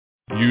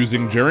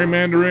Using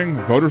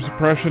gerrymandering, voter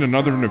suppression, and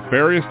other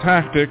nefarious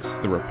tactics,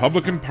 the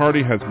Republican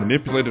Party has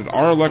manipulated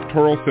our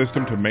electoral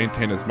system to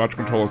maintain as much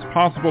control as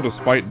possible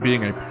despite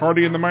being a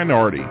party in the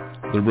minority.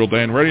 Liberal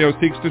Dan Radio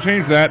seeks to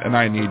change that, and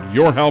I need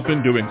your help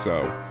in doing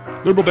so.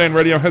 Liberal Dan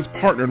Radio has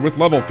partnered with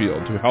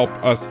Levelfield to help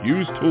us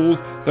use tools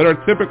that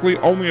are typically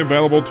only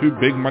available to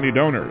big money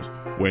donors.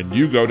 When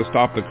you go to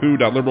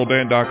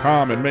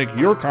stopthecoup.liberaldan.com and make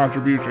your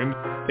contribution,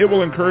 it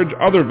will encourage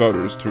other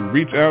voters to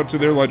reach out to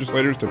their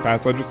legislators to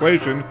pass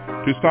legislation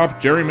to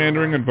stop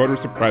gerrymandering and voter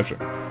suppression,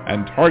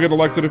 and target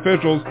elected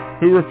officials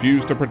who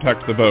refuse to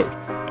protect the vote.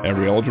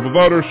 Every eligible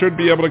voter should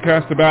be able to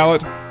cast a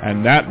ballot,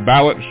 and that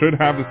ballot should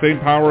have the same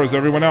power as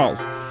everyone else.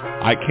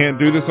 I can't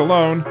do this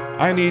alone.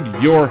 I need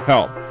your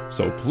help.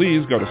 So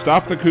please go to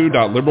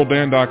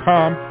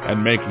stopthecoup.liberaldan.com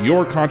and make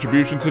your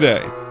contribution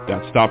today.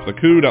 That's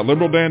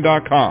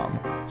stopthecoup.liberaldan.com.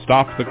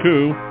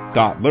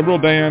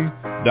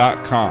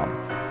 stopthecoup.liberaldan.com.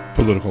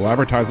 Political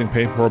advertising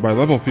paid for by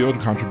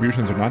Levelfield.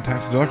 Contributions are not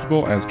tax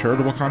deductible as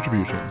charitable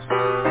contributions.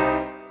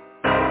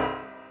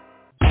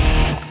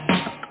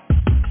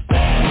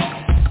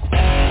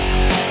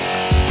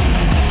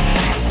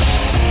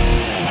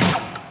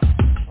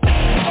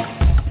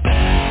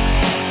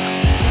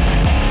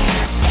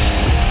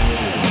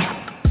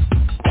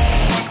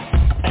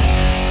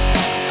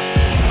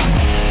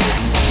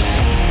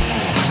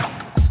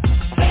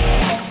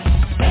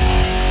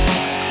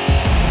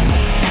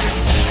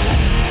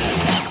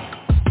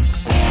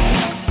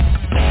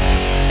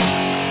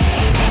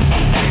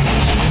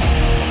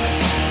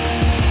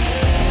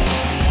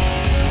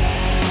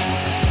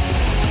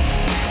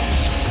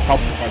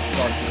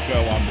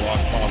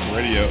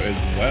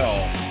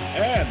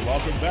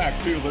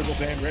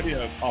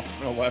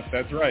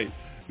 That's right.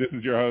 This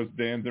is your host,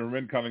 Dan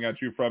Zimmerman, coming at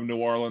you from New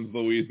Orleans,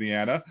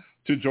 Louisiana.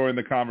 To join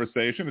the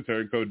conversation, it's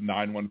area code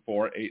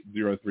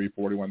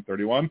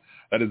 914-803-4131.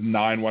 That is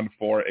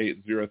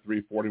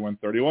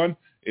 914-803-4131.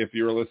 If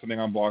you're listening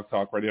on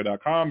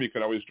blogtalkradio.com, you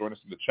can always join us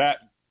in the chat.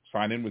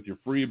 Sign in with your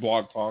free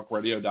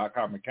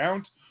blogtalkradio.com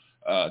account.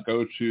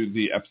 Go to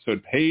the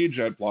episode page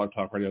at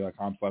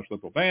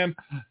blogtalkradio.com/liberaldan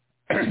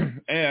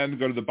and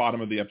go to the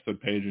bottom of the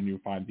episode page and you'll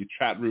find the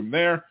chat room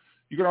there.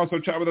 You can also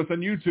chat with us on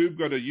YouTube.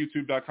 Go to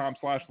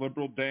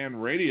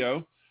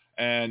youtube.com/liberaldanradio,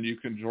 and you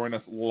can join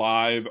us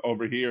live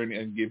over here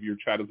and give your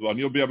chat as well. And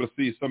you'll be able to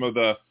see some of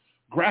the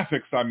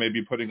graphics I may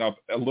be putting up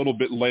a little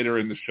bit later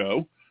in the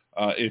show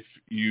if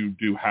you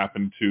do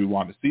happen to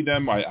want to see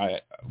them.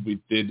 We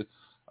did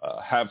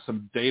have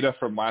some data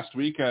from last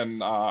week,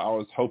 and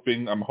I'm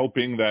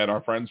hoping that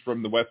our friends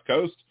from the West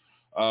Coast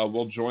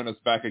will join us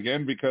back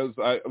again because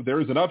there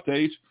is an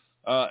update,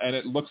 and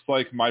it looks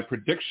like my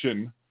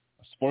prediction,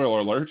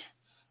 spoiler alert,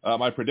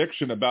 my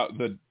prediction about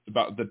the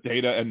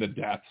data and the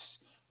deaths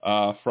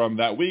from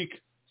that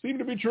week seemed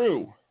to be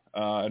true.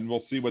 And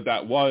we'll see what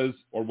that was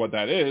or what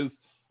that is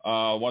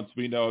once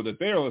we know that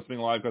they are listening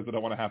live, because I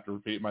don't want to have to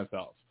repeat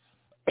myself.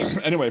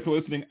 Anyway, if you're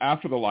listening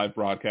after the live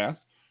broadcast,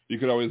 you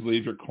could always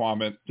leave your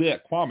comments.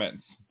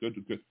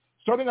 Good.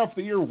 Starting off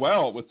the year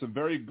well with some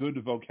very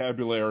good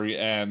vocabulary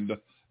and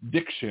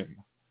diction.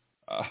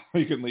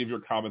 You can leave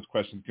your comments,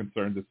 questions,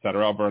 concerns,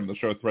 etc. over on the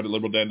show thread at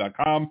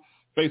liberaldan.com.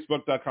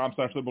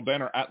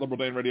 Facebook.com/LiberalDan or at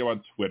LiberalDanRadio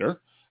on Twitter.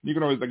 You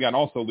can always, again,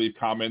 also leave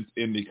comments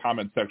in the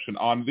comment section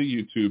on the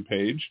YouTube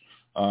page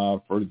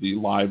for the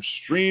live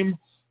stream.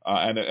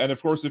 And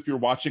of course, if you're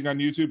watching on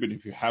YouTube and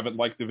if you haven't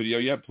liked the video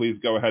yet, please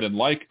go ahead and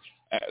like,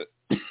 and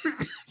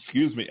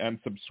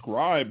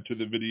subscribe to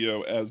the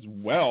video as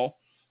well,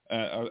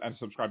 and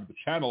subscribe to the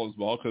channel as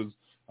well, because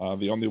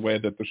the only way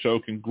that the show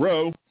can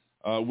grow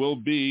will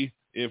be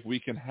if we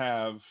can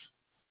have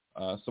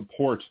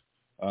support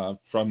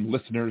from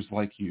listeners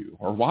like you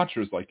or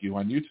watchers like you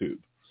on YouTube.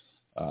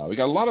 We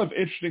got a lot of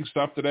interesting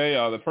stuff today.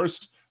 The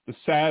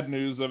sad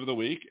news of the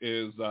week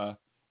is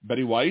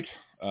Betty White,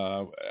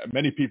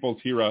 many people's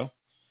hero,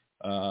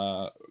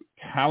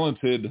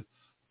 talented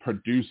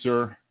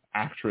producer,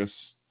 actress,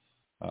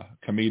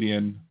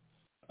 comedian.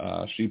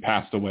 She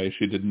passed away.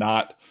 She did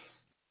not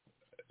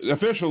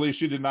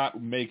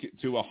make it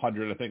to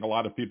 100. I think a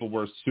lot of people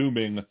were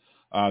assuming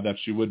that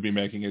she would be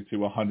making it to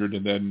 100,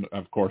 and then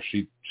of course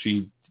she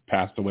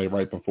passed away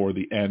right before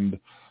the end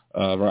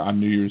on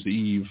New Year's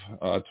Eve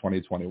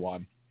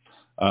 2021.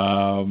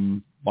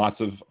 Lots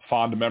of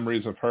fond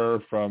memories of her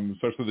from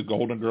especially the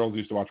Golden Girls. I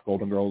used to watch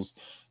Golden Girls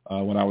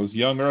when I was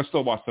younger. I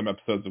still watch some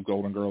episodes of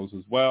Golden Girls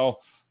as well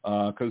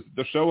because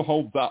the show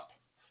holds up.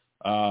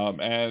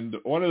 And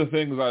one of the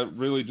things that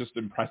really just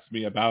impressed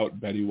me about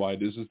Betty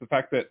White is just the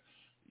fact that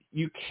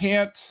you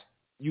can't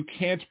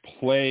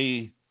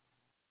play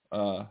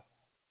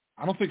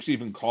I don't think she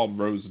even called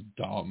Rose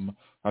dumb.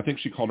 I think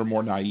she called her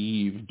more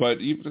naive. But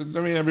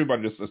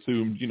everybody just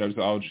assumed,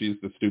 she's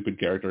the stupid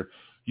character.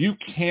 You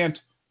can't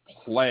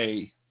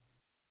play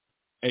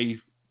a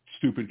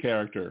stupid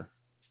character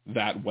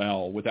that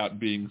well without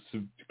being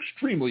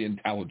extremely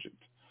intelligent.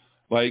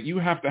 Like, you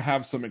have to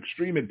have some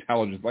extreme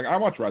intelligence. Like, I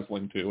watch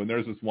wrestling too, and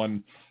there's this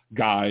one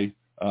guy,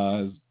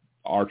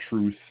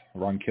 R-Truth,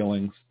 Ron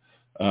Killings,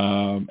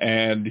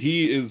 And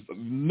he is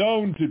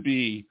known to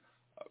be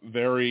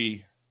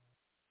very,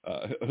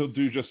 he'll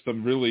do just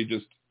some really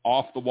just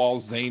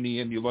off-the-wall zany,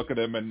 and you look at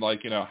him and,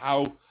 like, you know,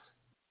 how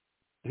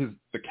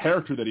the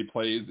character that he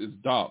plays is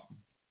dumb.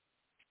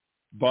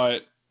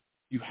 But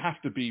you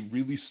have to be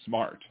really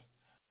smart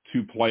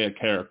to play a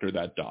character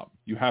that dumb.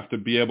 You have to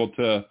be able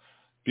to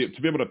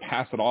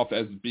pass it off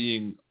as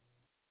being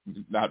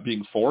not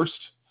being forced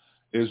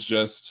is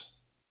just,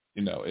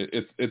 you know,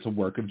 it's a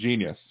work of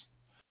genius.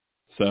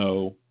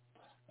 So,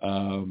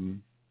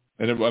 and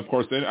of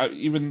course,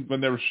 even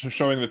when they were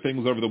showing the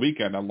things over the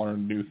weekend, I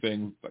learned new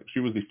things. Like, she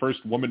was the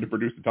first woman to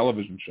produce a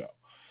television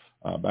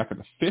show back in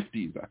the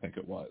 50s, I think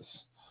it was.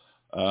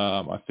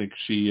 I think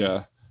she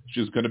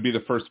was going to be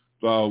the first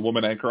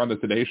woman anchor on the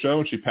Today Show,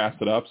 and she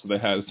passed it up. So they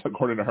had,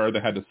 according to her, they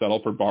had to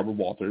settle for Barbara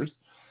Walters.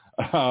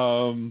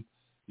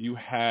 You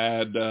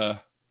had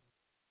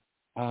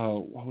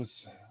what was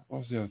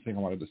the other thing I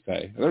wanted to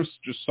say? There's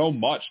just so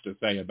much to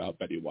say about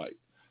Betty White.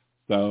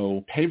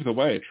 So paved the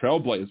way,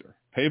 trailblazer,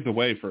 paved the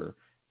way for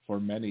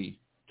many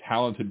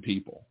talented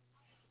people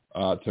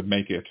to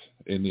make it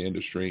in the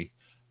industry.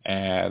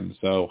 And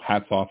so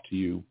hats off to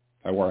you.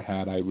 If I wore a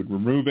hat, I would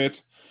remove it.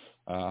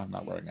 I'm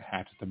not wearing a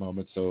hat at the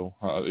moment, so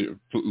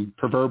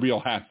proverbial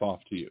hats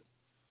off to you.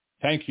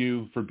 Thank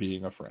you for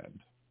being a friend.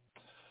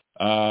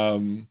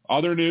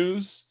 Other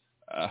news,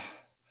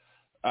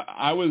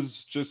 I was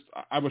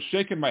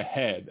shaking my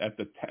head at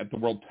the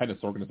World Tennis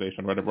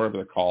Organization, whatever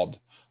they're called,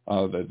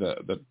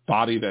 the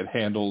body that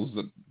handles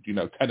the, you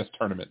know, tennis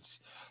tournaments,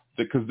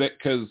 because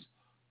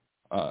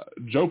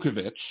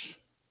Djokovic,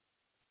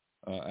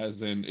 as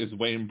in, is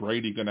Wayne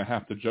Brady going to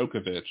have to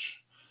Djokovic?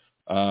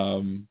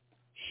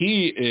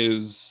 He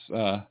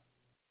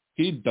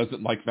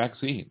doesn't like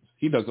vaccines.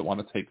 He doesn't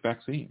want to take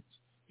vaccines.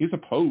 He's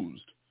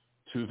opposed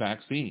to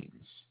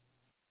vaccines.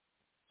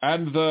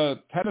 And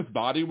the tennis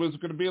body was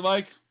going to be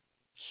like,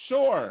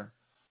 sure,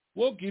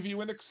 we'll give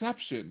you an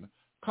exception.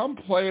 Come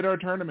play at our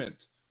tournament.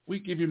 We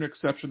give you an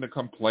exception to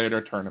come play at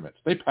our tournament.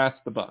 They passed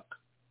the buck.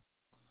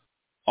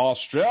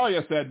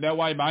 Australia said, no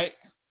way, mate.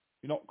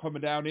 You're not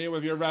coming down here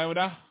with your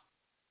Rona.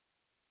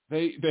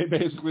 They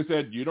basically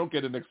said, you don't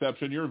get an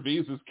exception. Your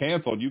visa's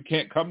canceled. You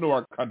can't come to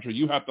our country.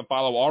 You have to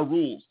follow our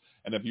rules.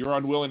 And if you're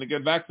unwilling to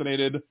get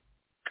vaccinated,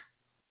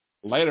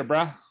 later,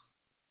 bruh.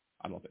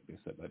 I don't think they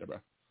said later,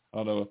 bruh. I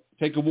don't know.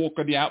 Take a walk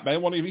on the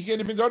Outback. He can't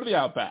even go to the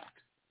Outback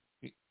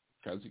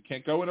because he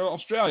can't go into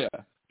Australia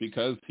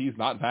because he's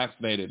not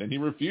vaccinated, and he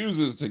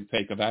refuses to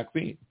take a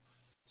vaccine.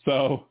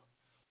 So,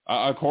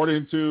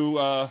 according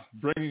to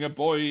Bringing Up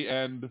Boy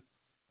and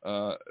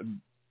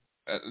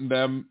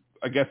them,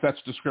 I guess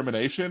that's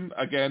discrimination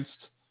against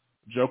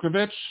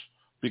Djokovic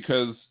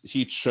because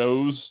he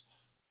chose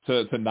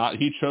to not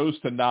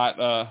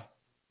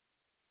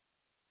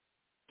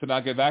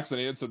get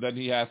vaccinated, so then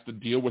he has to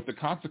deal with the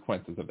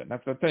consequences of it.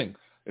 That's the thing.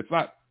 It's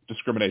not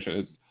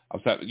discrimination.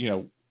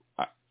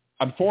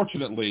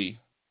 Unfortunately,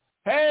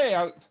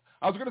 I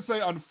was going to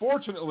say,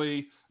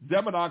 unfortunately,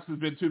 Demonox has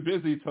been too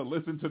busy to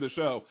listen to the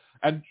show.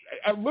 And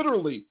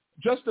literally,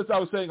 just as I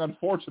was saying,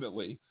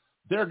 unfortunately,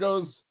 there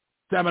goes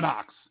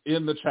Demonox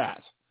in the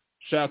chat.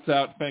 Shouts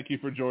out, thank you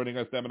for joining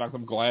us, Demonox.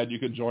 I'm glad you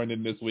could join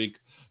in this week.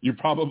 You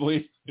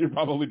probably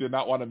did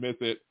not want to miss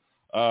it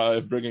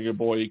if Bringing a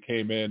Boy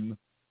came in.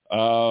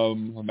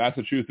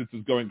 Massachusetts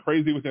is going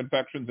crazy with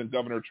infections, and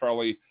Governor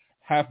Charlie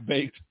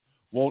Half-Baked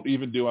won't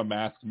even do a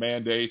mask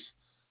mandate.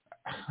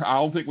 I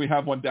don't think we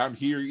have one down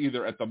here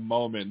either at the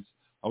moment.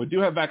 We do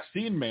have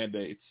vaccine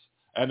mandates,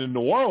 and in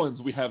New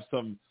Orleans we have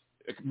some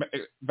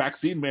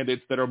vaccine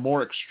mandates that are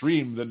more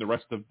extreme than the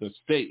rest of the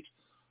state.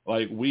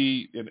 Like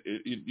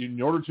in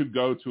order to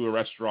go to a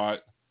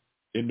restaurant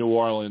in New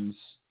Orleans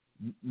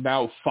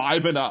now,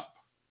 5 and up,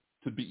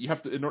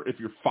 if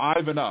you're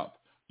 5 and up,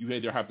 you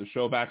either have to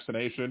show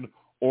vaccination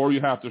or you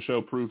have to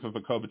show proof of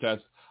a COVID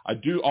test. I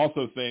do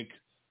also think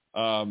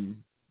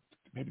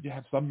maybe they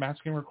have some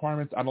masking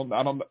requirements. I don't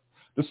know.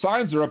 The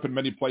signs are up in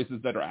many places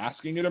that are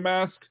asking you to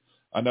mask.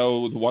 I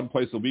know the one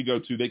place that we go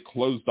to, they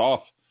closed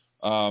off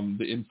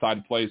the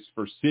inside place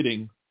for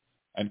sitting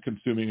and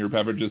consuming your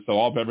beverages, so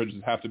all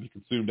beverages have to be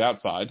consumed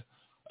outside.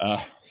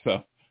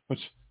 Which,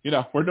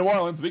 we're New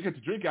Orleans, we get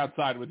to drink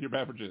outside with your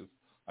beverages.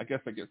 I guess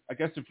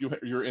if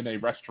you're in a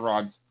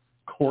restaurant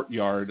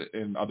courtyard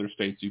in other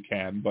states you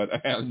can, but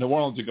in New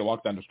Orleans you can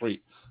walk down the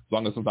street as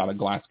long as it's not a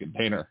glass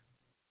container.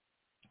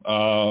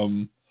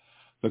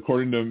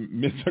 According to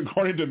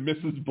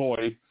Mrs.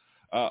 Boy,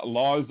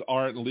 laws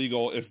aren't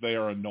legal if they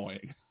are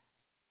annoying.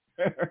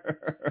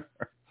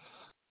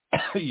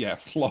 Yes,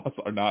 laws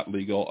are not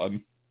legal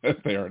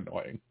if they are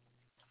annoying.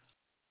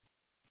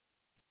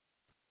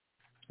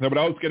 No, but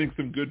I was getting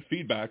some good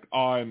feedback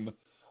on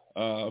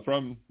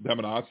from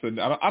Demonox, and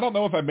I don't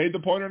know if I made the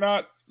point or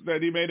not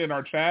that he made in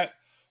our chat,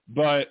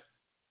 but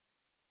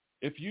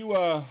if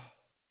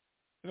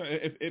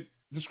if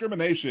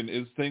discrimination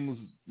is things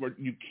where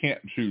you can't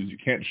choose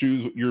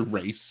your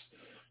race,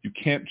 you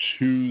can't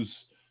choose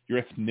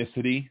your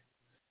ethnicity,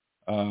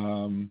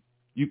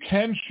 you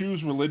can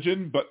choose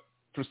religion, but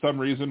for some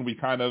reason we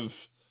kind of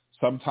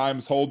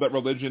sometimes hold that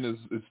religion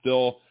is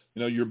still,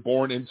 you're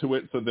born into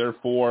it, so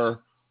therefore,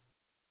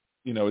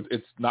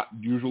 it's not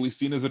usually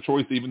seen as a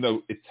choice, even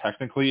though it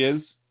technically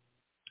is.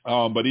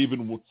 But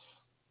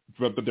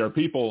there are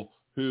people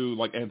who,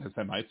 like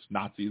anti-Semites,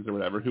 Nazis, or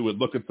whatever, who would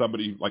look at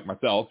somebody like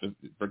myself,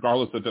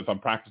 regardless of if I'm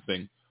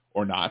practicing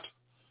or not.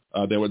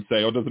 They would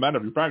say, "Oh, it doesn't matter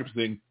if you're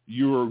practicing.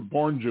 You were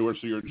born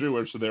Jewish, so you're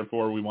Jewish, so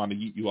therefore we want to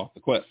yeet you off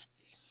the cliff."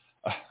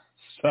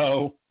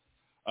 So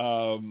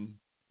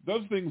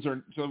those things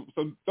are so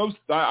those.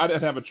 I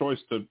didn't have a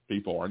choice to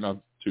people, or not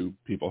to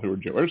people who are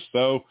Jewish.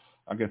 So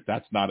I guess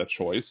that's not a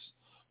choice.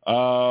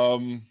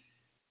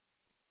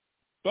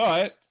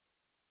 But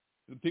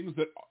the things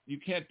that you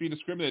can't be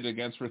discriminated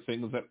against for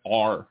things that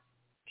are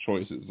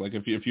choices. Like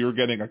if you're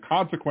getting a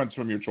consequence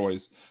from your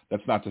choice,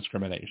 that's not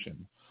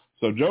discrimination.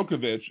 So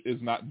Djokovic is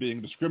not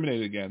being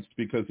discriminated against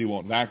because he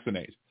won't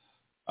vaccinate.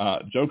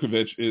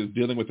 Djokovic is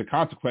dealing with the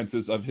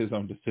consequences of his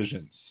own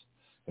decisions.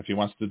 If he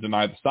wants to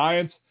deny the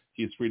science,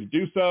 he's free to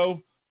do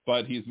so,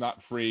 but he's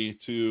not free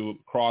to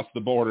cross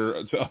the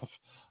border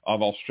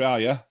of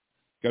Australia,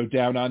 go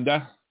down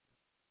under,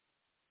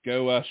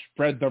 go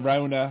spread the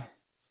Rona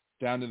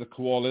down to the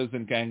koalas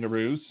and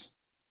kangaroos.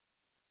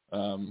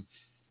 I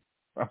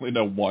only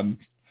know one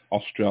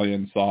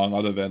Australian song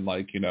other than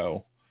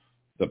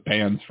the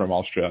bands from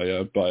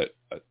Australia, but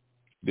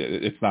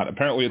it's not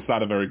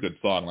a very good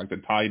song. Like the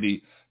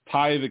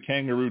tie the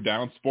kangaroo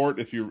down sport,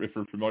 if you're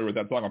familiar with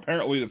that song,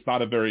 apparently it's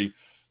not a very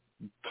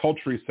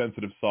culturally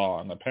sensitive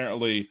song.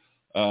 Apparently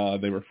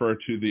they refer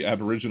to the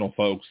Aboriginal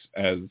folks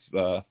as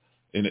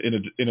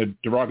in a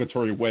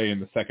derogatory way in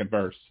the second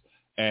verse,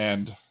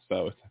 and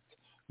so it's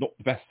not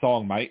the best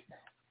song, mate.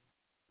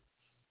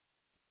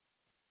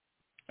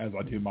 As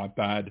I do my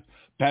bad,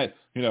 as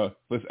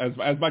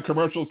my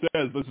commercial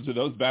says, listen to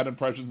those bad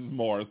impressions and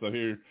more. So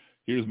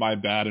here's my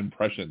bad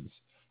impressions.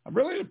 I'm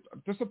really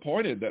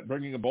disappointed that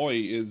Bringing a Boy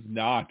is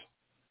not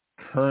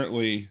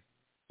currently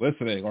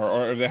listening,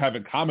 or they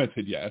haven't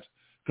commented yet,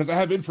 because I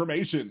have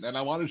information and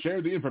I want to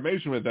share the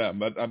information with them.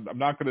 But I'm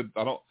not going to.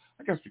 I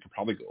guess we could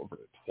probably go over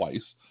it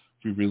twice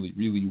if we really,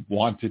 really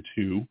wanted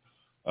to.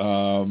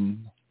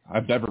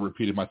 I've never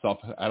repeated myself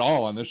at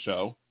all on this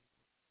show.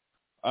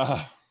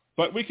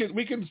 But we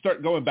can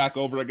start going back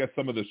over, I guess,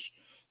 some of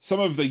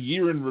the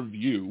year in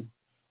review.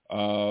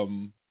 I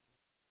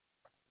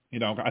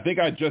think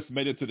I just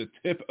made it to the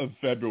tip of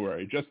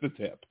February, just the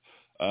tip,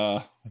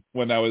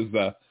 when I was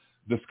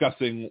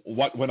discussing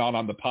what went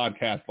on the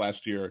podcast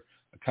last year,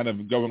 kind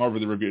of going over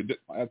the review.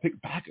 I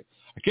think back,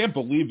 I can't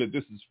believe that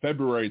this is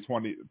February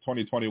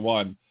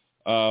 2021.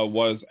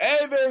 Hey,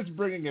 there's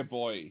Bringing It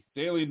Boy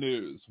Daily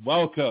News.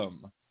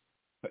 Welcome,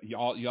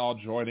 y'all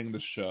joining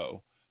the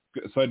show.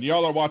 So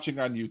y'all are watching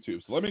on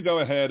YouTube. So let me go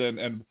ahead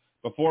and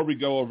before we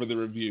go over the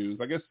reviews,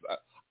 I guess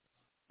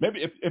maybe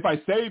if I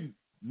say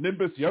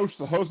Nimbus Yost,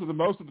 the host of the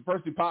Most of the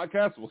Percy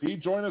podcast, will he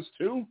join us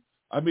too?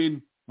 I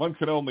mean, one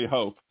can only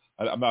hope.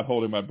 I'm not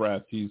holding my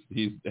breath. He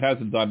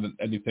hasn't done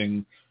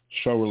anything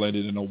show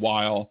related in a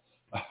while,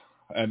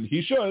 and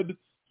he should,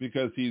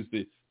 because he's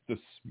the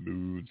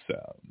smooth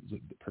sounds of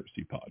the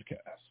Percy podcast.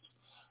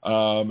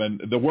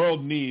 And the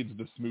world needs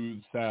the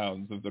smooth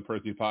sounds of the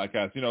Percy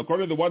podcast.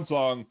 According to one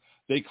song,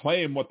 they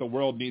claim what the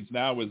world needs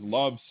now is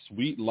love,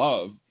 sweet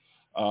love.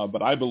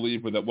 But I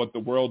believe that what the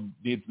world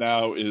needs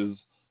now is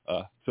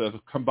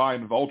to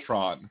combine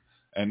Voltron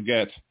and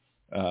get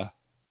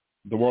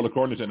the world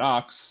according to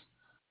Knox,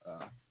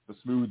 the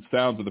smooth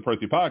sounds of the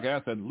Percy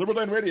podcast, and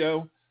Libertine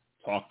Radio,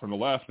 talk from the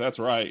left. That's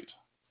right.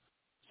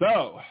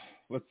 So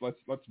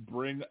let's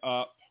bring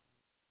up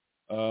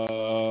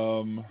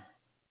the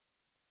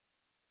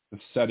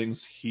settings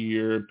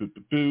here.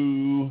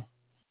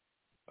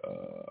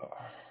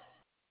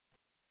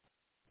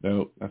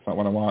 No, that's not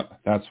what I want.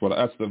 That's what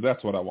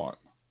I want.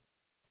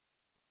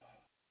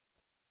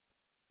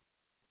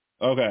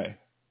 Okay,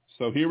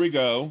 so here we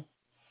go.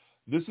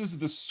 This is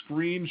the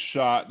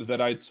screenshot that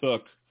I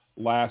took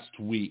last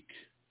week,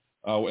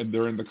 and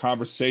during the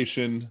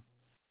conversation,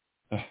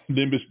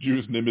 Nimbus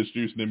Juice.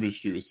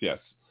 Yes,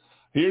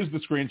 here's the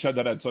screenshot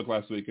that I took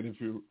last week, and if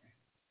you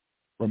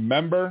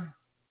remember,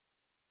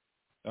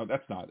 no,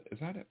 that's not it. Is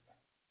that it?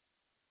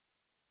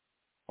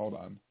 Hold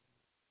on.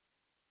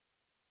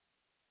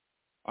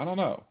 I don't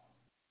know.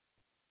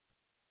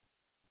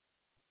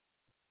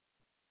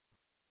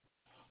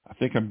 I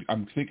think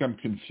I'm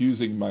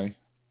confusing my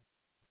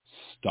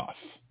stuff.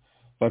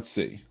 Let's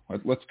see.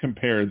 Let's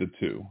compare the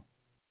two.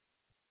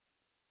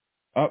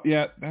 Oh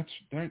yeah, that's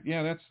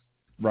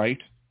right.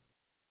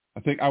 I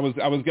think I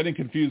was getting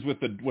confused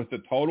with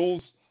the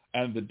totals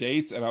and the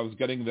dates, and I was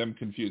getting them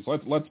confused.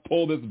 Let's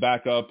pull this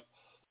back up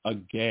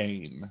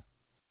again.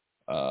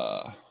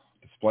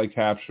 Display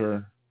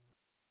capture.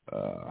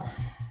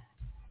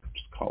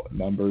 Just call it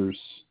numbers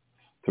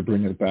to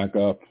bring it back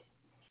up.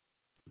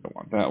 We don't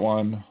want that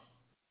one.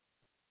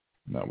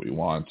 No, we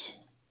want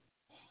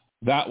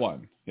that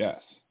one.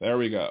 Yes, there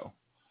we go.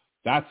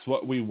 That's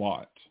what we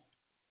want.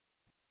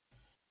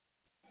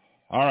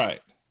 All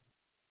right.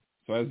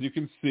 So as you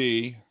can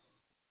see,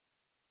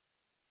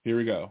 here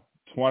we go.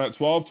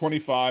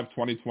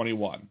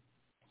 12/25/2021.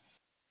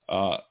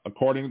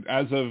 According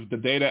as of the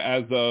data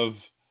as of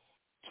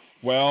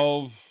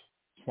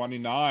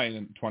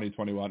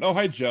 12/29/2021. Oh,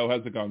 hi Joe,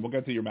 how's it going? We'll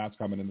get to your math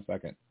comment in a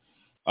second.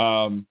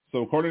 So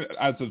according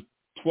as of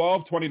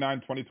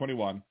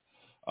 12/29/2021,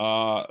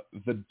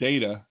 the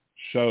data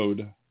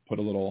showed, put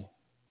a little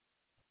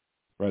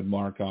red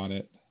mark on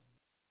it,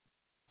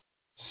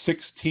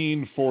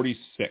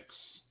 1646.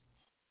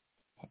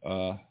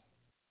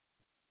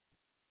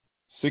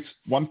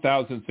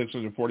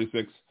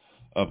 1,646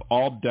 of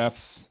all deaths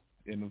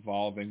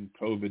involving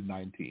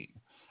COVID-19.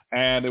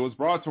 And it was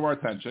brought to our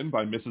attention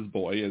by Mrs.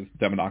 Boy, as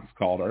Demonox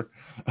called her,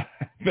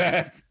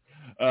 that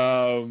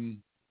well,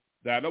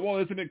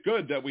 isn't it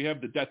good that we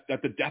have the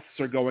deaths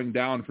are going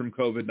down from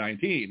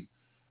COVID-19?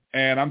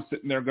 And I'm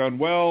sitting there going,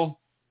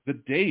 well, the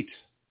date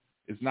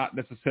is not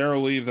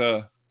necessarily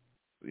that's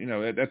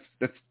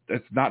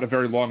not a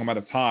very long amount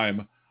of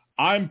time.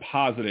 I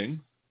posited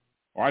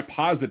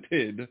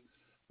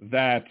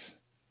that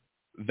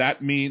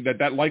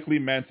likely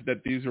meant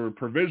that these are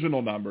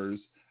provisional numbers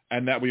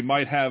and that we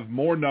might have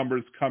more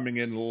numbers coming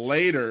in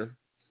later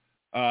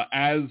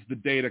as the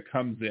data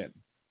comes in.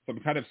 So I'm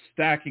kind of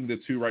stacking the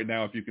two right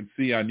now, if you can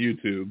see on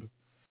YouTube.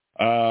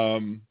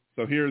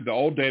 So here, the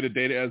old data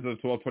as of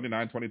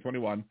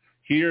 12/29/2021.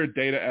 Here,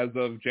 data as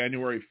of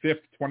January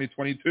 5th,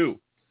 2022.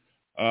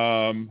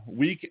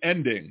 Week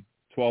ending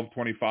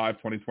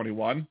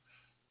 12/25/2021.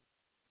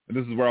 And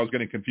this is where I was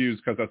getting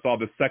confused because I saw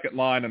the second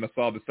line and I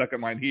saw the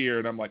second line here.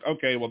 And I'm like,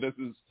 okay, well, this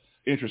is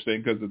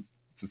interesting because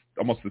it's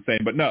almost the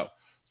same. But no.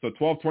 So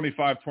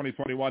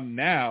 12/25/2021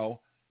 now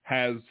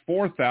has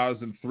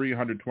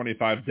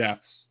 4,325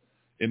 deaths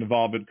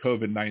involved in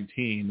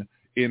COVID-19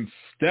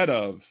 instead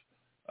of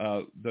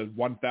the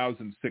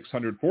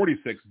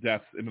 1,646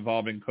 deaths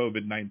involving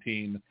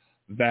COVID-19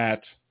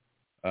 that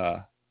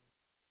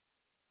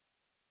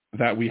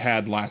we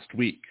had last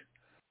week.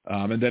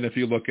 And then if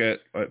you look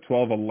at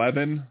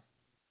 12/11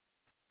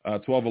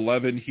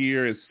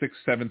 here is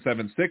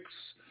 6,776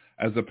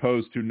 as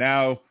opposed to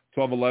now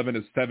 12/11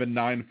 is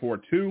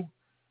 7,942.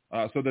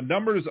 So the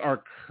numbers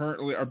are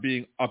currently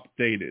being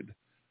updated.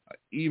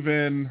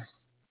 Even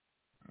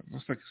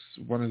looks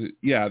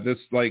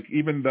like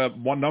even the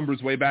one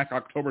numbers way back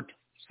October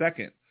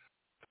 2nd,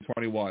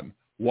 2021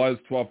 was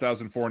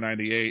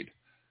 12,498.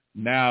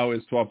 Now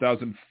is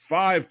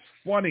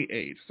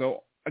 12,528.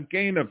 So a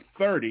gain of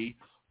 30,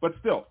 but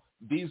still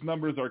these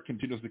numbers are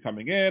continuously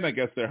coming in. I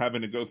guess they're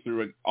having to go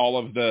through all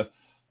of the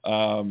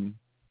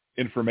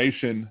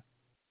information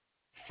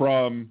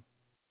from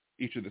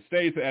each of the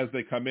states as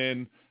they come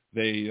in.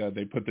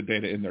 They put the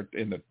data in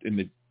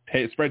the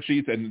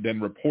spreadsheets and then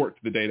report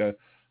the data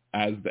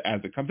as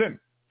it comes in,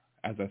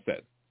 as I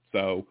said.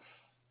 So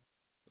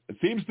it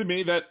seems to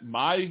me that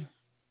my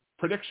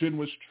prediction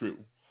was true,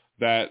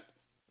 that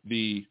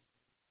the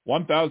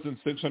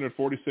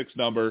 1,646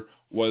 number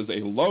was a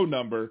low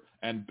number,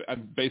 and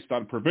based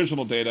on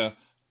provisional data,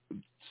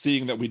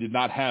 seeing that we did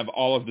not have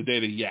all of the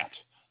data yet.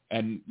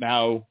 And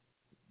now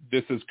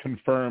this has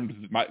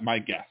confirmed my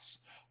guess,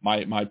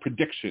 my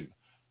prediction.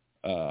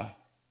 So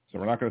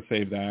we're not going to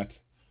save that.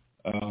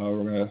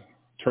 We're going to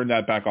turn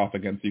that back off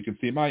again so you can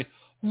see my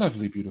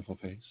lovely, beautiful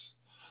face.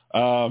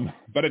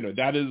 But anyway,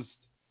 that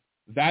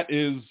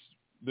is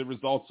the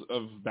results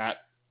of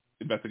that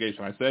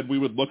investigation. I said we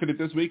would look at it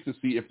this week to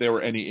see if there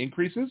were any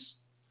increases.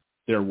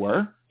 There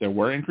were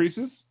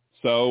increases.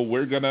 So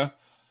we're going to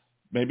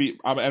maybe,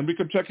 and we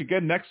could check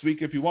again next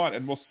week if you want,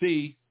 and we'll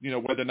see,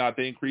 whether or not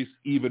they increase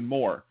even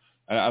more.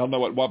 And I don't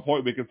know at what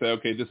point we can say,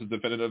 okay, this is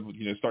definitive,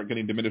 start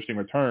getting diminishing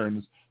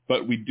returns,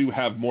 but we do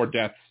have more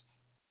deaths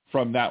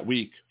from that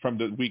week, from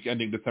the week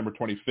ending December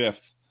 25th,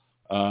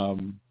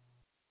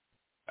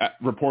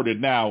 reported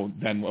now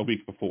than a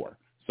week before.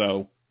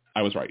 So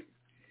I was right.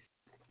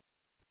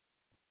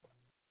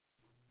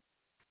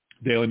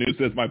 Daily News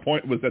says, my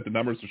point was that the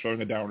numbers are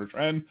showing a downward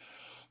trend,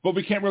 but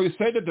we can't really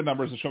say that the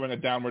numbers are showing a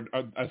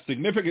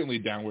significantly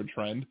downward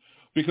trend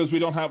because we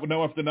don't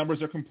know if the numbers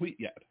are complete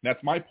yet.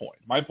 That's my point.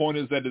 My point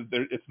is that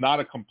it's not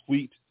a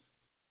complete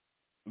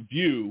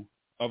view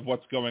of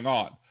what's going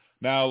on.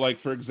 Now,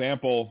 like, for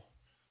example,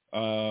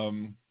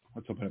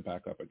 let's open it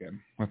back up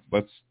again.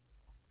 Let's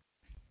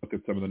look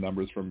at some of the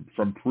numbers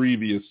from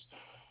previous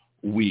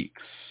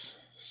weeks.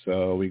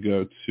 So we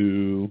go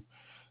to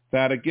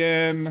that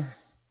again.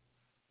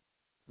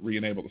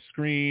 Re-enable the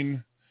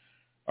screen.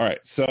 All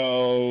right,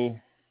 so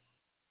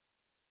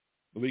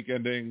the week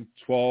ending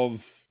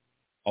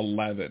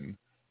 12/11,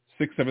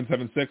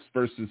 6,776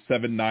 versus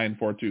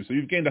 7,942. So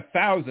you've gained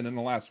 1,000 in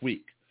the last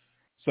week.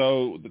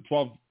 So the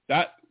 12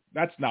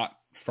 that's not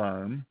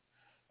firm.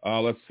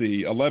 Let's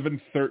see,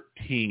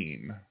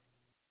 11/13,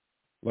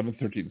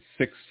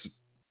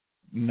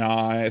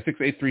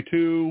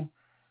 6,832,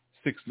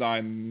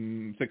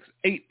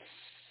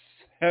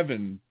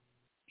 6,96872.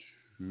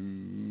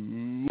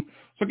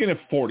 So again,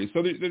 at 40.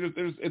 So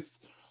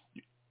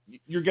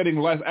you're getting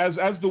less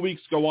as the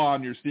weeks go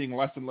on. You're seeing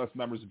less and less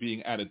numbers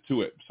being added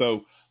to it.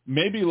 So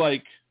maybe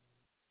like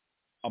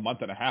a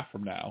month and a half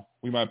from now,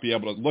 we might be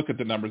able to look at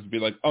the numbers and be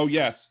like, oh,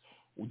 yes,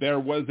 there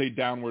was a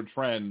downward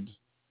trend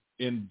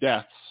in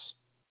deaths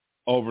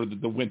over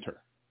the winter.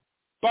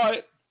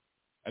 But,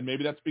 and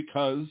maybe that's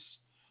because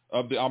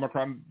of the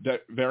Omicron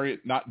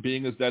variant not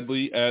being as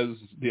deadly as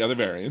the other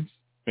variants.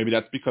 Maybe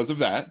that's because of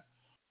that.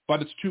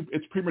 But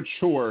it's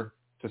premature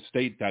to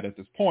state that at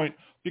this point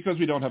because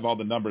we don't have all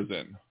the numbers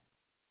in.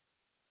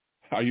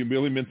 Are you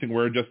merely mincing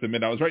words just to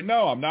admit I was right?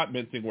 No, I'm not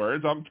mincing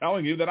words. I'm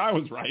telling you that I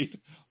was right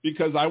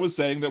because I was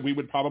saying that we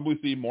would probably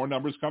see more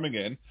numbers coming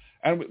in,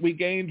 and we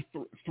gained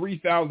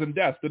 3,000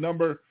 deaths. The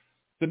number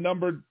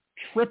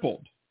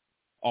tripled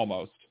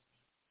almost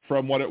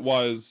from what it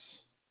was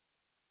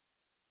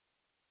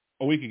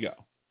a week ago.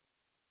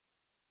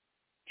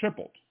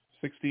 Tripled.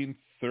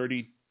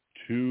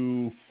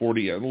 1632,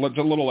 40, a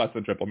little less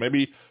than triple,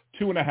 maybe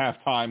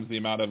 2.5 times the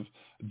amount of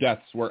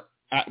deaths were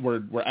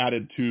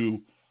added to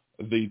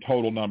the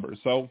total numbers.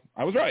 So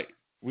I was right.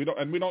 We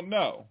don't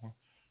know.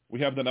 We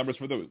have the numbers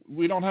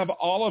we don't have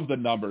all of the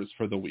numbers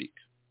for the week.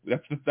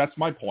 That's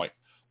my point.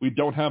 We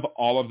don't have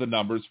all of the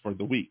numbers for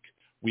the week.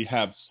 We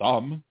have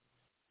some.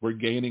 We're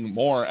gaining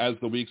more as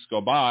the weeks go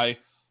by.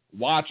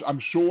 Watch, I'm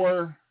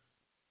sure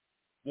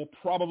we'll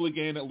probably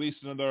gain at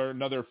least another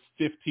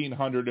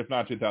 1,500, if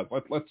not 2,000.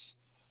 Let's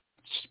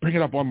bring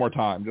it up one more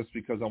time, just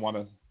because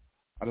I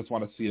just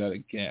want to see that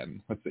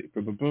again. Let's see.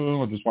 Boom, boom,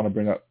 boom. I just want to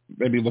bring up,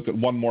 maybe look at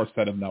one more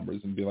set of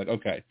numbers and be like,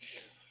 okay,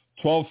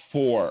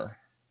 12.4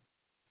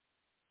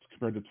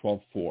 compared to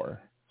 12.4.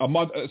 A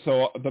month.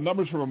 So the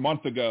numbers from a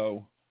month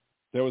ago,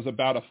 there was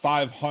about a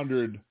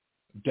 500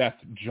 death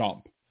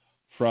jump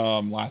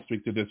from last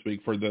week to this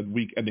week for the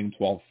week ending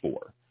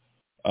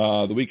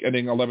 12.4. The week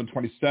ending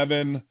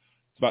 11/27, it's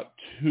about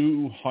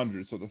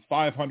 200. So the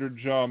 500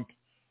 jump.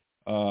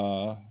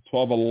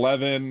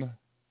 12/11,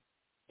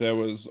 there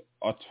was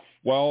a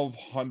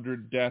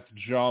 1,200 death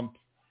jump.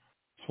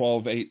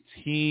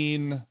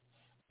 12/18,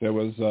 there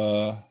was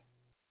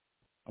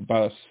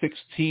about a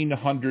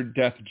 1,600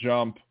 death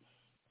jump,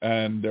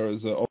 and there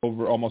was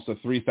over almost a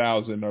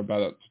 3,000 or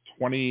about a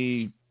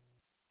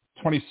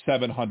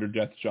 2,700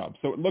 death jump.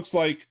 So it looks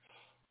like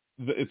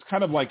it's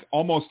kind of like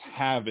almost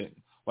halving.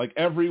 Like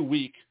every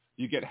week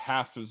you get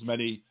half as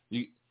many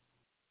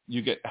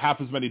you get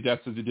half as many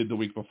deaths as you did the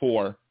week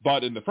before.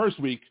 But in the first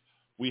week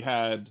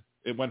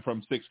it went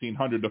from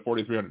 1,600 to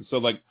 4,300. So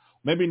like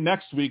maybe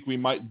next week we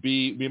might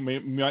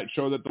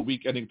show that the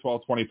week ending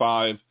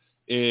 12/25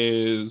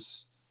 is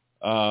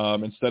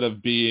instead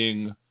of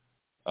being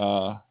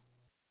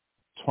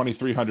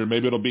 2,300,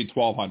 maybe it'll be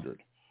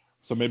 1,200.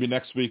 So maybe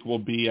next week we'll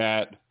be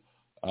at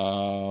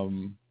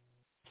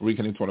week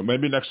ending 20.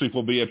 Maybe next week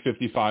we'll be at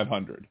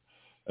 5,500.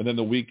 And then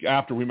the week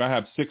after, we might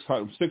have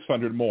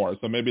 600 more.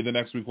 So maybe the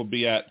next week we'll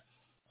be at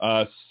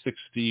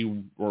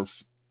 60 or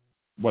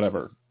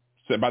whatever,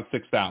 so about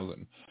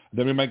 6,000.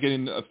 Then we might get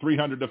in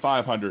 300 to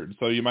 500.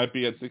 So you might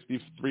be at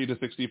 63 to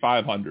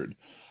 6,500.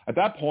 At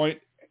that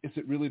point, is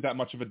it really that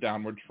much of a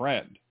downward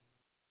trend?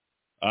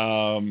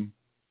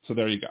 So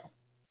there you go.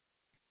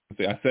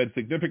 See, I said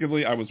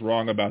significantly. I was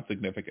wrong about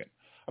significant.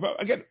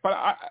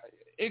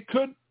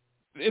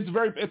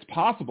 It's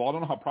possible. I don't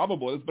know how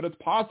probable it is, but it's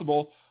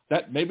possible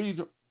that maybe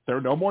there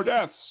are no more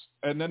deaths,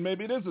 and then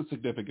maybe it is a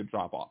significant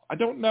drop-off. I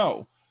don't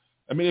know.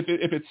 I mean,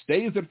 if it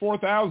stays at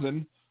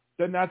 4,000,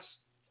 then that's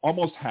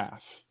almost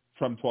half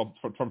from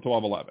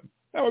 12/11.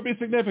 That would be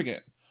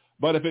significant.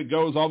 But if it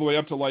goes all the way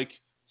up to like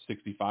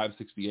 65,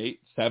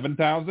 68,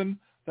 7,000,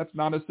 that's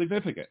not as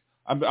significant.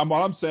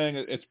 What I'm saying,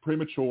 it's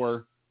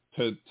premature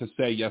to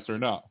say yes or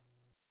no.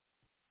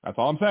 That's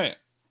all I'm saying.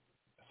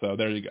 So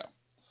there you go.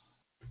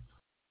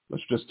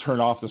 Let's just turn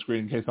off the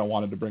screen in case I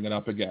wanted to bring it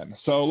up again.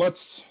 So let's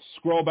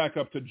scroll back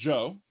up to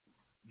Joe.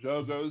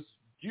 Joe goes,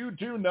 you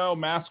do know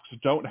masks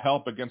don't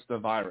help against the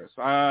virus.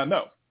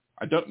 No,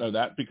 I don't know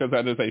that because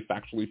that is a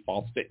factually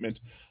false statement,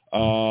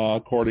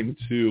 according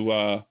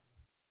to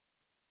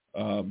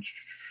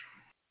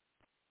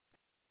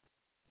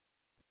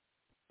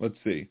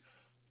let's see.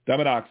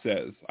 Demodoc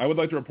says, I would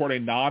like to report a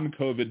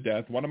non-COVID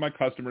death. One of my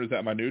customers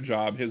at my new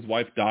job, his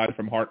wife died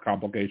from heart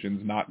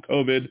complications, not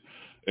COVID.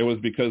 It was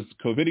because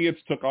COVIDiots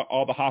took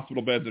all the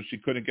hospital beds and she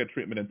couldn't get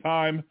treatment in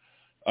time.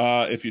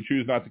 If you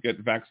choose not to get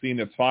the vaccine,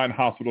 it's fine.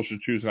 Hospitals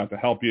should choose not to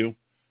help you.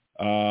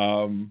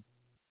 There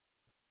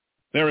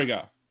we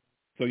go.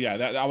 So yeah,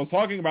 I was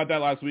talking about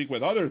that last week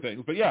with other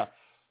things, but yeah,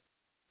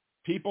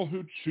 people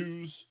who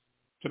choose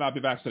to not be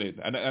vaccinated,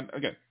 and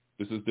again,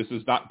 this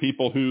is not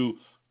people who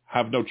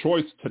have no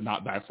choice to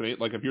not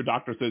vaccinate. Like if your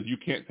doctor says you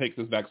can't take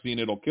this vaccine,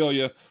 it'll kill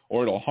you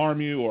or it'll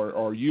harm you,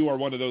 or you are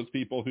one of those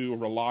people who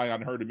rely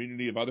on herd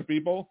immunity of other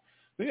people,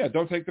 then yeah,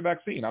 don't take the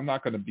vaccine. I'm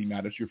not going to be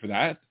mad at you for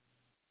that.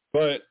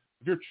 But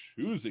if you're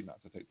choosing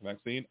not to take the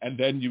vaccine and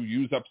then you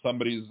use up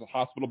somebody's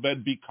hospital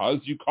bed because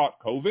you caught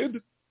COVID,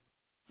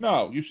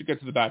 no, you should get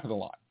to the back of the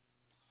line.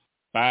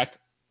 Back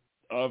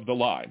of the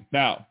line.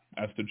 Now,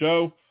 as to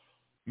Joe,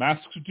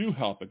 masks do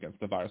help against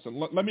the virus. And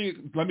let me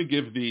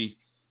give the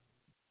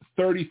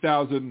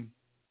 30,000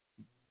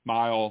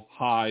 mile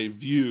high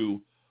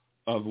view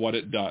of what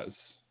it does,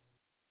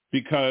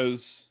 because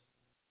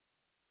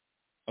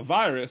A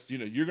virus,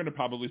 you're going to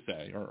probably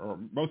say, or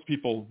most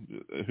people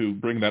who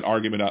bring that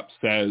argument up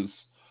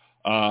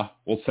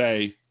will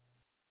say,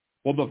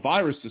 well, the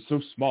virus is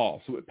so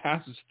small, so it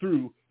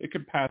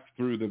can pass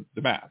through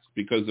the mask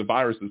because the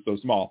virus is so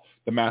small,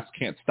 the mask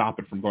can't stop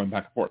it from going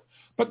back and forth.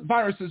 But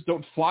viruses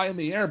don't fly in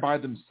the air by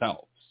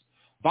themselves.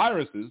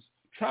 Viruses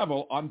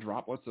travel on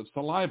droplets of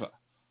saliva.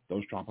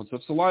 Those droplets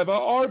of saliva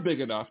are big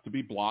enough to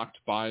be blocked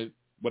by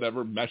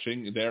whatever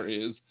meshing there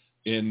is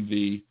in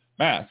the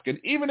mask. And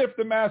even if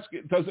the mask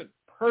doesn't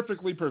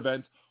perfectly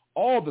prevent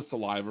all the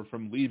saliva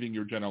from leaving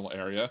your general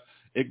area,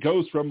 it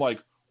goes from like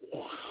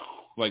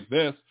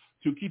this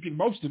to keeping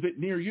most of it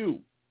near you.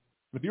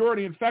 If you're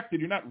already infected,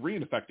 you're not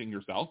reinfecting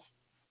yourself.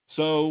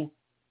 So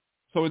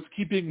it's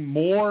keeping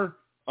more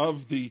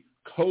of the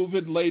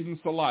COVID-laden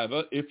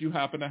saliva, if you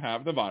happen to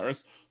have the virus,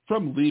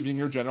 from leaving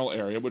your general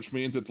area, which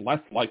means it's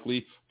less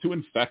likely to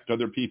infect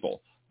other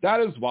people. That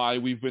is why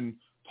we've been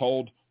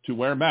told to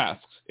wear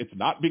masks. It's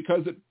not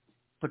because it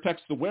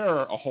protects the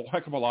wearer a whole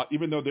heck of a lot,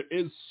 even though there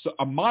is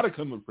a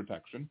modicum of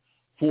protection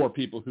for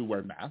people who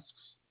wear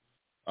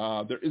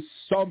masks. There is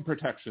some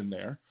protection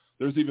there.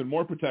 There's even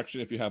more protection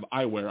if you have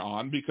eyewear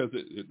on because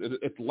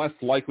it's less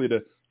likely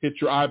to hit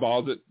your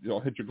eyeballs,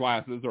 hit your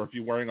glasses, or if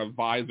you're wearing a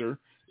visor,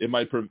 it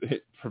might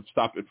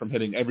stop it from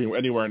hitting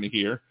anywhere in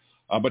here.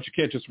 But you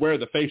can't just wear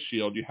the face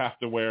shield. You have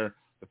to wear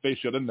the face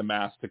shield and the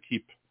mask to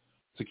keep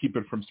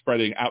it from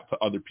spreading out to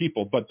other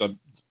people. But the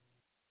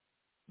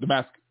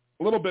mask,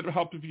 a little bit of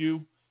help of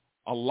you,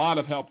 a lot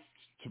of help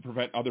to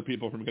prevent other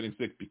people from getting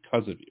sick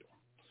because of you.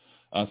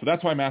 So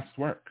that's why masks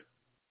work.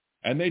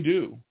 And they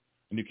do.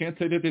 And you can't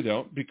say that they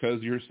don't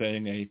because you're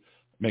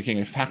making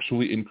a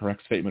factually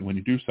incorrect statement when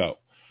you do so.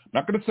 I'm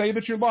not going to say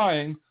that you're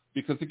lying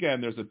because, again,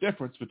 there's a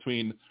difference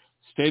between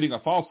stating a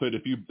falsehood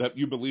that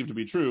you believe to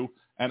be true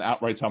and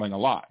outright telling a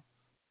lie.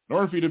 In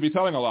order for you to be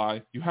telling a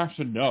lie, you have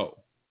to know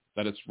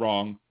that it's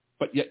wrong,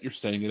 but yet you're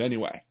saying it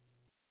anyway.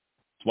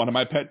 It's one of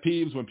my pet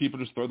peeves when people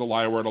just throw the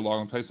liar word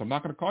along the place. I'm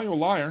not going to call you a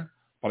liar,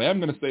 but I am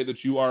going to say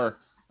that you are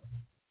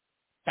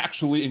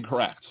factually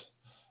incorrect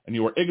and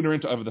you are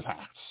ignorant of the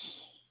facts.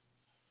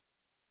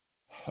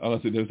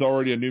 Let's see, there's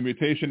already a new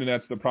mutation, and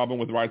that's the problem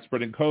with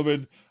widespreading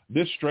COVID.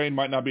 This strain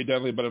might not be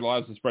deadly, but it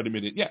allows the spread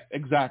immediately. Yeah,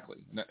 exactly.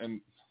 And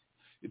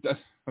it does.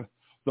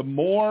 The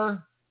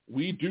more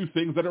we do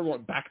things that are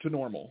back to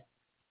normal,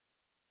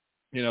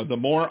 the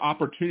more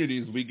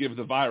opportunities we give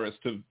the virus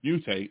to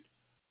mutate,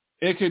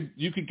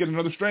 you could get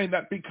another strain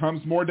that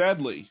becomes more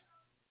deadly.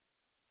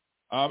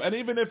 And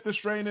even if the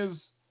strain is,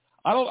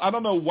 I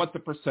don't know what the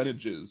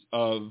percentage is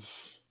of,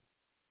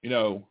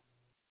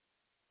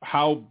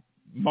 how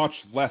much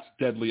less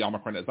deadly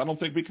Omicron is. I don't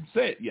think we can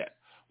say it yet.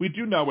 We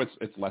do know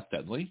it's less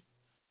deadly,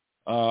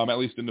 at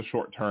least in the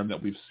short term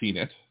that we've seen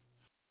it.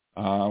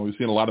 We've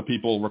seen a lot of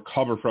people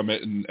recover from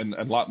it and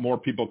a lot more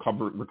people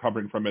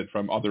recovering from it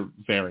from other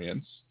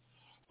variants.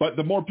 But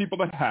the more people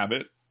that have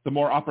it, the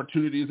more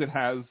opportunities it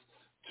has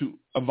to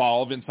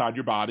evolve inside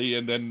your body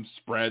and then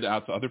spread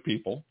out to other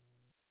people.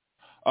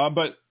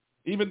 But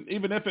even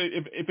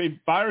if a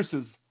virus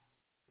is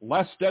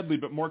less deadly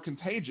but more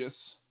contagious,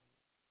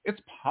 it's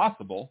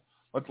possible.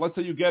 Let's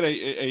say you get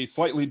a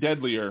slightly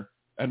deadlier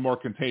and more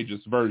contagious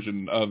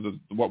version of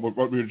what we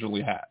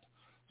originally had.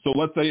 So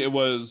let's say it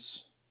was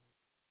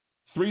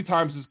 3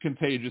 times as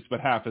contagious but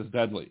half as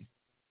deadly.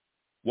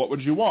 What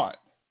would you want?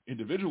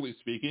 Individually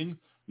speaking,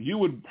 you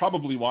would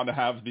probably want to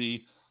have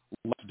the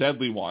less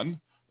deadly one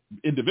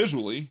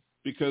individually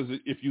because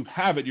if you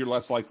have it, you're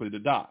less likely to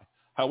die.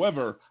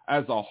 However,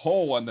 as a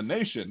whole in the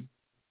nation,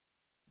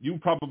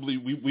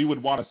 we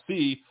would want to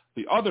see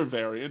the other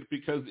variant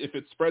because if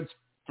it spreads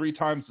 3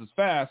 times as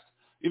fast,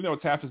 even though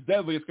it's half as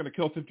deadly, it's going to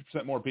kill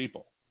 50% more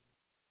people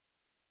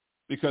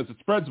because it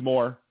spreads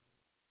more.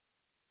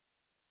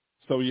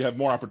 So you have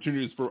more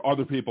opportunities for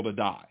other people to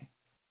die.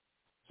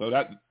 So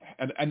that,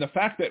 and the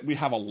fact that we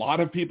have a lot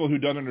of people who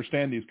don't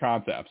understand these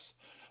concepts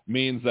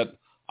means that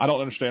I don't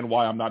understand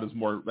why I'm not as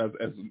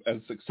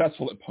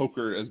successful at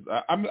poker as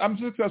I'm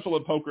successful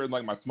at poker in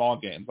like my small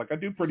games. Like I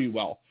do pretty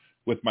well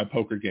with my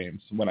poker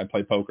games when I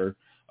play poker.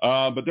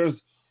 But there's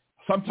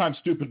sometimes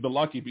stupid but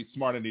lucky beats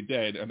smart any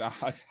day. And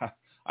I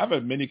have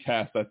a mini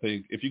cast, I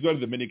think. If you go to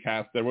the mini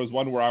cast, there was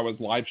one where I was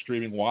live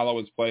streaming while I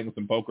was playing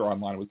some poker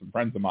online with some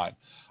friends of mine.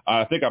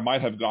 I think I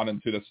might have gone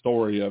into the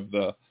story of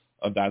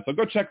that. So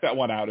go check that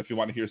one out if you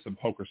want to hear some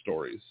poker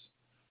stories.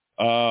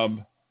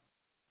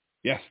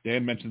 Yes,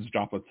 Dan mentions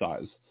droplet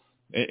size.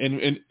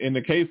 In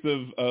the case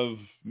of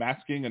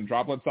masking and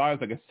droplet size,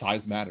 I guess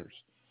size matters.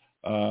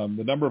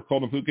 The number of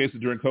cold and flu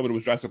cases during COVID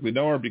was drastically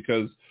lower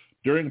because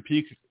during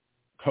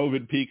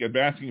COVID peak and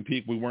masking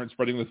peak, we weren't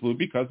spreading the flu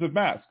because of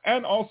masks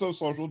and also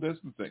social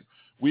distancing.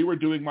 We were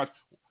doing much.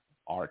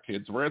 Our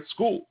kids were at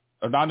school,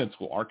 or not in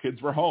school. Our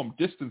kids were home,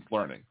 distance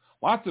learning.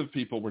 Lots of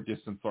people were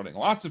distance learning.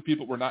 Lots of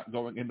people were not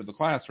going into the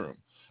classroom.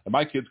 And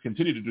my kids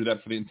continued to do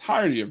that for the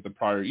entirety of the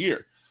prior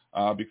year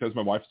because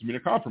my wife's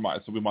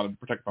immunocompromised. So we wanted to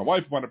protect my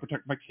wife, we wanted to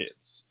protect my kids.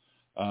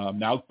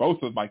 Now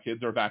both of my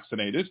kids are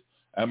vaccinated,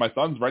 and my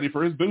son's ready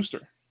for his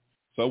booster.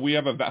 So we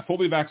have a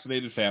fully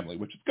vaccinated family,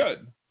 which is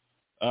good.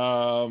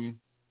 I'm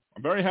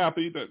very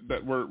happy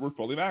that we're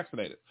fully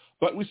vaccinated,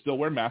 but we still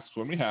wear masks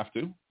when we have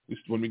to.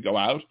 When we go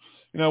out,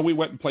 we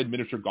went and played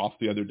miniature golf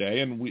the other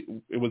day, and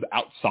it was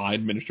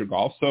outside miniature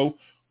golf, so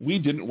we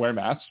didn't wear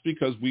masks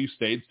because we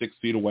stayed 6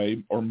 feet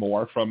away or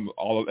more from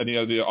any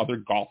of the other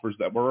golfers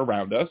that were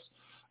around us,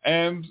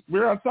 and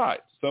we're outside,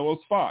 so it was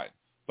fine.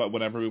 But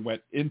when we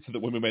went into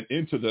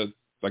the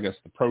I guess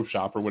the pro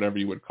shop or whatever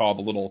you would call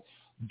the little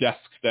desk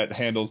that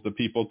handles the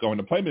people going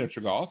to play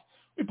miniature golf,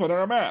 we put on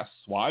our masks.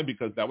 Why?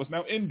 Because that was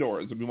now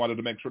indoors, and we wanted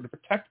to make sure to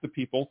protect the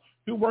people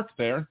who worked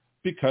there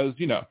because,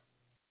 we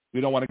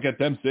don't want to get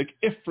them sick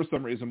if for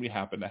some reason we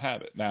happen to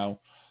have it. Now,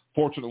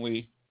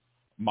 fortunately,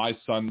 my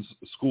son's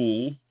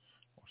school,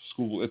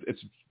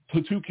 it's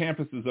two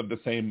campuses of the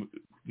same,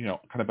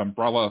 kind of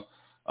umbrella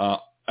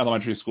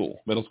elementary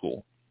school, middle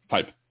school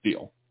type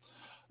deal.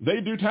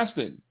 They do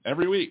testing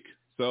every week.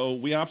 So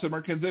we opted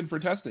our kids in for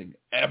testing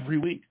every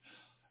week.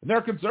 And there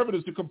are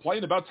conservatives who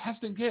complain about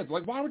testing kids.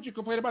 Like, why would you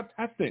complain about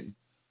testing?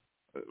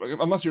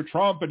 Unless you're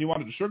Trump and you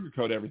wanted to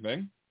sugarcoat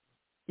everything,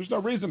 there's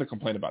no reason to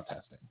complain about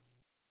testing.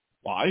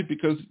 Why?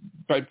 Because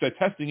by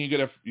testing, you get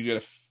a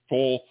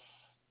full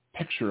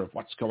picture of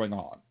what's going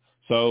on.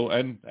 So,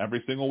 and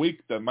every single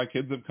week that my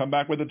kids have come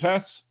back with a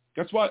test,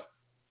 guess what?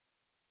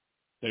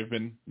 They've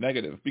been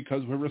negative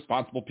because we're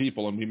responsible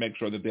people and we make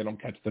sure that they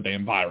don't catch the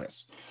damn virus.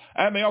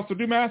 And they also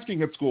do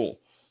masking at school.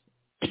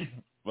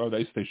 Well,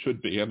 they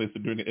should be. At least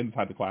they're doing it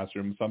inside the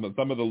classroom. Some of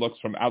the looks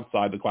from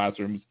outside the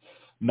classrooms,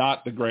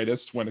 not the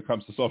greatest when it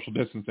comes to social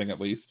distancing,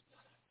 at least.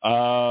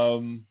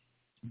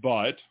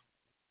 But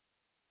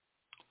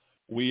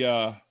we,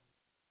 there's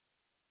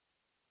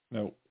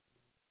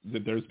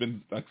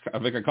been, I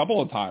think, a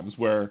couple of times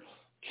where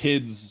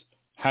kids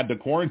had to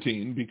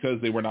quarantine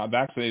because they were not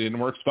vaccinated and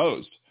were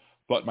exposed.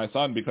 But my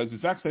son, because he's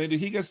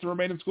vaccinated, he gets to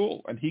remain in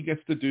school and he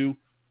gets to do,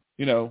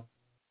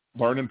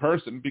 learn in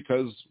person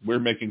because we're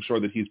making sure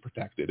that he's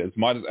protected, as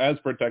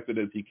protected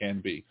as he can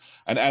be,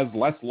 and as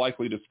less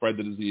likely to spread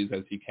the disease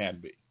as he can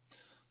be.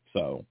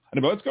 So,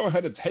 anyway, let's go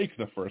ahead and take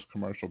the first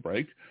commercial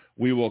break.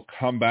 We will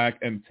come back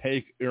and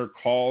take your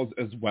calls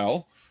as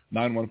well.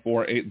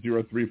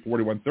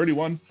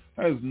 914-803-4131.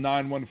 That is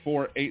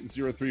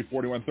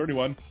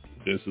 914-803-4131.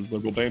 This is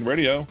Liberal Dan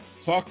Radio.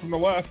 Talk from the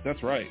left.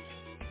 That's right.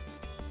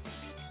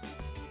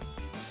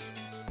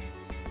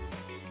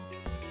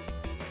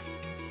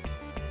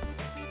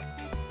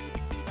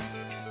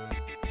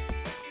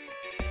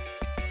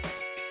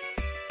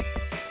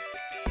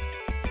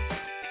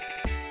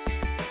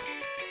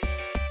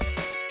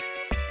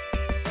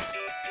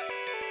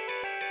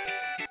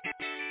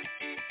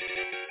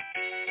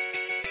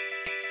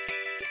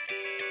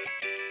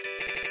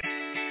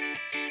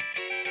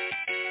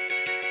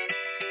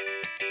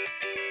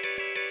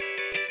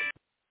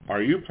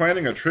 Are you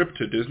planning a trip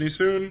to Disney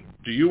soon?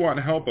 Do you want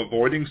help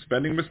avoiding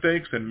spending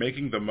mistakes and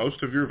making the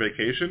most of your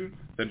vacation?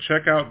 Then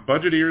check out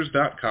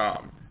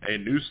Budgeteers.com, a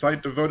new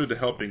site devoted to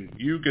helping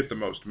you get the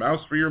most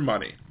mouse for your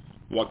money.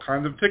 What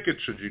kinds of tickets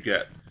should you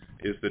get?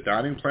 Is the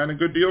dining plan a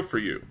good deal for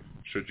you?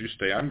 Should you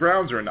stay on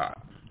grounds or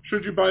not?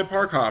 Should you buy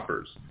park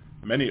hoppers?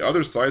 Many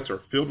other sites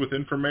are filled with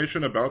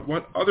information about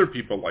what other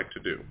people like to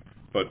do,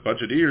 but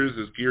Budgeteers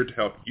is geared to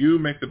help you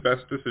make the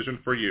best decision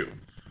for you.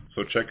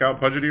 So check out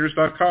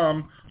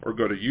Budgeteers.com or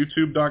go to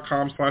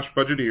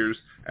youtube.com/Budgeteers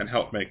and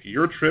help make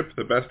your trip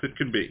the best it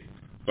can be.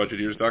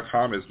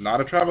 Budgeteers.com is not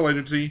a travel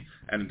agency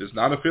and it is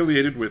not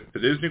affiliated with the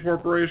Disney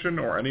Corporation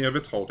or any of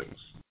its holdings.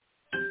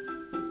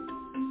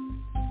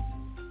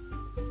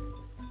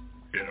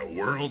 In a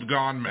world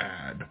gone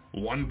mad,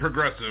 one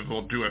progressive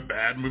will do a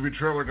bad movie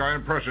trailer guy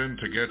impression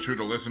to get you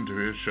to listen to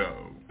his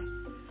show.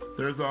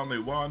 There's only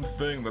one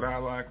thing that I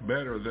like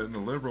better than the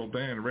Liberal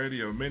Dan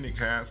Radio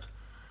minicast.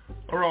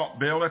 All right,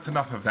 Bill, that's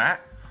enough of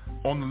that.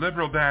 On the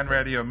Liberal Dan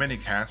Radio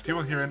minicast, you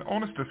will hear an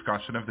honest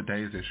discussion of the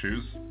day's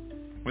issues,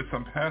 with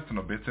some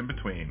personal bits in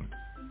between.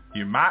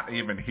 You might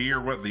even hear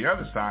what the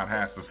other side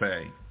has to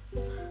say,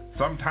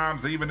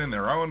 sometimes even in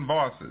their own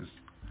voices.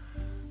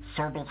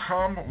 So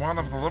become one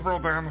of the Liberal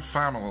Dan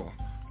family,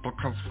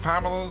 because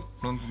family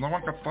means no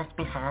one gets left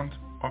behind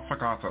or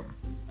forgotten.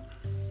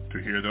 To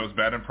hear those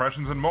bad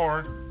impressions and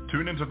more,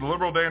 tune into the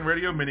Liberal Dan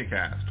Radio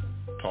minicast.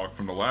 Talk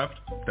from the left,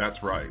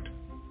 that's right.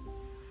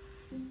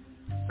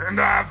 And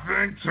I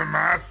think to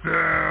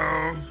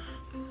myself,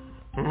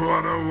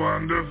 what a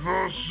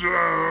wonderful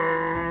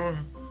show.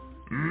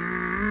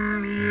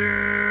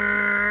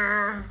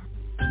 Yeah.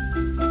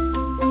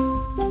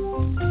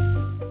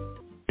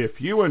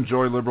 If you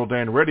enjoy Liberal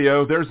Dan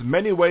Radio, there's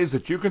many ways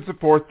that you can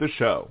support the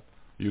show.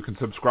 You can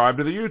subscribe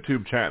to the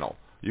YouTube channel.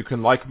 You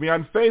can like me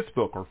on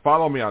Facebook or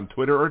follow me on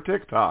Twitter or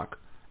TikTok.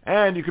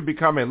 And you can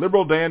become a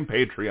Liberal Dan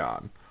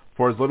Patreon.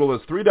 For as little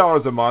as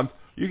 $3 a month,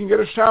 you can get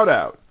a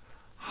shout-out.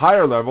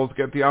 Higher levels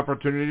get the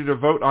opportunity to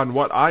vote on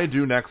what I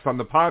do next on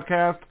the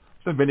podcast,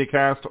 the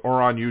minicast,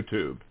 or on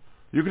YouTube.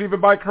 You can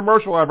even buy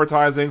commercial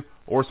advertising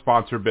or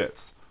sponsor bits.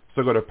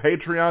 So go to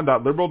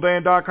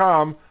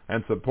patreon.liberaldan.com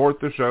and support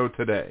the show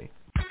today.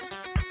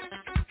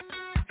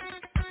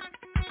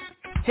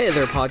 Hey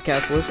there,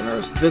 podcast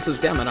listeners. This is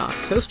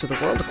Demonox, host of The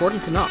World According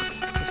to Knox.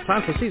 It's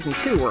time for Season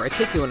 2, where I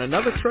take you on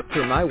another trip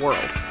through my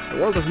world. The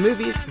world of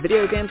movies,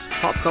 video games,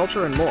 pop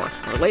culture, and more.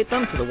 Relate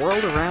them to the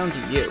world around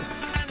you.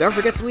 Don't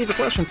forget to leave a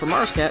question for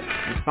Marscat,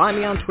 and find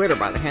me on Twitter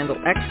by the handle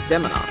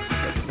XDemonox.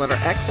 That's the letter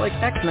X like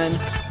X-Men,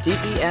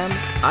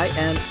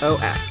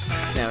 D-E-M-I-N-O-X.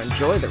 Now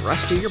enjoy the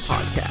rest of your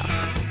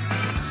podcast.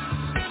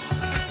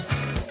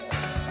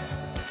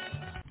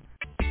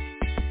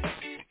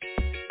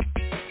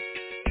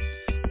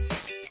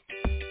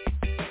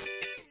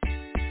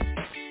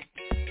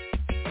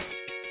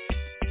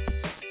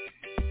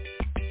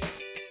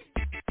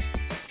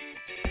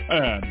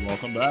 And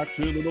welcome back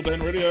to Little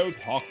Dan Radio,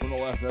 Talk from the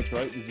Left. That's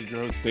right, this is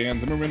your host, Dan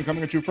Zimmerman,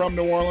 coming at you from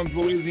New Orleans,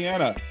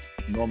 Louisiana.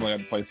 Normally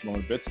I'd play some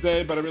more bits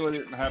today, but I really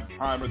didn't have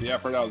time or the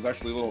effort. I was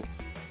actually a little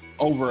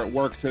over at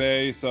work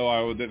today, so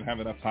I didn't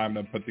have enough time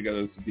to put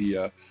together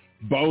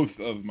both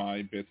of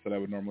my bits that I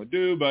would normally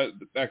do, but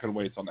that could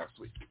wait till next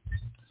week.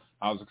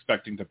 I was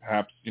expecting to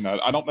perhaps,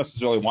 I don't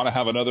necessarily want to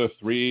have another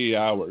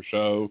 3-hour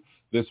show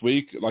this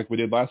week like we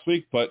did last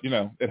week, but,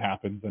 it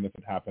happens, and if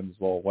it happens,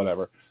 well,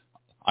 whatever.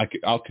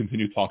 I'll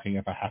continue talking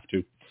if I have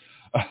to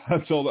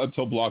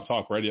until Blog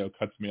Talk Radio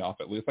cuts me off.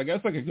 At least I guess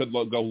I could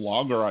go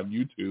longer on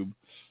YouTube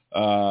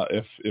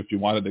if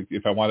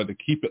I wanted to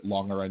keep it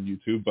longer on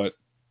YouTube. But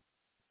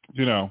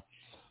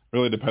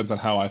really depends on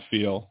how I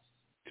feel,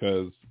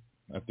 because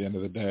at the end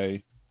of the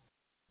day,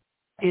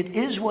 it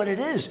is what it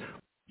is.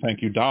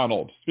 Thank you,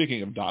 Donald.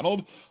 Speaking of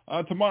Donald,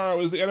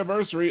 tomorrow is the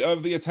anniversary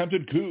of the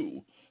attempted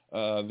coup,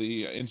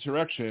 the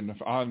insurrection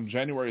on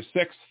January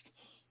 6th,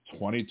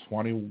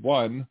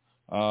 2021.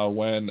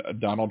 When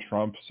Donald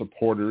Trump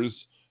supporters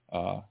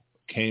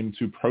came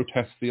to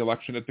protest the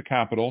election at the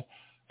Capitol,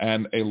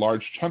 and a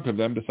large chunk of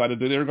them decided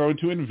that they were going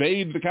to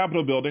invade the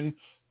Capitol building,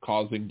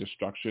 causing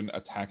destruction,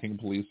 attacking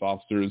police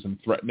officers, and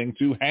threatening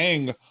to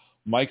hang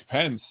Mike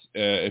Pence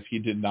if he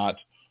did not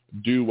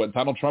do what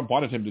Donald Trump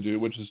wanted him to do,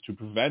 which is to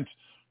prevent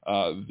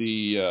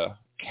the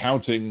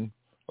counting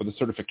or the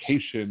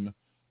certification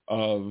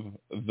of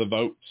the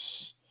votes,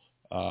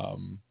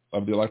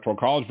 of the Electoral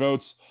College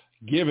votes,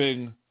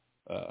 giving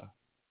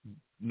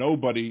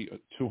nobody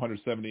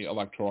 270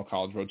 electoral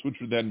college votes, which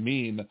would then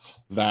mean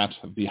that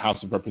the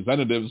House of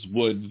Representatives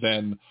would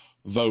then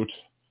vote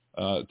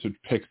to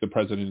pick the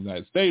President of the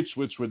United States,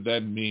 which would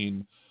then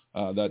mean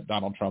that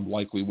Donald Trump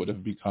likely would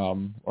have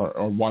become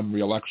or won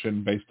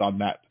re-election based on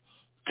that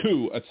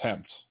coup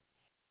attempt.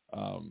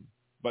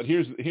 But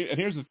here's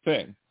the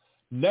thing.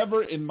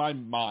 Never in my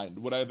mind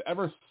would I have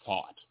ever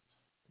thought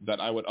that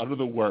I would utter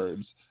the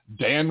words,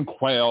 Dan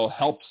Quayle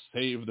helped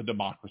save the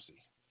democracy.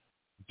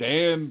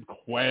 Dan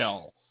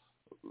Quayle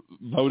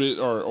voted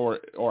or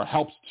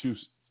helps to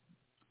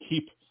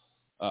keep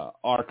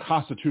our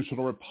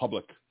constitutional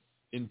republic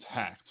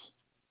intact.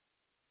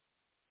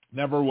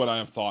 Never would I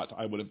have thought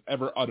I would have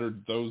ever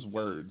uttered those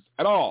words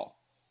at all.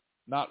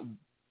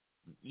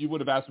 You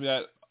would have asked me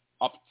that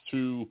up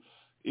to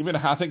even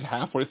I think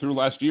halfway through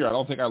last year. I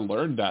don't think I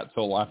learned that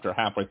till after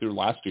halfway through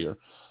last year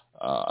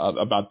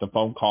about the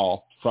phone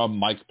call from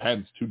Mike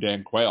Pence to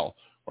Dan Quayle,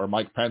 where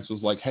Mike Pence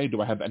was like, hey,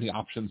 do I have any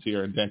options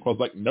here? And Dan Quayle's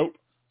like, nope,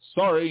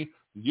 sorry,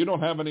 you don't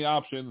have any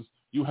options.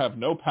 You have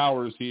no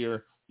powers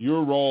here.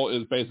 Your role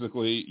is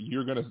basically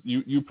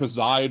you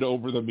preside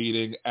over the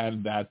meeting,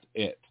 and that's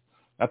it.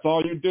 That's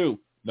all you do.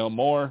 No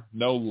more,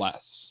 no less.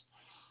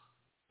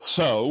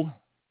 So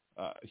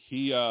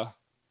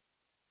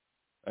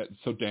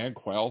so Dan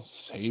Quayle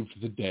saved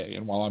the day.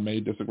 And while I may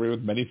disagree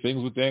with many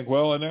things with Dan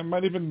Quayle, and I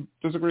might even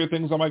disagree with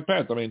things on Mike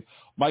Pence, I mean,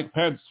 Mike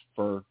Pence,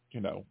 for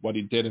what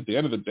he did at the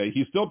end of the day,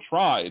 he still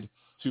tried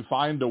to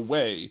find a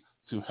way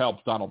to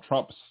help Donald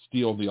Trump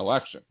steal the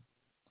election.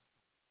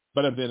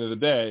 But at the end of the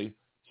day,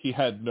 he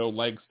had no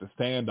legs to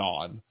stand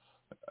on,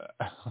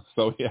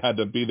 so he had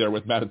to be there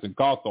with Madison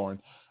Cawthorn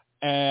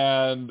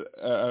and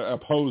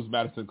oppose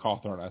Madison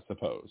Cawthorn, I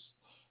suppose.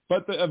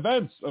 But the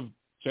events of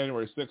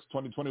January 6,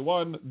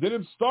 2021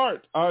 didn't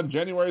start on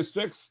January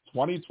 6,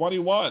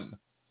 2021.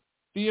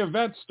 The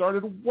event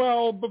started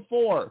well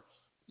before.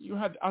 You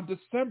had on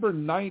December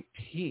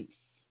 19th.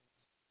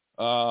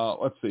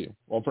 Let's see.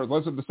 Well, first,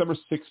 let's say December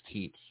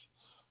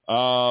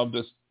 16th.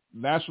 This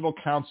National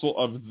Council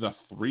of the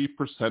Three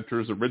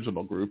Percenters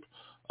original group,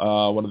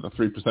 one of the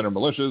 3%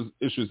 militias,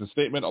 issues a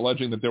statement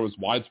alleging that there was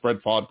widespread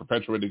fraud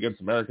perpetrated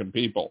against American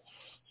people.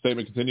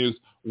 Statement continues,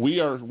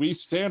 we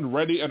stand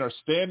ready and are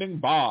standing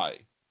by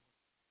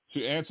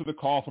to answer the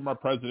call from our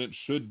president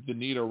should the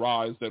need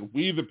arise that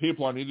we, the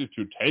people, are needed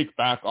to take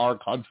back our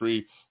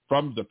country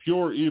from the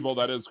pure evil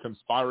that is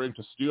conspiring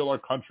to steal our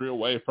country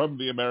away from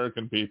the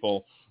American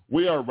people.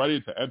 We are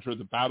ready to enter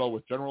the battle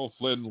with General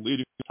Flynn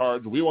leading the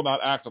charge. We will not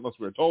act unless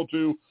we are told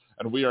to,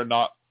 and we will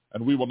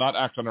not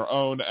act on our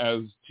own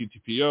as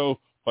TTPO,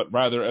 but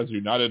rather as a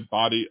united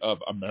body of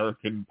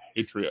American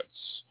patriots.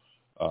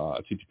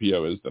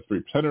 TTPO is the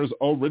Three Percenters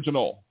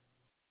original.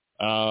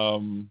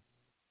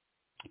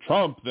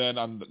 Trump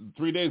then,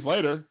 3 days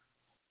later,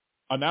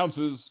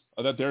 announces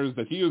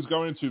that he is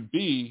going to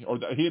be, or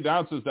that he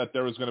announces that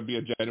there is going to be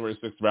a January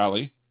 6th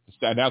rally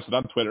announced it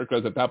on Twitter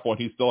because at that point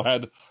he still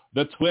had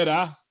the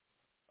Twitter.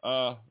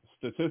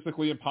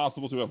 Statistically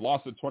impossible to have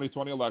lost the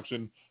 2020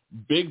 election.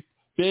 Big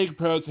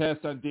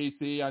protest on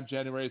D.C. on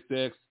January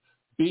 6th.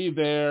 Be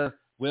there.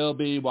 Will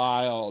be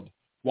wild.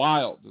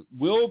 Wild.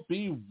 Will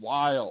be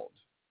wild.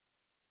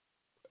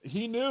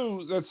 He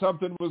knew that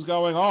something was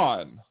going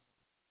on.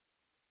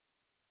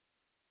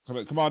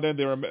 Come on, Dan.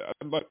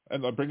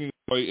 And I'm bringing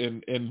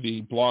in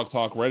the Blog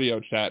Talk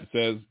Radio chat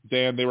says,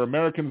 Dan, they were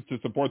Americans to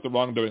support the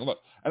wrongdoing. Look,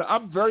 and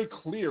I'm very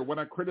clear when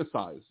I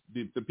criticize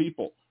the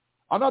people.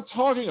 I'm not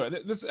talking about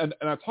this, and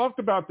I talked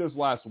about this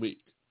last week,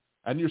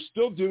 and you're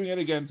still doing it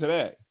again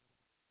today.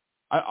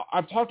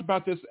 I've talked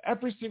about this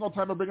every single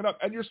time I bring it up,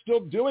 and you're still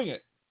doing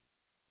it.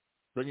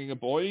 Bringing a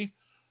boy,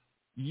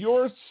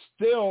 you're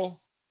still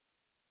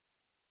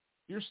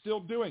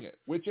doing it,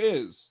 which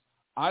is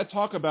I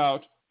talk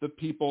about the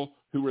people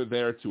who were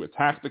there to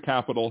attack the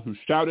Capitol, who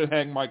shouted,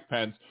 "Hang Mike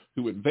Pence,"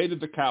 who invaded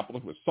the Capitol,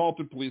 who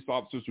assaulted police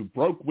officers, who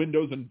broke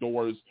windows and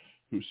doors,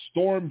 who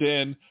stormed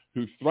in,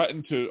 who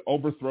threatened to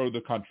overthrow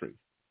the country.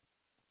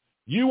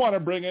 You want to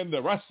bring in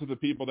the rest of the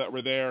people that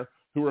were there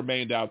who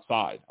remained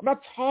outside. I'm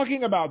not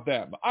talking about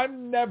them.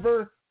 I'm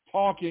never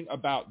talking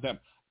about them.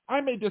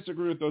 I may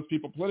disagree with those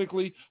people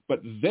politically,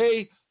 but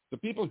the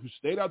people who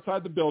stayed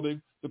outside the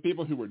building, the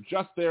people who were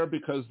just there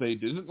because they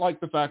didn't like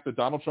the fact that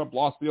Donald Trump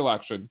lost the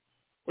election,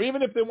 or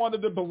even if they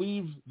wanted to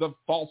believe the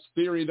false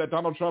theory that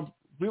Donald Trump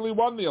really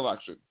won the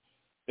election,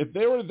 if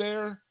they were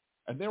there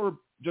and they were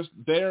just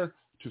there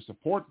to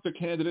support the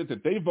candidate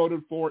that they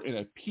voted for in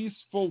a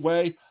peaceful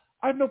way,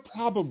 I have no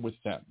problem with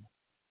them.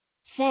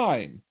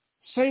 Fine.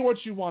 Say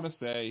what you want to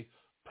say.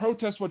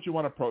 Protest what you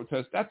want to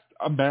protest. That's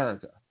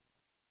America.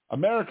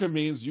 America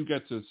means you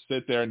get to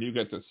sit there and you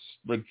get to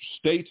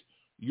state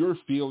your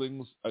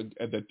feelings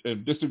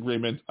and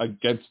disagreement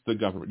against the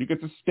government. You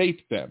get to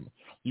state them.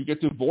 You get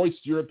to voice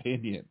your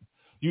opinion.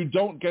 You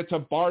don't get to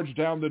barge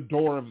down the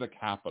door of the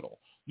Capitol.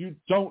 You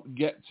don't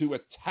get to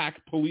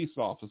attack police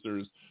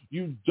officers.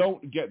 You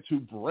don't get to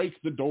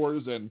break the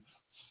doors and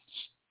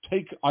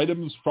take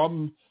items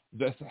from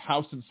the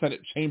House and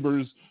Senate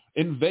chambers,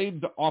 invade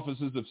the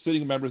offices of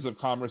sitting members of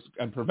Congress,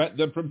 and prevent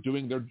them from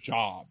doing their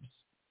jobs,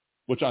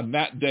 which on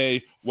that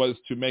day was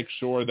to make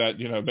sure that,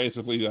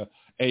 basically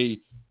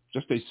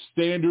just a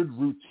standard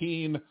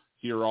routine.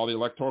 Here are all the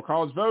Electoral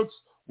College votes.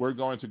 We're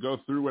going to go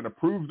through and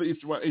approve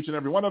each and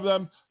every one of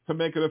them to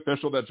make it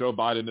official that Joe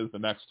Biden is the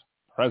next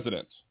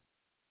president.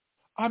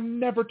 I'm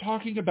never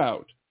talking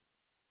about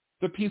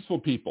the peaceful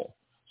people.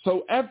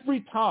 So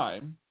every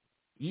time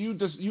you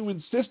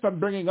insist on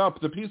bringing up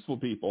the peaceful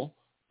people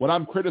when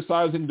I'm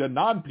criticizing the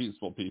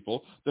non-peaceful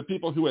people, the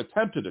people who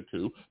attempted a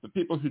coup, the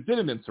people who did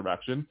an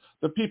insurrection,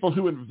 the people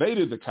who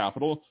invaded the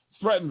Capitol,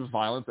 threatened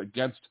violence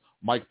against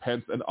Mike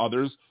Pence and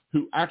others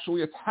who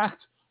actually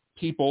attacked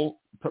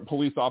people,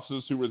 police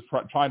officers who were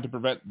trying to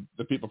prevent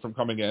the people from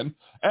coming in,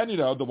 and,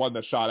 the one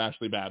that shot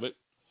Ashley Babbitt.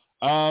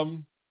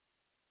 I'm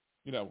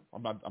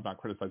not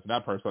criticizing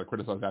that person. I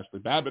criticize Ashley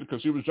Babbitt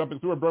because she was jumping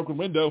through a broken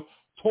window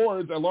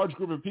towards a large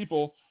group of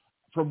people.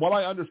 From what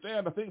I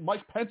understand, I think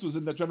Mike Pence was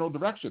in that general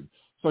direction.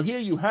 So here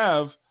you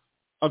have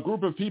a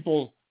group of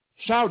people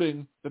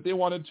shouting that they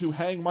wanted to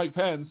hang Mike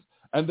Pence,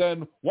 and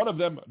then one of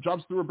them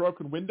jumps through a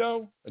broken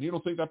window, and you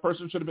don't think that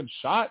person should have been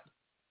shot?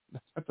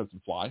 That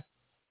doesn't fly.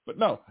 But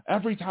no,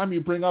 every time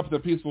you bring up the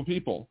peaceful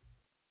people,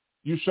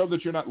 you show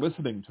that you're not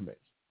listening to me.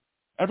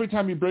 Every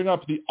time you bring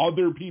up the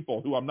other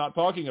people who I'm not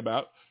talking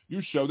about,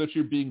 you show that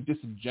you're being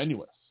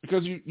disingenuous,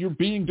 because you're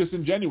being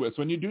disingenuous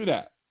when you do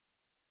that.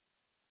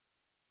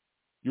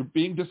 You're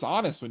being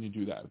dishonest when you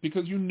do that,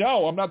 because I'm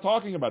not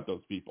talking about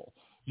those people.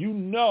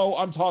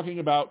 I'm talking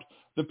about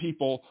the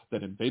people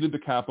that invaded the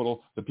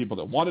Capitol, the people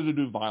that wanted to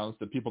do violence,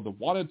 the people that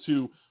wanted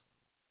to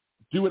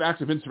do an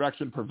act of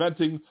insurrection,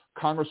 preventing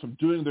Congress from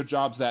doing their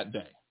jobs that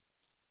day,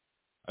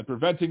 and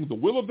preventing the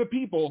will of the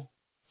people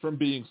from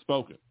being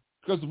spoken.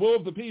 Because the will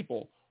of the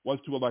people was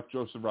to elect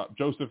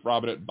Joseph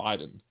Robinette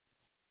Biden.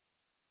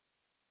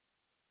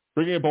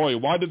 Bringing a boy,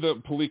 why did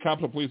the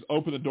Capitol Police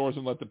open the doors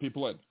and let the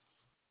people in?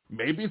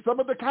 Maybe some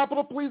of the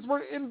Capitol Police were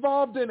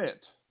involved in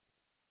it.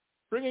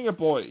 Bringing a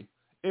boy,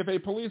 if a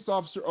police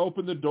officer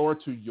opened the door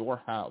to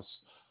your house,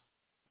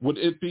 would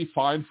it be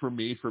fine for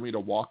me to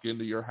walk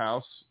into your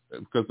house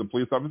because the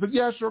police officer said,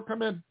 yeah, sure,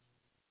 come in.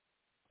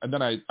 And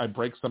then I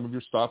break some of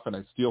your stuff and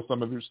I steal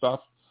some of your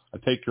stuff. I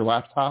take your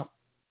laptop.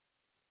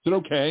 Is it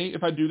okay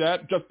if I do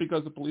that just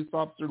because the police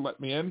officer let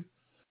me in?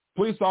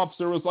 Police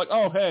officer was like,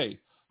 oh, hey,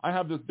 I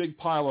have this big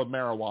pile of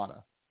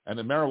marijuana, and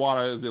the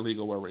marijuana is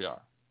illegal where we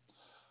are.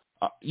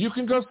 You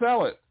can go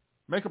sell it,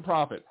 make a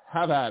profit,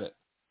 have at it.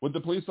 Would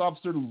the police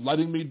officer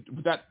letting me,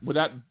 would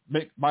that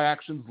make my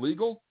actions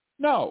legal?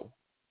 No.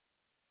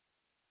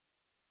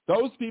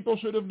 Those people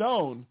should have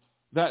known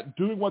that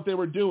doing what they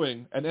were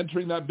doing and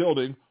entering that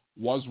building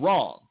was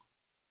wrong.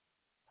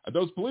 And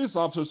those police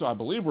officers, who I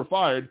believe were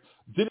fired,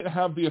 didn't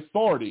have the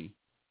authority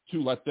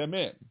to let them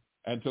in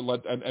and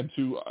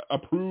to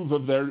approve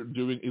of their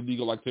doing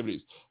illegal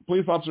activities. A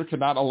police officer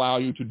cannot allow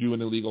you to do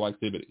an illegal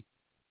activity.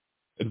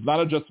 It's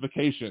not a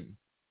justification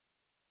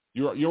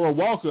You're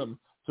welcome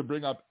to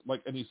bring up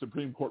like any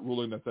Supreme Court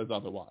ruling that says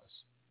otherwise.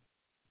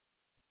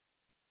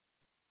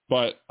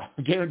 But I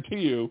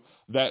guarantee you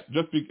that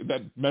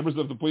that members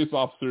of the police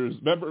officers,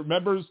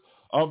 members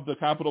of the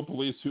Capitol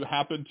Police who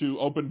happened to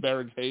open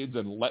barricades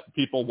and let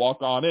people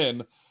walk on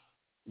in,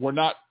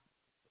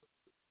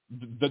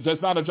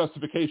 that's not a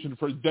justification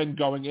for then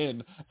going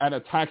in and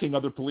attacking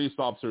other police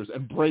officers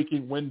and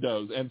breaking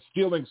windows and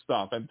stealing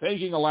stuff and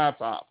taking a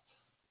laptop.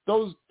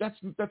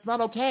 That's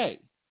not okay.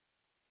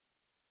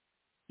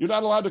 You're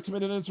not allowed to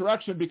commit an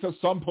insurrection because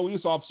some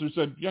police officer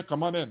said, yeah,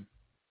 come on in.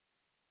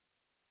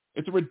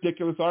 It's a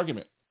ridiculous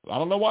argument. I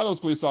don't know why those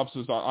police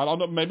officers are. I don't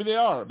know. Maybe they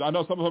are. I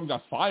know some of them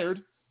got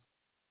fired.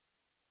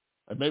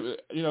 And maybe,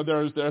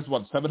 there's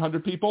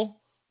 700 people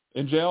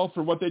in jail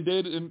for what they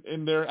did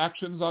in their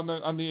actions on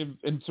the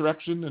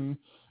insurrection and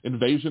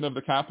invasion of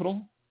the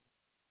Capitol.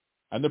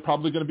 And there are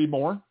probably going to be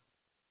more.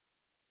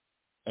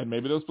 And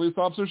maybe those police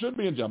officers should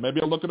be in jail.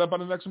 Maybe I'll look it up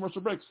on the next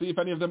commercial break, see if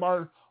any of them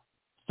are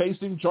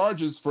facing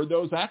charges for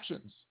those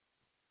actions,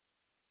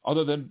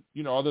 other than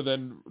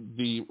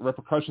the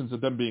repercussions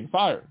of them being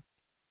fired.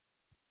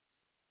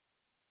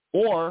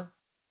 Or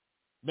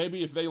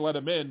maybe if they let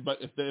them in, but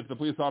if the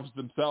police officers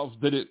themselves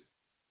didn't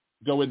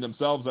go in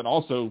themselves and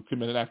also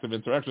commit an act of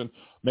insurrection,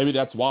 maybe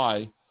that's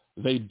why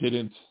they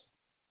didn't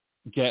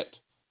get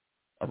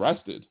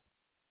arrested.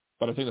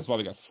 But I think that's why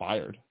they got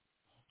fired,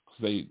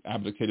 because they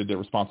abdicated their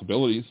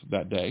responsibilities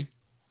that day.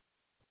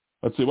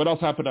 Let's see, what else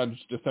happened on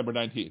December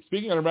 19th?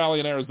 Speaking at a rally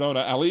in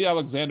Arizona, Ali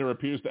Alexander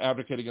appears to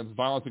advocate against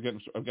violence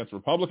against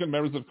Republican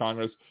members of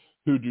Congress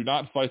who do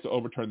not fight to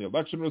overturn the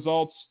election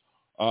results.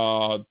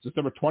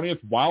 December 20th,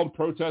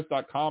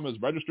 wildprotest.com is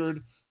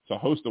registered to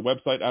host a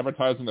website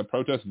advertising the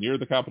protest near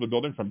the Capitol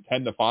building from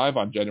 10 to 5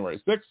 on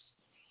January 6th.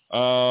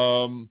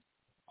 On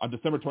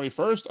December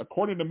 21st,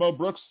 according to Mo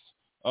Brooks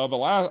of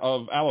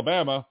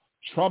Alabama,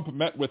 Trump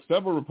met with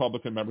several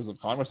Republican members of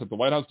Congress at the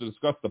White House to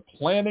discuss the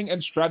planning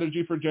and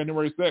strategy for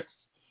January 6th.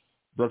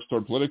 Brooks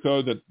told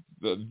Politico that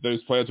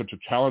those plans are to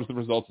challenge the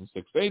results in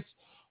 6 states.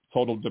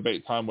 Total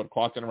debate time would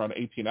clock in around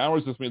 18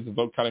 hours. This means the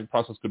vote counting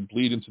process could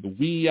bleed into the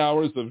wee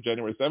hours of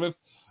January 7th.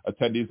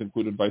 Attendees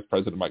included Vice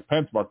President Mike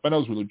Pence, Mark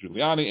Meadows, Rudy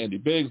Giuliani, Andy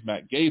Biggs,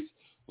 Matt Gaetz,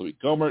 Louis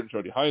Gohmert,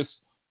 Jody Heiss,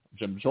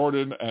 Jim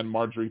Jordan, and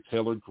Marjorie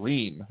Taylor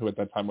Greene, who at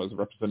that time was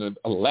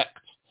representative-elect.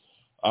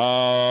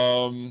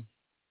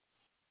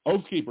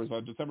 Oath Keepers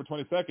on December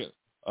 22nd.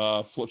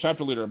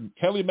 Chapter leader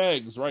Kelly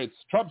Meggs writes,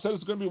 Trump says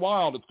it's going to be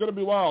wild. It's going to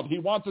be wild. He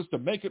wants us to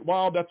make it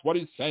wild. That's what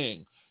he's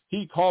saying.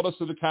 He called us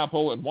to the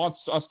Capitol and wants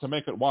us to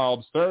make it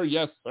wild. Sir,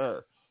 yes,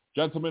 sir.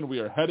 Gentlemen, we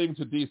are heading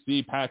to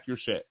D.C. Pack your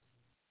shit.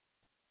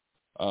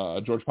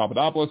 George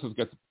Papadopoulos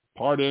gets a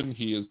pardon.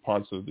 He is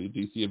part of the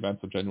D.C.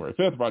 events of January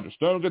 5th. Roger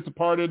Stone gets a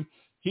pardon.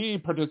 He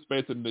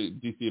participates in the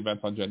D.C.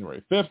 events on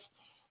January 5th.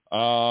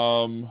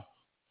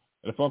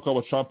 In a phone call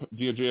with Trump,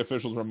 DOJ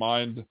officials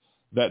remind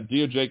that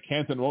DOJ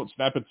can't and won't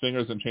snap its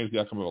fingers and change the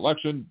outcome of the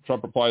election.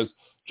 Trump replies,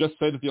 just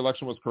say that the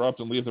election was corrupt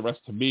and leave the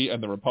rest to me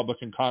and the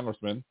Republican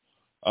congressman.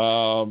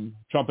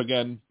 Trump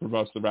again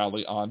promotes the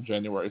rally on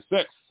January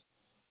 6th.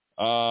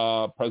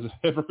 President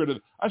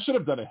Hypocrite. I should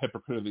have done a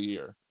Hypocrite of the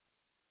Year.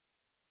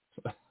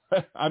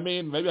 I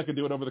mean, maybe I could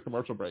do it over the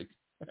commercial break.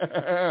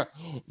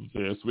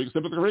 This week's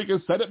Hypocrite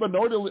is Senate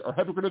Minority or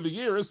Hypocrite of the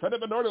Year is Senate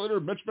Minority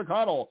Leader Mitch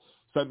McConnell.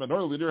 Senate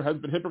Minority Leader has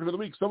been Hypocrite of the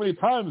Week so many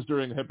times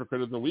during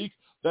Hypocrite of the Week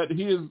that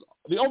he is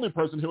the only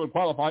person who would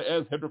qualify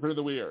as Hypocrite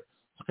of the Year.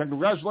 So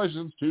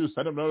congratulations to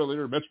Senate Minority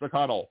Leader Mitch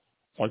McConnell.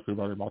 Thank you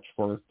very much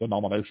for the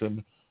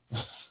nomination.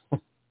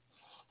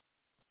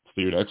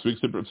 See you next week.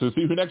 So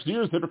see who next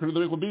year's Hypocrite of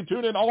the Week will be.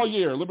 Tune in all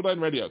year. Liberal Dan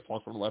Radio.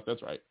 Talk from the left.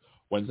 That's right.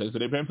 Wednesdays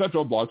at 8 p.m.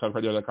 Central.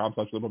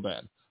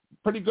 blogtalkradio.com/liberaldan.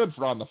 Pretty good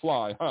for on the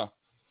fly, huh?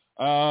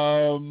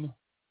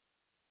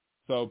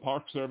 So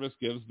Park Service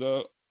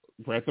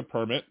grants a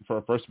permit for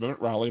a First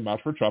Amendment rally,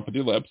 March for Trump at the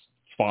Ellipse.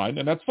 It's fine,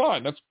 and that's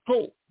fine. That's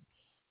cool.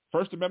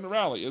 First Amendment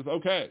rally is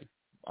okay.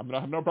 I'm going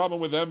to have no problem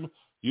with them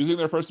using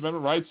their First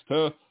Amendment rights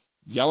to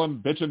yell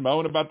and bitch and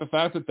moan about the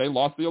fact that they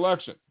lost the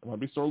election. They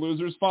want to be sore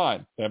losers,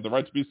 fine. They have the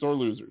right to be sore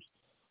losers.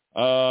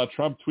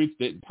 Trump tweets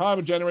date and time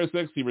of January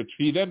 6th.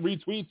 He then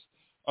retweets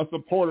a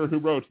supporter who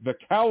wrote, "The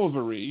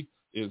cavalry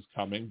is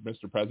coming,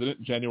 Mr.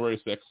 President, January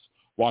 6th,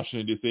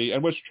 Washington, D.C.,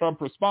 and which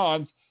Trump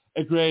responds,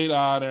 a great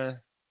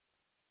honor."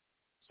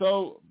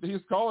 So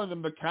he's calling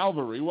them the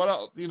cavalry. What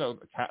else?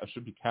 It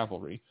should be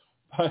cavalry,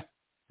 but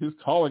he's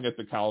calling it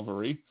the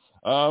cavalry.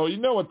 You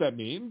know what that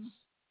means.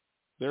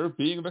 They're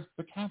being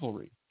the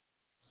cavalry.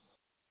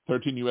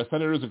 13 U.S.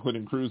 senators,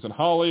 including Cruz and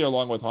Hawley,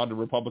 along with 100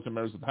 Republican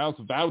members of the House,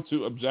 vowed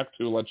to object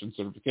to election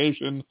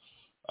certification.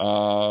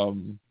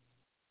 On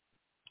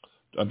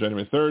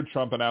January 3rd,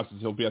 Trump announces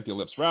he'll be at the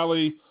Ellipse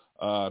rally.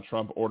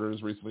 Trump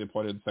orders recently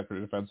appointed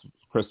Secretary of Defense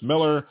Chris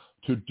Miller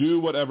to do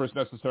whatever is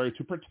necessary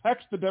to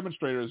protect the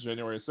demonstrators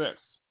January 6th.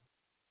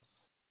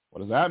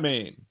 What does that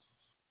mean?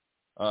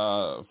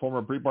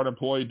 Former Breitbart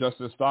employee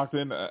Dustin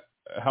Stockton,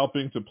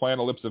 helping to plan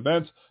Ellipse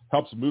events,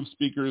 helps move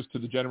speakers to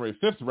the January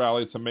 5th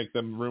rally to make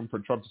them room for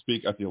Trump to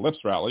speak at the Ellipse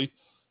rally.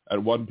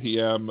 At 1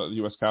 p.m., the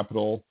U.S.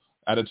 Capitol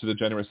Added to the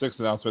January 6th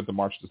announcement, the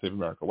March to Save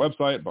America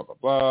website, blah, blah,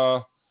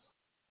 blah.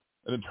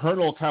 An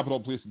internal Capitol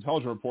Police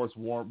intelligence reports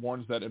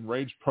warns that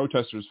enraged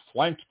protesters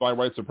flanked by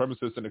white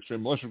supremacists and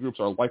extreme militia groups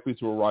are likely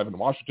to arrive in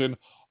Washington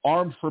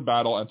armed for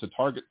battle and to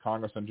target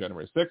Congress on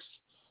January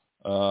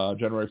 6th.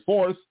 January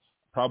 4th,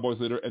 Proud Boys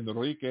leader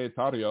Enrique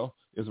Tarrio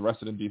is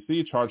arrested in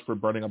D.C., charged for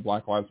burning a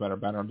Black Lives Matter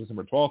banner on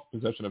December 12th,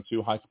 possession of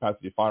 2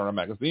 high-capacity firearm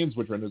magazines,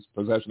 which were in his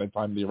possession at the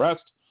time of the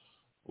arrest.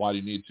 Why do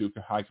you need 2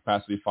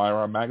 high-capacity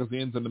firearm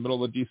magazines in the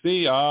middle of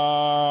D.C.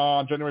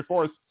 On January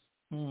 4th?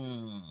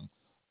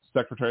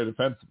 Secretary of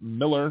Defense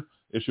Miller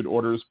issued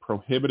orders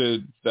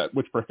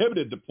which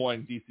prohibited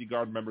deploying D.C.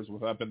 Guard members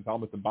with weapons,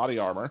 helmets, and body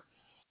armor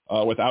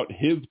without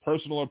his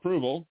personal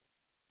approval.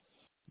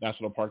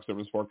 National Park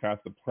Service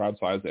forecast the crowd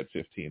size at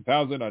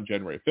 15,000 on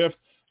January 5th.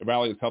 The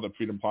rally is held at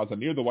Freedom Plaza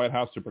near the White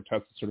House to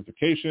protest the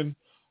certification.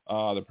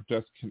 The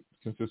protest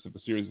consists of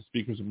a series of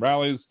speakers and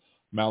rallies.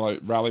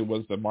 Rally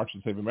was the March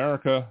to Save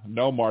America.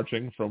 No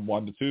marching from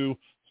 1 to 2.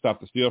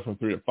 Stop the Steal from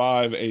 3 to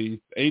 5.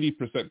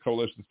 80%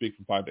 coalition speak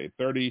from 5 to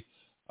 8:30.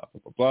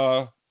 Blah,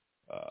 blah,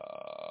 blah.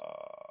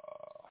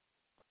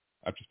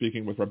 After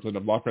speaking with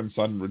Representative Loughran,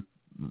 Sun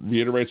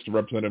reiterates to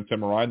Representative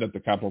Tim Ryan that the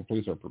Capitol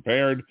Police are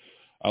prepared.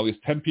 At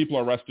least 10 people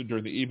are arrested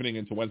during the evening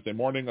into Wednesday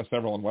morning,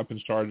 several on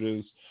weapons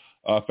charges.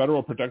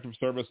 Federal Protective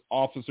Service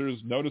officers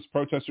noticed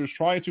protesters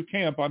trying to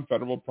camp on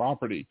federal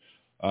property.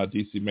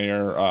 D.C.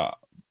 Mayor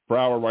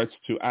Brower writes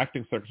to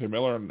Acting Secretary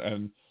Miller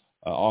and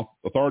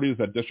authorities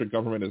that district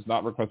government is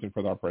not requesting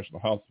further operational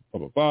help, blah,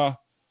 blah, blah.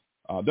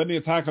 Then the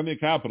attack on the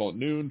Capitol. At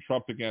noon,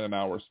 Trump began an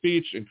hour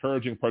speech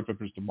encouraging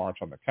protesters to march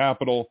on the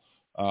Capitol.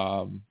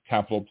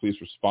 Capitol Police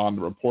respond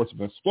to reports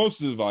of an explosive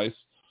device.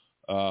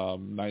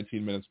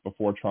 19 minutes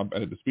before Trump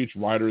ended the speech,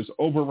 rioters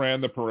overran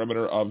the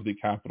perimeter of the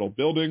Capitol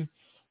building.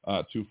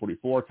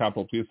 2:44,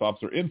 Capitol Police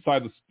officer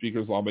inside the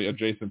speaker's lobby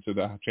adjacent to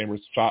the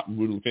chambers shot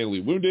and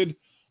fatally wounded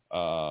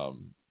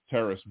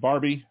terrorist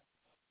Barbie.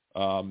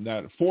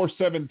 At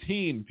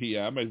 4:17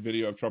 p.m., a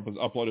video of Trump was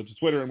uploaded to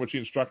Twitter in which he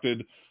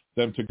instructed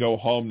them to go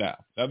home now.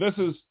 Now, this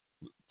is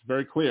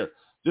very clear.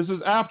 This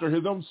is after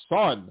his own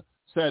son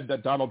said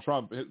that Donald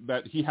Trump,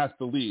 that he has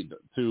to lead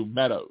to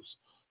Meadows.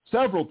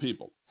 Several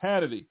people,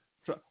 Hannity,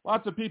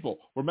 lots of people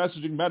were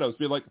messaging Meadows,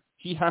 being like,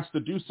 he has to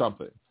do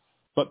something.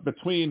 But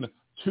between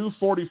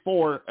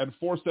 2:44 and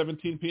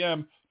 4:17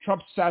 p.m.,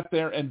 Trump sat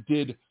there and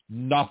did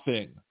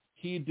nothing.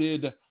 He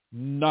did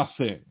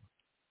nothing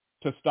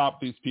to stop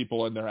these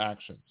people in their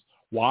actions.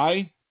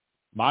 Why?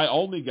 My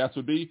only guess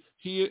would be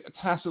he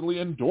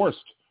tacitly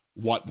endorsed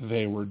what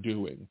they were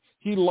doing.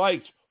 He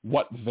liked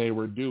what they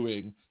were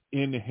doing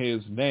in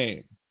his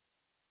name.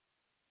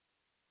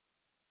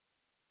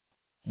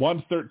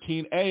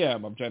 1:13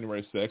 a.m. of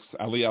January 6th,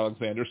 Ali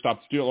Alexander, Stop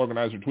the Steal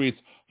organizer, tweets,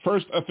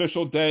 first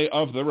official day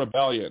of the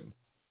rebellion.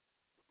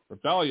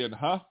 Rebellion,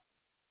 huh?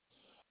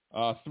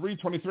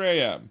 3:23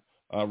 a.m.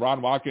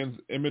 Ron Watkins,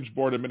 image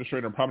board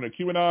administrator and prominent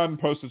QAnon,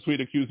 posted a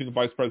tweet accusing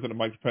Vice President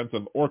Mike Pence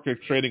of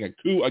orchestrating a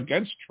coup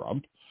against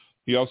Trump.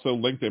 He also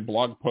linked a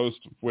blog post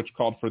which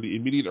called for the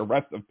immediate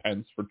arrest of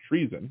Pence for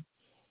treason.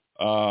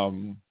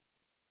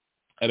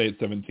 At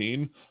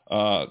 8:17,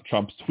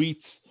 Trump's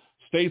tweets,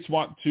 states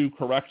want to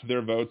correct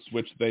their votes,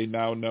 which they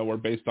now know are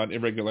based on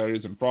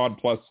irregularities and fraud,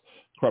 plus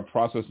corrupt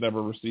process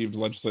never received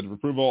legislative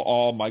approval.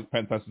 All Mike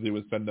Pence has to do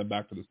is send them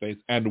back to the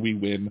states, and we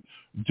win.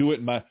 Do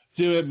it, Mike.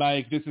 Do it,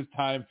 Mike. This is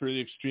time for the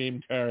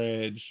extreme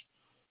courage.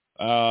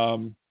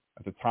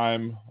 At the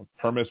time of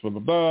permits, blah,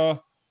 blah, blah.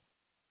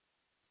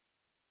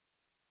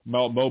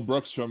 Mo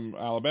Brooks from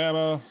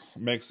Alabama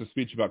makes a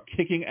speech about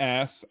kicking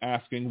ass,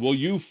 asking, will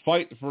you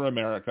fight for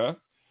America?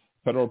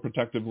 Federal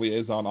Protective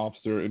Liaison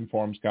Officer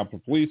informs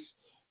Capitol Police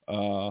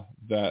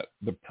that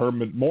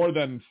more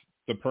than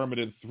the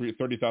permitted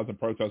 30,000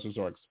 protesters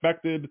are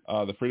expected.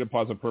 The Freedom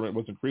Plaza permit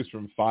was increased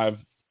from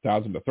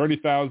 5,000 to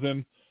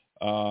 30,000.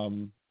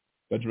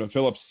 Benjamin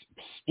Phillips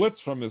splits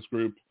from this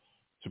group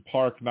to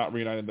Park, not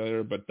reunited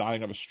later, but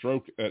dying of a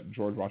stroke at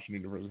George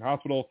Washington University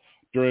Hospital.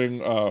 During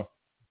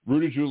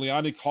Rudy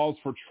Giuliani calls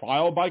for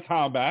trial by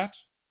combat.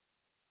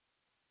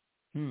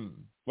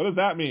 What does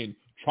that mean?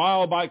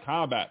 Trial by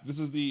combat. This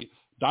is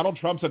Donald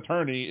Trump's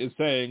attorney is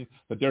saying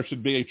that there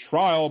should be a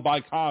trial by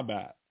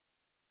combat.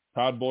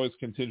 Proud Boys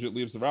contingent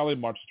leaves the rally,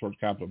 marches towards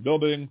Capitol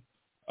building.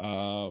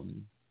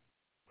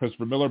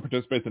 Christopher Miller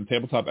participates in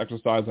tabletop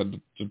exercise on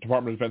the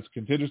Department of Defense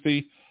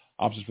contingency.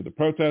 Officers for the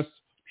protests.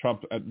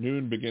 Trump at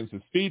noon begins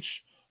his speech.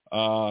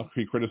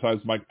 He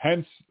criticized Mike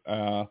Pence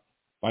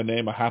by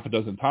name a half a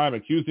dozen times,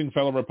 accusing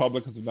fellow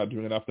Republicans of not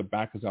doing enough to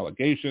back his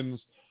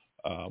allegations,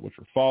 which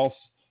were false.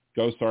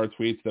 Gosar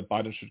tweets that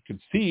Biden should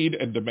concede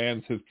and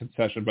demands his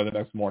concession by the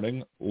next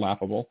morning.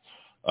 Laughable.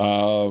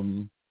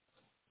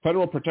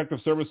 Federal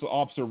Protective Service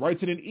officer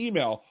writes in an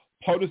email,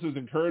 POTUS is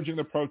encouraging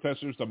the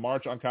protesters to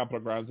march on Capitol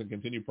grounds and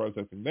continue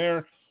protesting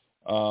there.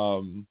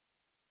 Capitol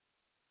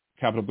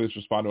Police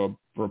respond to a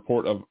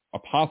report of a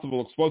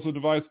possible explosive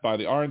device by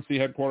the RNC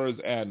headquarters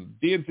and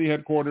DNC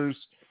headquarters.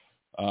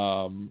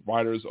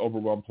 Rioters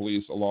overwhelm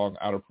police along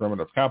outer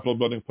perimeter of Capitol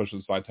building,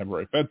 pushes aside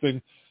temporary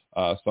fencing.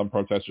 Some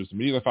protesters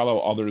immediately follow.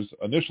 Others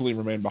initially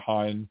remain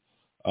behind,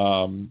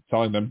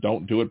 telling them,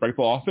 don't do it, break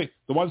the law.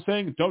 The ones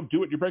saying, don't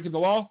do it, you're breaking the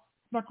law, I'm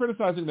not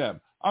criticizing them.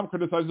 I'm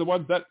criticizing the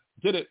ones that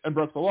did it and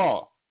broke the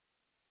law.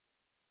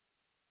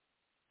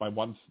 By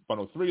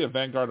 1:03, a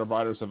vanguard of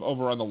rioters have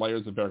overrun the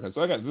layers of barricades.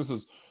 So again, this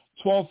is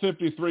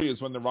 12:53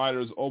 is when the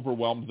rioters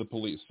overwhelmed the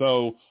police.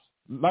 So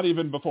not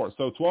even before.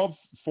 So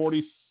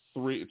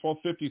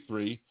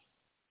 12:53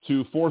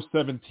 to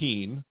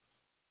 4:17.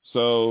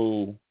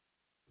 So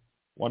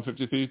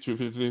 1:53,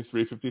 2:53,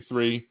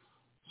 3:53.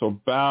 So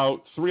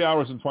about 3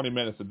 hours and 20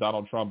 minutes that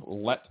Donald Trump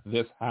let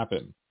this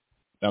happen.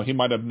 Now he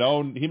might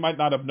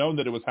not have known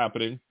that it was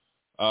happening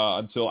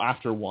until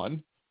after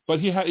 1, but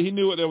he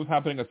knew it was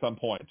happening at some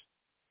point.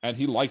 And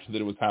he liked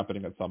that it was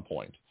happening at some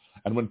point.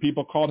 And when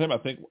people called him, I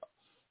think,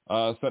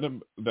 said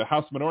him, the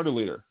House Minority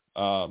Leader,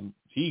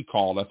 he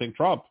called, I think,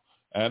 Trump.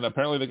 And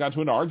apparently they got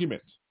into an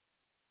argument.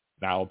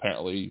 Now,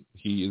 apparently,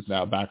 he is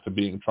now back to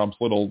being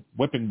Trump's little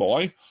whipping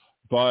boy.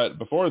 But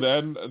before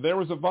then, there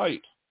was a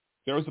fight.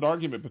 There was an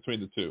argument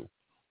between the two.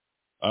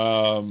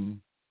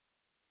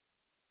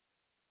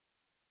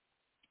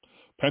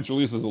 Pence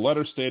releases a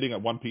letter stating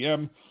at 1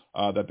 p.m.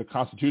 That the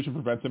Constitution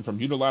prevents him from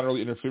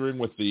unilaterally interfering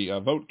with the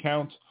vote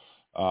count.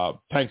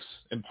 Thanks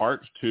in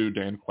part to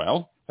Dan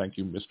Quayle. Thank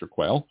you, Mr.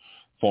 Quayle,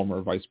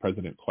 former Vice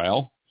President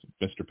Quayle,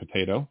 Mr.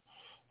 Potato.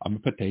 I'm a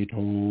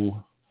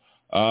potato.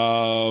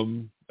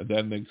 And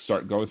then they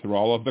start going through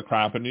all of the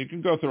crap, and you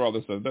can go through all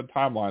this. The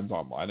timeline's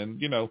online,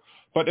 and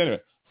But anyway,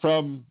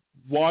 from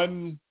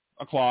 1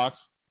 o'clock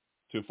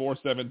to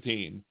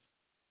 4:17,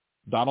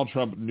 Donald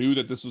Trump knew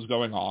that this was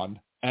going on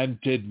and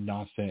did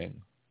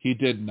nothing. He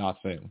did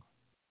nothing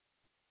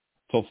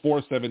till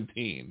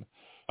 4:17.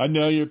 I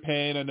know your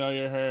pain. I know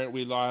you're hurt.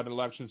 We had an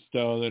election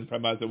stolen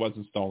from us. It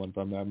wasn't stolen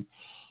from them.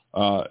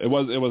 It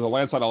was a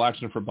landslide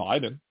election for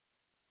Biden.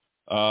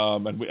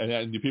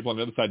 And the people on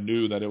the other side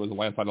knew that it was a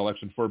landslide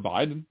election for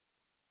Biden,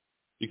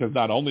 because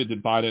not only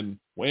did Biden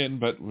win,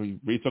 but we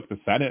retook the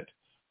Senate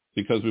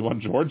because we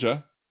won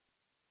Georgia,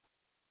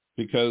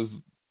 because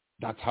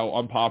that's how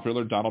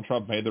unpopular Donald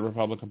Trump made the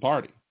Republican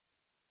Party.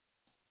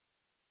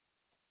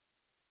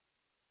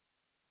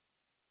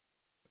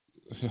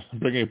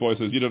 Bringing a Boy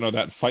says, you don't know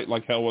that fight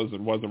like hell was a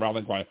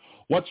rallying cry.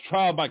 What's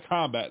trial by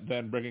combat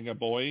then, Bringing a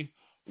Boy?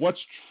 What's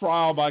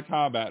trial by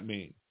combat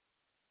mean?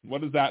 What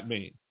does that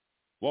mean?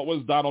 What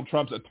was Donald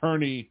Trump's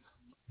attorney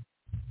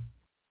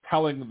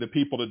telling the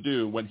people to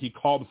do when he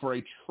called for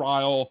a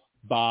trial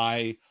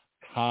by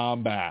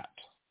combat?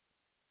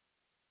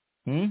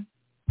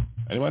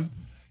 Anyone?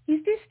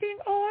 Is this thing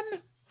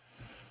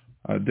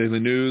on? Daily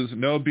News.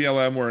 No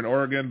BLM were in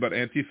Oregon, but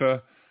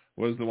Antifa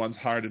was the ones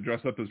hired to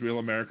dress up as real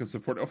American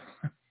support.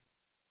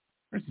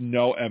 There's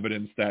no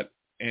evidence that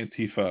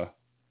Antifa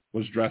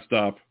was dressed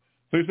up.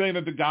 So you're saying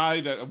that the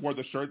guy that wore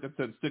the shirt that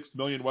said 6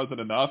 million wasn't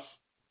enough?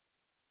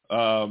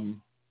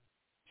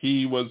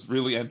 He was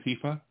really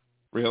Antifa?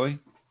 Really?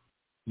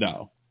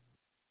 No.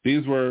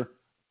 These were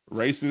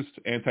racist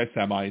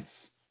anti-Semites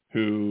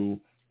who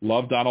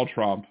love Donald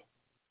Trump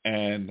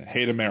and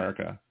hate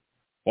America.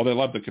 Well, they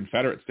love the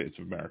Confederate States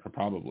of America,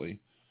 probably.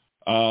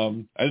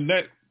 And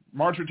that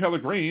Marjorie Taylor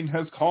Greene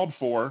has called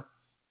for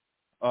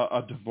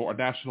a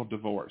national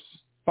divorce.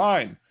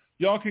 Fine.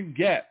 Y'all can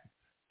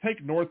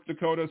take North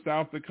Dakota,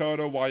 South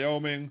Dakota,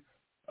 Wyoming,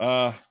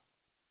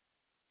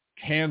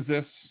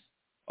 Kansas,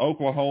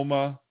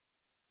 Oklahoma,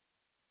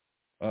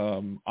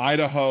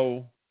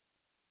 Idaho,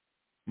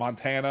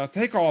 Montana.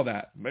 Take all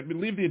that. Maybe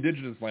leave the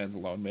indigenous lands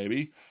alone,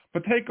 maybe.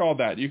 But take all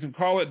that. You can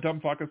call it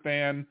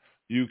Dumbfuckistan.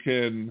 You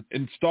can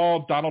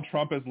install Donald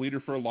Trump as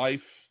leader for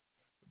life.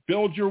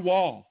 Build your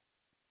wall.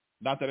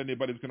 Not that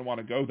anybody's going to want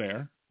to go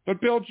there,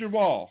 but build your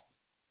wall.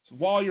 So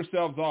wall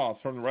yourselves off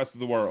from the rest of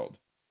the world.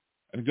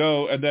 And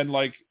go, and then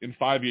like in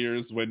 5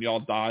 years when y'all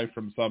die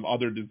from some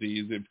other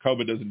disease, if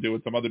COVID doesn't do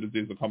it, some other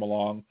disease will come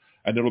along,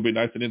 and it'll be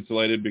nice and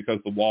insulated because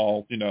the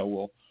wall,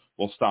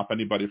 will stop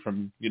anybody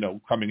from,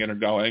 coming in or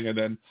going. And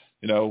then,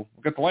 we'll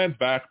get the lands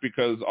back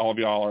because all of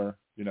y'all are,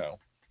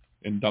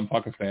 in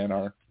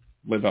Dumbfuckistan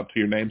live up to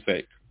your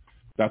namesake.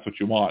 That's what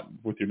you want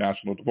with your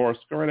national divorce.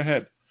 Go right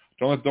ahead.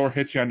 Don't let the door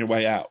hit you on your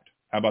way out.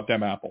 How about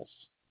them apples?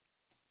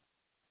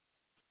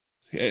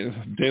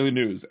 Daily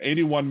News,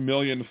 81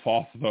 million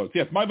false votes.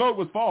 Yes, my vote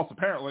was false,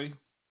 apparently.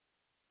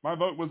 My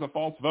vote was a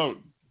false vote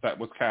that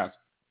was cast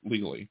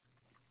legally.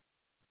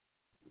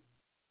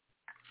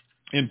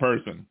 In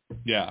person.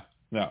 Yeah,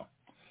 no.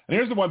 And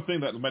here's the one thing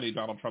that many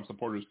Donald Trump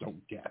supporters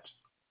don't get.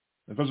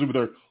 Especially with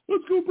their,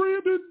 let's go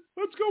Brandon,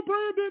 let's go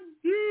Brandon,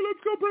 yeah, let's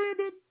go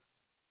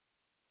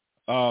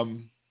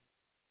Brandon.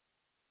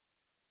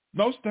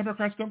 Most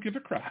Democrats don't give a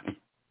crap.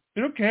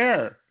 They don't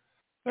care.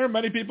 There are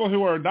many people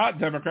who are not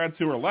Democrats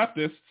who are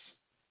leftists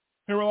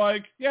who are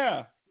like,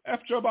 yeah, F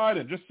Joe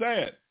Biden, just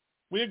say it.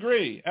 We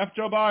agree, F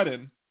Joe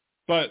Biden,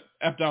 but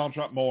F Donald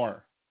Trump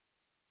more.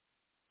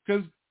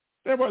 Because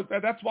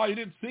that's why you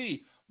didn't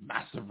see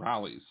massive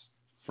rallies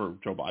for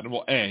Joe Biden.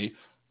 Well, A,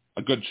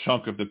 a good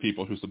chunk of the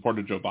people who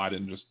supported Joe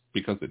Biden, just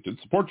because they did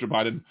support Joe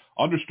Biden,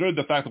 understood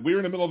the fact that we were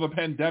in the middle of a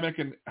pandemic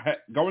and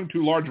going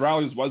to large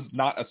rallies was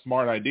not a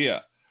smart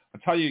idea.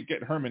 That's how you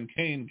get Herman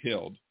Cain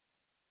killed.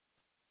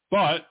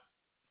 But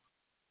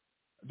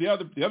the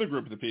other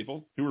group of the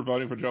people who were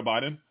voting for Joe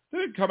Biden, they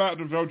didn't come out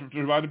to vote for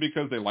Joe Biden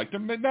because they liked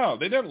him. No,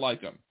 they didn't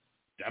like him.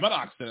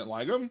 Democrats didn't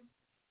like him.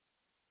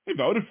 They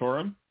voted for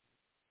him,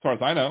 as far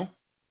as I know.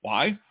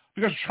 Why?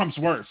 Because Trump's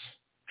worse.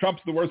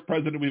 Trump's the worst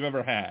president we've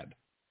ever had.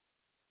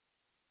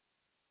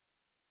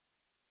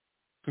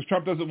 Because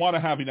Trump doesn't want to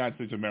have the United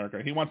States of America.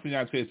 He wants the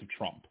United States of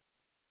Trump.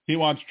 He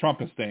wants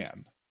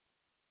Trumpistan.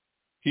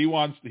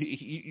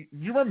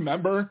 You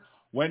remember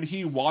when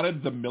he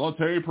wanted the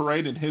military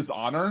parade in his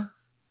honor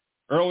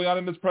early on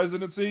in his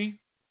presidency?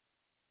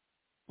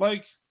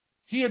 Like,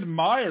 he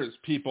admires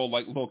people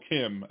like Lil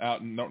Kim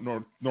out in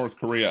North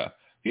Korea.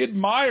 He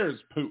admires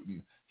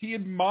Putin. He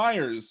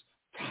admires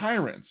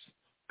tyrants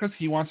because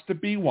he wants to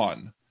be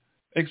one,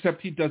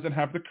 except he doesn't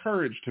have the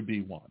courage to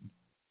be one.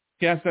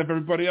 He has to have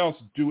everybody else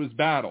do his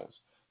battles.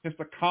 He has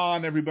to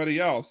con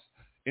everybody else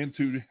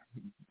into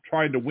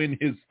trying to win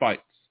his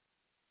fights.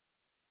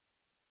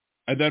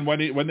 And then when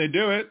they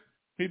do it,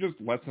 he just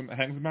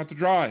hangs them out to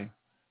dry.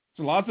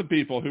 So lots of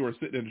people who are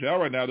sitting in jail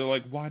right now, they're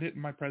like, why didn't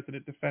my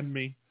president defend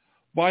me?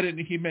 Why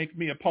didn't he make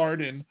me a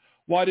pardon?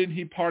 Why didn't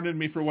he pardon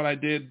me for what I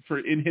did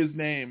in his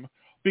name?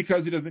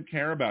 Because he doesn't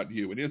care about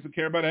you, and he doesn't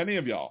care about any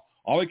of y'all.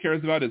 All he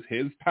cares about is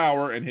his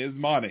power and his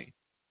money.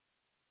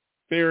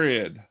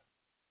 Period.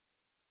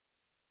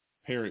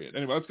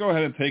 Anyway, let's go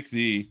ahead and take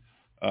the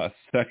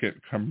second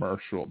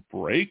commercial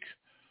break.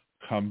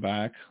 Come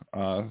back,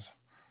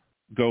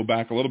 go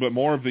back a little bit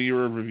more of the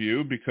year of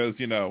review because,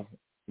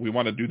 we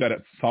want to do that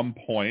at some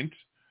point.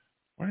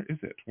 Where is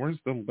it? Where's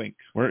the link?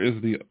 Where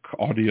is the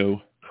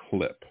audio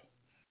clip?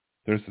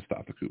 There's the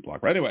Stop the Coup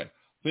blog. Right, anyway,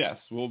 so yes,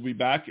 we'll be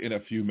back in a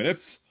few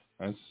minutes.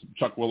 As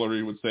Chuck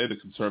Woolery would say, the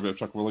conservative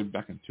Chuck Woolery,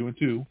 back in 2 and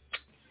 2.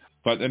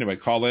 But anyway,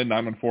 call in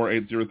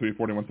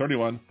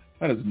 914-803-4131.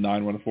 That is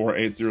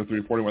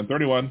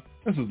 914-803-4131.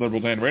 This is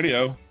Liberal Dan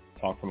Radio.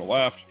 Talk from the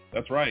left.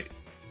 That's right.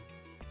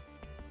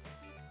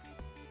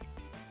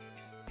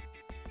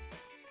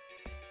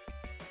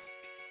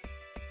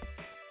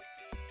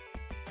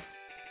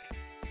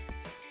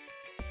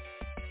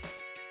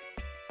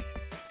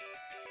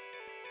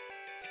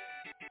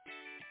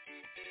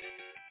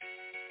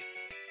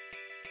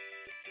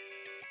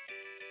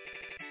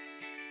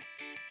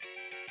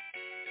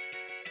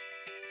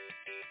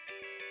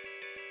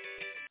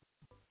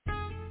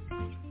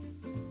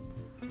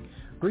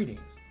 Greetings.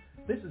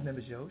 This is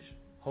Nimbus Yosh,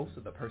 host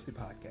of the Percy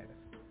Podcast.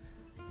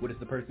 What is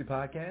the Percy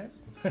Podcast?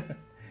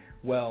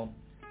 Well,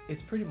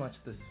 it's pretty much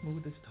the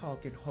smoothest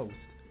talking host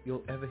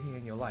you'll ever hear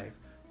in your life,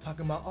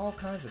 talking about all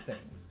kinds of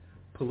things.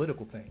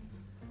 Political things,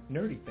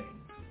 nerdy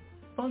things,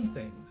 fun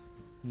things,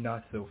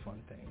 not so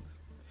fun things.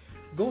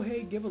 Go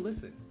ahead, give a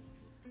listen,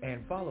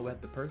 and follow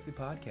at the Percy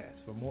Podcast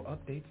for more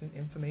updates and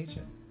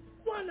information.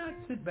 Why not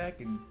sit back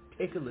and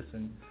take a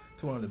listen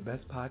to one of the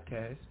best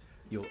podcasts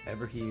you'll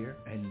ever hear,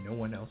 and no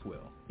one else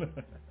will.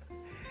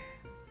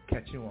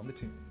 Catch you on the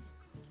tunes.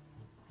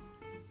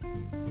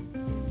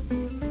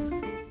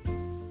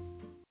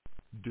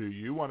 Do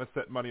you want to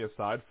set money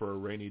aside for a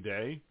rainy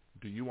day?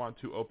 Do you want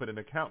to open an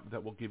account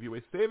that will give you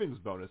a savings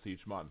bonus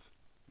each month?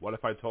 What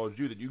if I told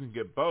you that you can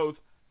get both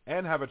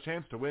and have a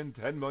chance to win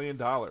 $10 million?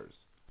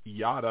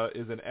 YADA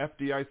is an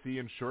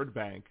FDIC-insured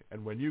bank,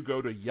 and when you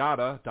go to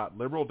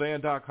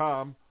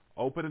yada.liberaldan.com,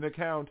 open an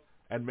account,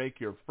 and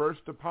make your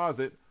first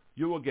deposit,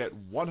 you will get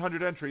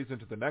 100 entries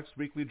into the next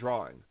weekly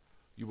drawing.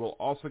 You will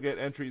also get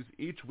entries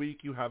each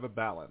week you have a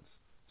balance.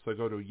 So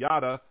go to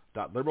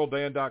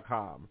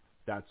yada.liberaldan.com.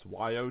 That's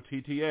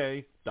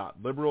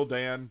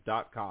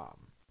YOTTA.liberaldan.com.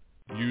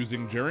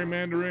 Using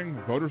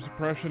gerrymandering, voter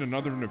suppression, and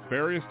other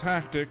nefarious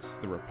tactics,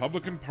 the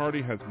Republican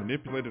Party has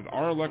manipulated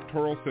our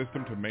electoral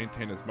system to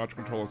maintain as much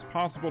control as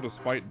possible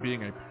despite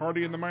being a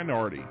party in the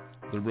minority.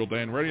 Liberal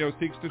Dan Radio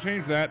seeks to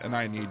change that, and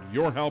I need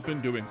your help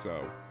in doing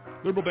so.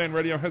 Liberal Dan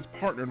Radio has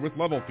partnered with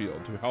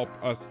Levelfield to help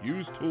us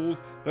use tools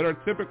that are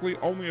typically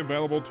only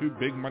available to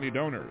big money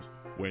donors.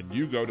 When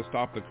you go to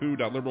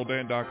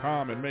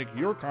stopthecoup.liberaldan.com and make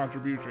your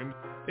contribution,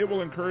 it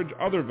will encourage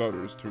other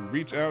voters to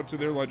reach out to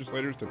their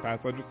legislators to pass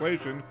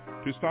legislation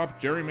to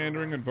stop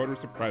gerrymandering and voter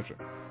suppression,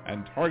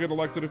 and target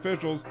elected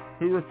officials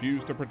who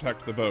refuse to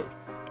protect the vote.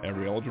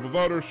 Every eligible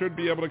voter should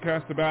be able to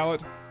cast a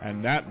ballot,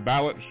 and that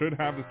ballot should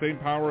have the same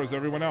power as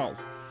everyone else.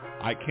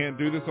 I can't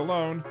do this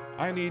alone.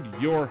 I need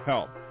your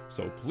help.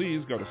 So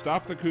please go to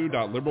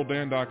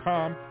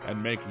stopthecoup.liberaldan.com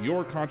and make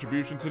your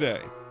contribution today.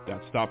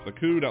 That's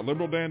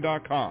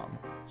stopthecoup.liberaldan.com.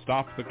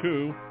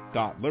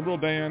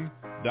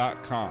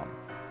 Stopthecoup.liberaldan.com.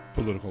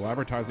 Political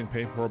advertising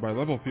paid for by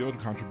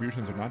Levelfield.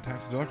 Contributions are not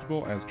tax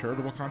deductible as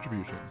charitable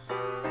contributions.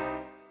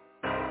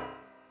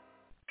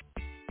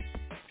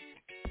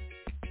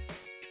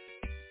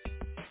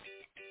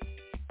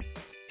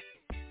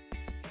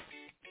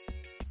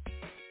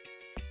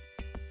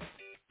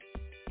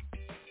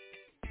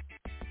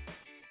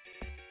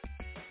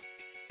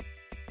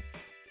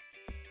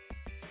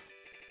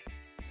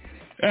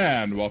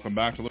 And welcome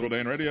back to Little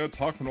Dan Radio.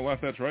 Talk from the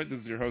left, that's right. This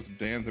is your host,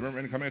 Dan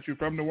Zimmerman, coming at you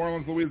from New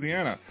Orleans,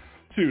 Louisiana.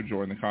 To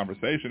join the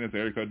conversation, it's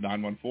area code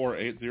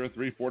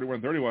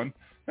 914-803-4131.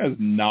 That's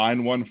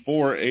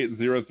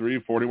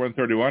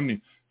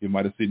 914-803-4131. You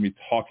might have seen me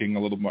talking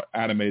a little more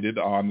animated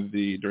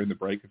during the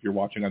break if you're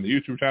watching on the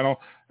YouTube channel,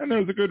 and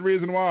there's a good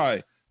reason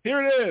why.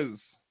 Here it is.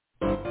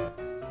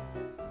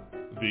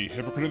 The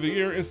Hypocrite of the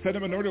Year is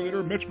Senate Minority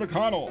Leader Mitch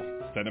McConnell.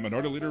 Senate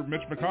Minority Leader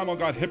Mitch McConnell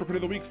got Hypocrite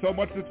of the Week so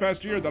much this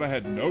past year that I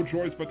had no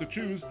choice but to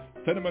choose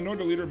Senate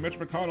Minority Leader Mitch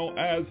McConnell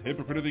as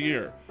Hypocrite of the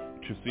Year.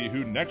 To see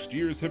who next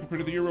year's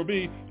Hypocrite of the Year will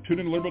be, tune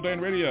in to Liberal Dan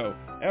Radio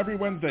every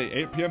Wednesday,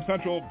 8 p.m.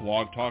 Central,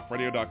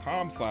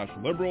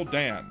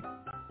 blogtalkradio.com/LiberalDan.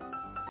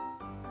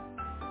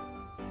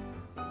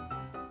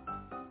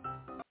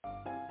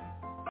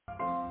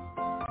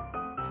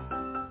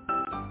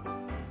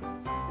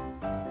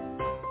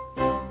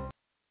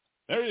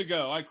 There you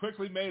go. I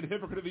quickly made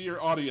Hypocrite of the Year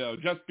audio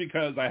just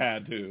because I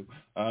had to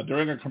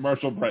during a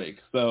commercial break.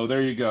 So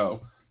there you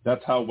go.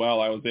 That's how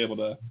well I was able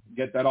to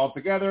get that all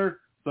together.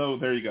 So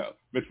there you go.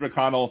 Mitch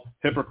McConnell,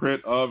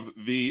 Hypocrite of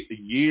the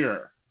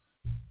Year.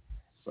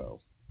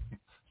 So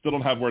still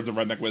don't have words of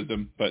redneck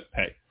wisdom, but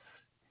hey.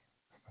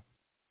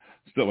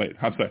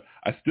 I'm sorry.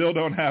 I still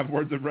don't have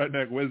words of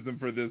redneck wisdom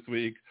for this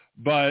week,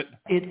 but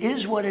it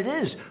is what it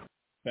is.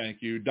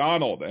 Thank you,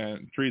 Donald,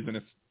 and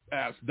treasonous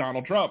ass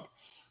Donald Trump.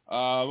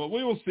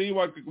 We will see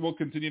what will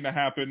continue to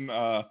happen.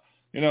 I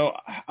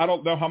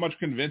don't know how much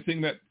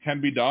convincing that can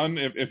be done.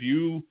 If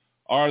you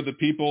are the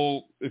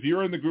people, if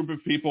you're in the group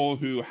of people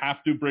who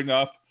have to bring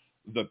up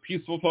the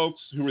peaceful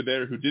folks who were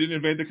there, who didn't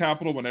invade the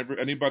Capitol, whenever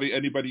anybody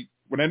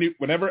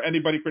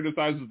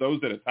criticizes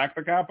those that attack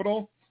the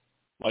Capitol,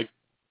 like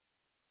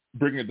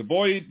bringing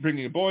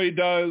Boyd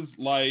does,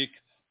 like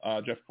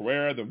Jeff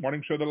Carrera, the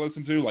morning show that I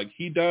listen to, like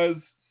he does.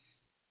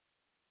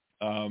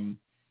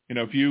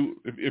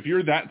 If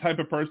you're that type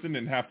of person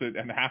and have to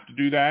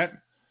do that,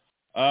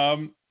 I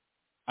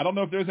don't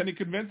know if there's any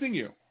convincing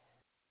you.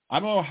 I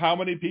don't know how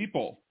many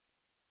people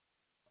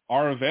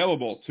are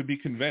available to be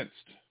convinced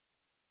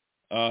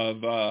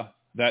of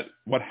that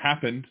what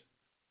happened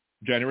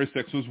January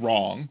 6th was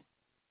wrong,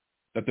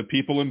 that the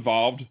people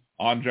involved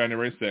on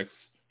January 6th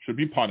should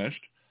be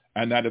punished,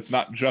 and that it's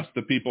not just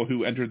the people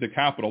who entered the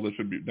Capitol that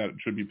should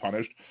be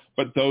punished,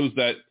 but those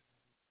that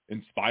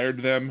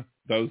inspired them,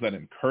 those that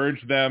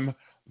encouraged them,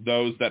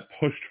 those that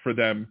pushed for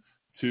them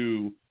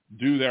to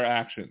do their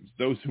actions,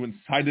 those who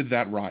incited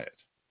that riot.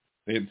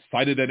 They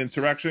incited that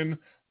insurrection.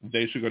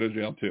 They should go to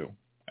jail too.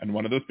 And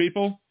one of those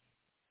people,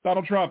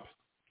 Donald Trump,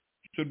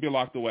 should be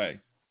locked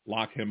away.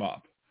 Lock him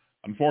up.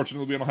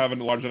 Unfortunately, we don't have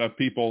large enough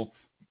people,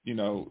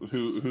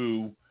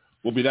 who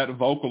will be that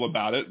vocal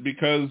about it,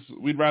 because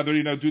we'd rather,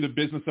 do the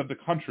business of the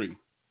country,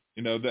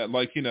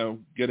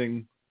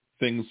 getting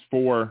things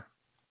for,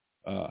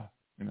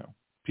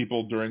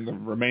 people during the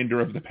remainder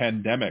of the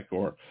pandemic,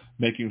 or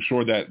making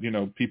sure that,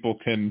 people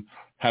can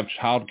have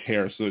child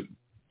care so that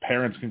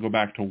parents can go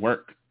back to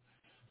work.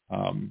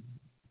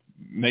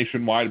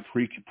 Nationwide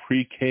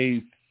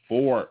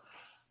pre-K4,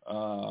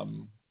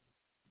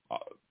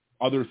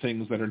 other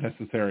things that are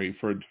necessary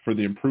for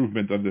the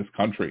improvement of this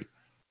country.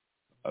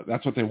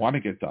 That's what they want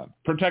to get done.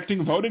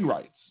 Protecting voting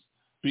rights,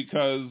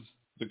 because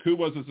the coup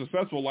wasn't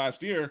successful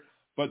last year,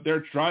 but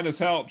they're trying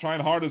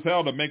hard as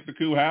hell to make the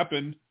coup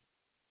happen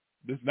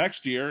this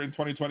next year in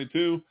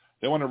 2022.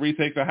 They want to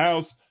retake the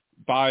House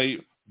by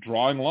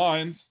drawing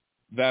lines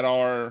that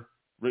are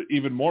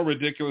even more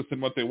ridiculous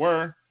than what they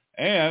were,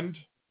 and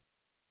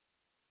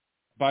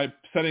by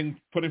putting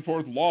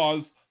forth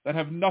laws that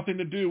have nothing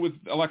to do with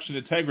election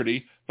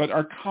integrity, but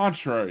are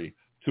contrary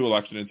to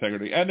election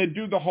integrity. And they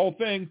do the whole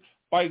thing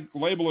by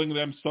labeling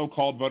them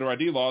so-called voter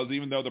ID laws,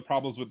 even though the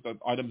problems with the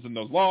items in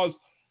those laws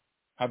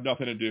have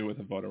nothing to do with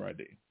a voter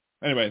ID.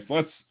 Anyways,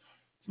 it's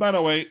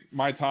 9:08,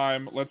 my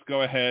time. Let's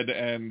go ahead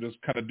and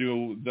just kind of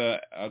do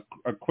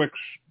a quick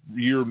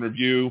year in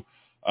review.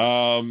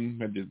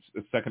 And it's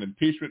a second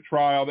impeachment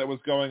trial that was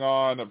going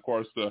on. Of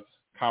course, the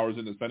powers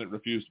in the Senate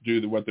refused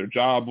to do what their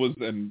job was,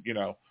 and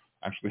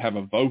actually have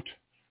a vote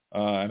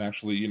and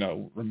actually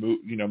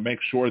make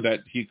sure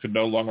that he could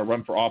no longer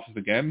run for office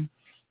again,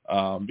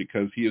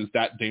 because he is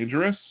that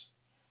dangerous.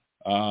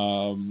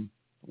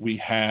 We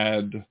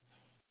had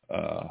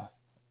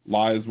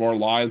more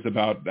lies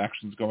about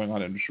actions going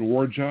on in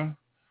Georgia.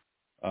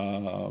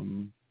 I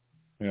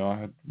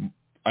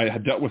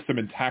had dealt with some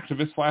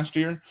intactivists last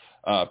year,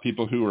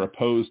 people who were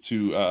opposed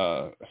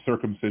to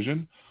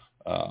circumcision.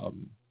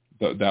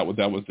 That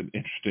was an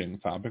interesting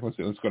topic. Let's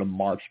go to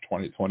March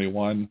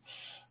 2021.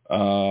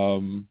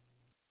 Go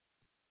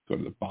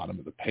to the bottom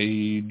of the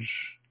page.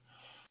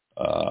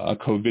 A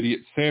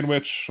COVIDiot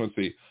sandwich. Let's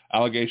see.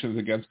 Allegations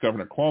against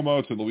Governor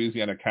Cuomo to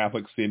Louisiana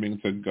Catholics seeming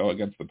to go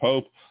against the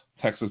Pope.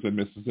 Texas and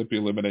Mississippi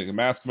eliminating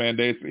mask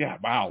mandates. Yeah,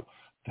 wow.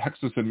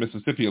 Texas and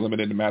Mississippi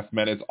eliminated mask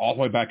mandates all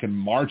the way back in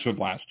March of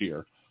last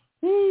year.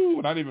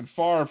 Woo! Not even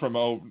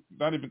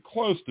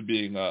close to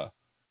being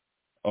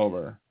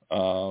over.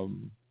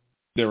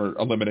 They were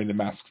eliminating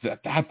masks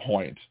at that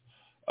point.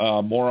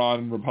 More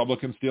on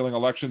Republicans stealing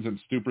elections and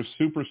super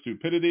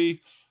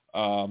stupidity.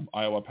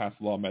 Iowa passed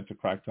a law meant to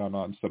crack down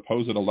on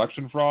supposed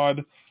election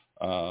fraud.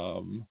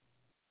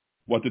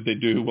 What did they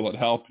do? Will it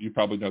help? You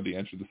probably know the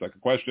answer to the second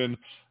question.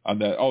 On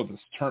that, this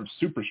term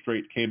super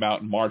straight came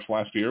out in March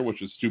last year,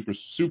 which is super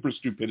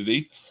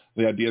stupidity.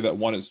 The idea that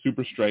one is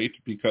super straight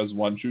because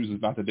one chooses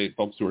not to date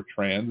folks who are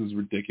trans is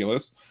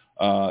ridiculous.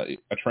 A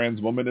trans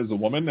woman is a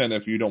woman, and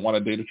if you don't want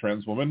to date a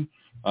trans woman,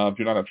 if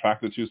you're not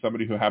attracted to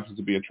somebody who happens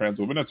to be a trans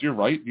woman, that's your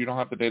right. You don't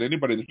have to date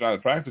anybody that you're not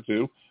attracted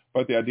to.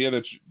 But the idea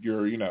that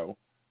you're,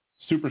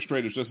 super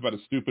straight is just about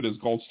as stupid as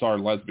gold star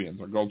lesbians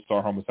or gold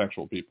star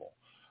homosexual people.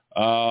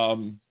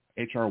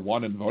 HR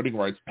 1 and voting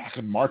rights back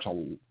in March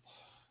 11th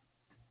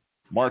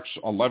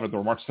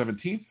or March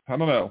 17th. I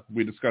don't know.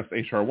 We discussed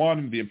HR 1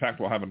 and the impact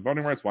it will have on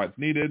voting rights, why it's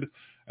needed,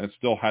 and it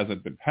still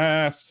hasn't been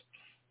passed.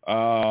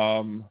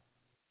 Talked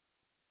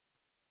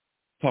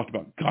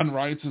about gun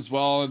rights as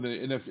well and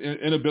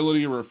the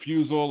inability or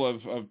refusal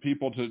of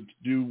people to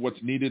do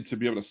what's needed to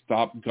be able to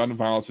stop gun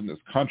violence in this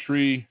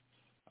country.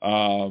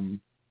 March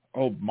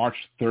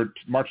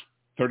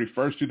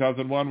 31st,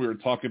 2001, we were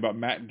talking about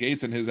Matt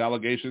Gaetz and his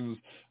allegations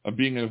of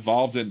being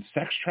involved in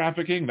sex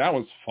trafficking. That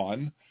was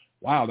fun.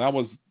 Wow, that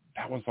was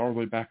all the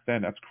way back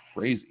then. That's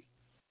crazy.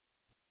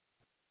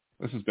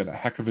 This has been a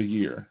heck of a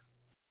year.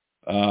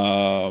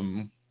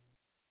 Let's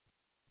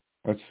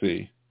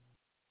see.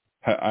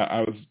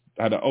 I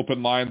had an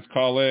open lines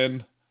call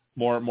in.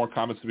 More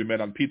comments to be made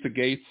on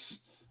Pizzagate.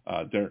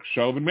 Derek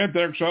Chauvin. We had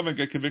Derek Chauvin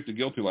get convicted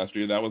guilty last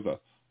year. That was a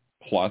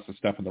plus, a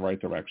step in the right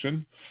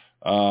direction.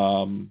 I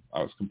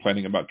was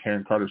complaining about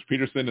Karen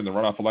Carter-Peterson in the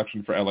runoff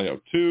election for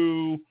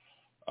LAO2.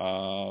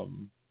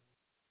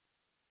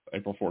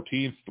 April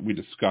 14th, we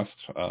discussed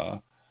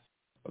the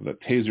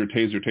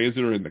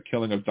taser and the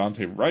killing of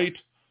Dante Wright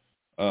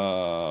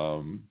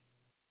from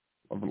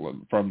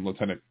the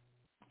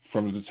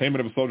detainment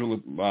of a soldier,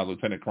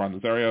 Lieutenant Karan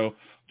Nazario,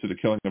 to the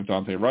killing of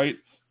Dante Wright.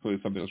 Clearly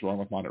something was wrong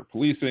with moderate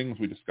policing.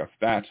 We discussed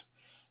that.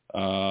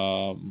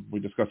 We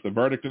discussed the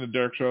verdict in the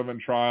Derek Chauvin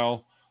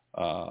trial.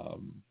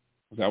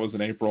 That was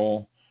in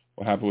April.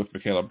 What happened with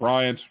Michaela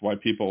Bryant, why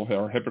people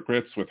are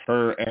hypocrites with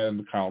her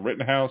and Kyle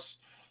Rittenhouse,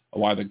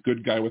 why the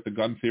good guy with the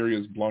gun theory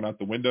is blown out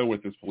the window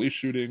with this police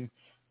shooting.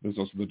 There's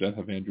also the death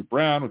of Andrew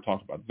Brown. We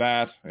talked about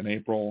that in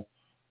April.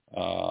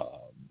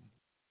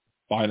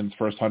 Biden's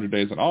first 100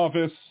 days in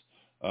office,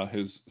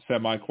 his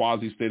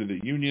semi-quasi State of the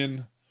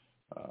Union.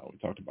 We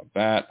talked about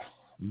that.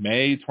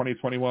 May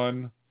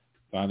 2021,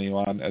 Don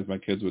Elon, as my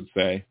kids would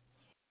say.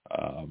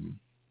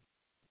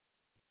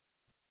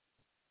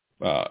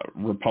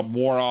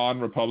 More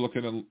on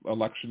Republican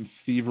election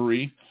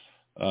thievery.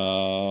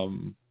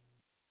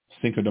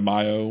 Cinco de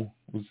Mayo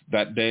was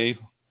that day,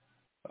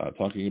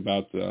 talking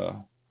about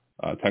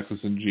Texas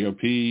and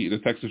GOP, the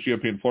Texas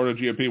GOP and Florida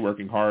GOP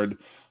working hard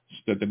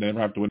that they never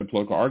have to win a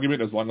political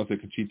argument as long as they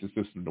can cheat the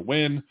system to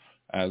win,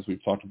 as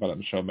we've talked about on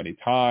the show many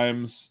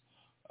times.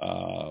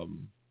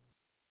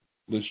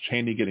 Liz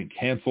Cheney getting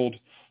canceled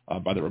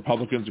by the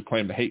Republicans who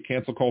claim to hate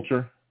cancel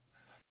culture.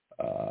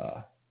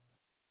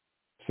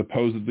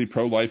 Supposedly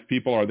pro-life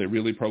people, are they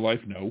really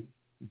pro-life? No,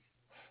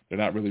 they're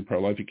not really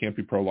pro-life. You can't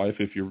be pro-life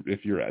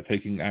if you're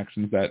taking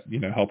actions that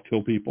help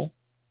kill people.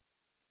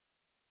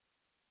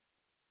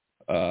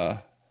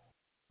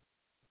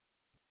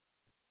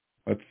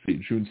 Let's see,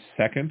 June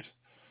 2nd,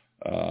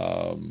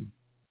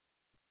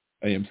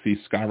 AMC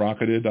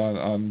skyrocketed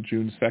on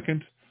June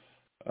 2nd.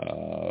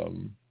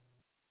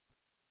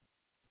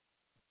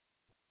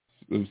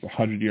 It was the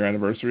 100-year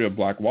anniversary of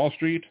Black Wall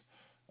Street.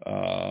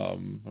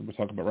 We're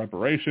talking about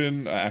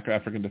reparation,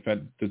 African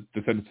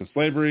descendants of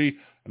slavery,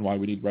 and why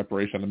we need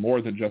reparation on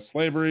more than just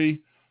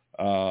slavery.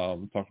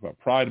 We talked about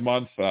Pride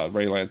Month.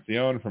 Ray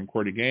Lancione from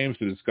Cordy Games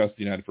to discuss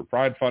the United for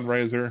Pride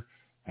fundraiser.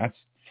 That's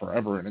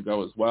forever and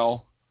ago as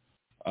well.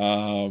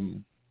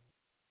 The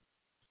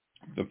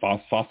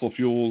fossil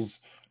fuels,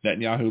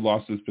 Netanyahu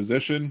lost his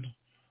position.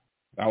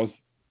 That was,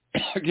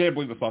 I can't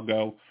believe this long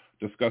ago.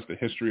 Discussed the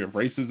history of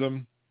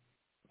racism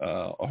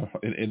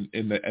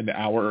in the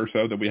hour or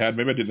so that we had.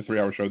 Maybe I did a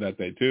 3-hour show that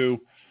day too.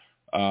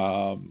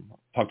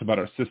 Talked about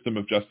our system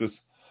of justice.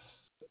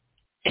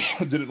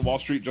 Didn't Wall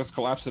Street just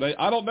collapse today?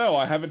 I don't know.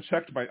 I didn't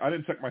check my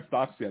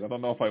stocks yet. I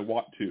don't know if I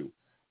want to.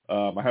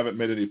 I haven't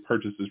made any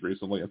purchases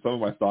recently, and some of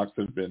my stocks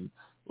have been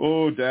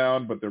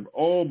down, but they're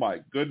my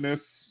goodness.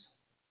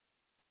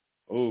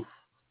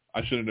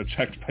 I shouldn't have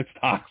checked my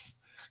stocks.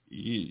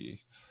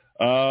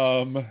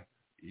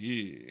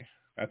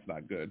 That's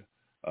not good.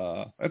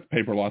 That's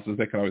paper losses.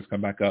 They can always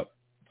come back up.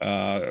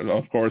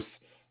 Of course,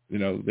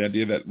 the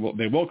idea that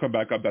they will come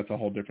back up, that's a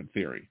whole different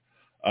theory.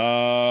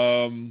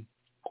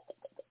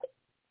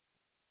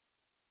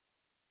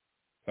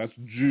 That's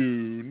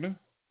June.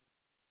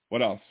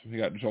 What else? We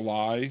got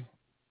July.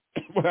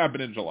 What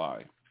happened in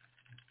July?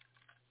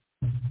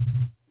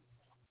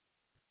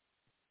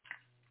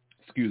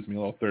 Excuse me, a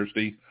little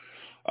thirsty.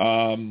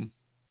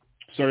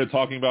 Started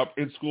talking about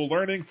in-school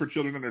learning for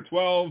children under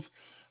 12.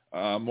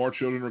 More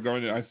children were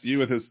going to ICU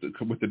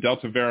with the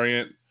Delta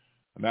variant,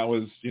 and that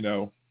was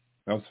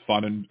That was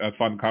fun and a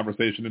fun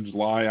conversation in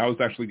July. I was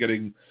actually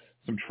getting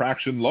some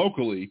traction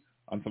locally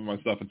on some of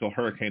my stuff until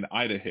Hurricane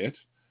Ida hit.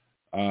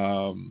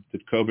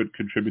 Did COVID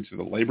contribute to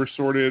the labor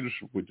shortage?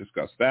 We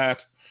discussed that.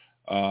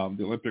 The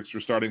Olympics are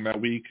starting that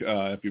week.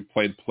 If you've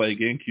played Plague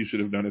Inc., you should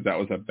have known that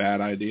was a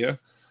bad idea.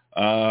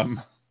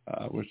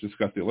 We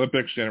discussed the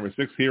Olympics, January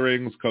 6th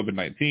hearings,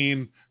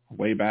 COVID-19,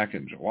 way back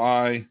in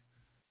July.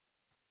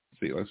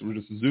 Let's see, we're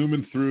just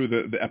zooming through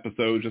the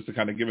episode just to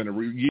kind of give it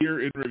a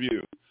year in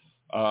review.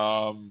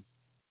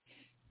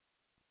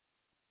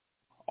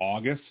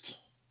 August.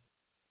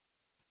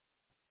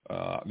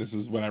 This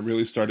is when I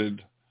really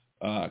started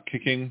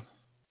kicking.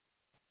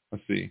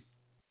 Let's see.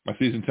 My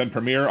season 10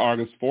 premiere,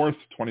 August 4th,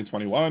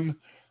 2021.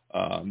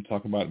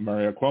 Talking about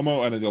Maria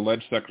Cuomo and an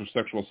alleged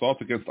sexual assault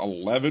against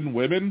 11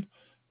 women.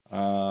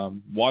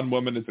 One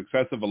woman is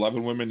excessive.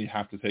 11 women, you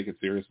have to take it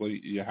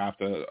seriously. You have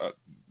to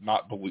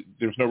not believe.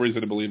 There's no reason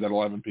to believe that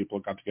 11 people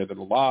got together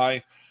to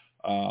lie.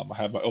 I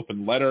have my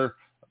open letter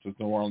to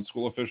New Orleans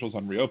school officials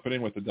on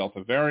reopening with the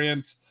Delta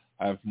variant.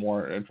 I have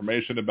more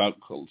information about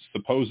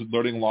supposed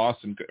learning loss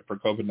for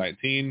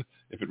COVID-19,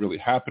 if it really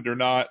happened or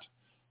not.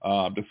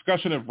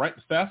 Discussion of rent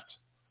theft.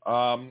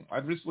 I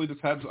recently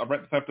just had a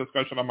rent theft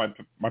discussion on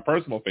my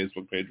personal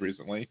Facebook page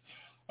recently.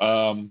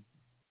 And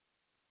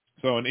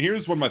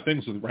here's one of my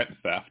things with rent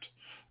theft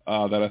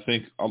that I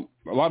think a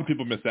lot of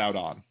people miss out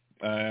on.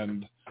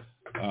 And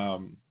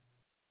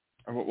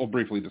we'll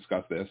briefly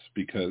discuss this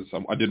because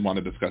I did want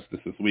to discuss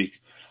this week.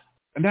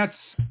 And that's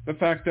the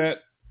fact that,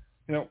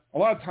 a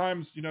lot of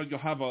times, you'll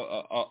have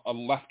a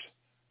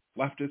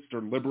leftist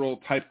or liberal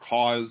type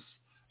cause,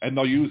 and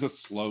they'll use a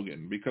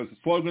slogan because the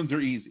slogans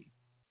are easy.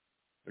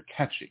 They're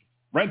catchy.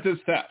 Rent is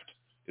theft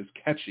is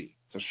catchy.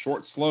 It's a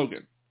short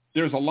slogan.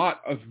 There's a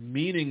lot of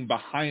meaning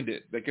behind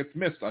it that gets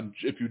missed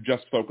if you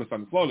just focus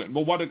on the slogan.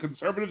 Well, what do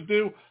conservatives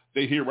do?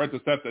 They hear rent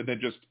is theft and they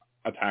just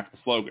attack the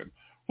slogan.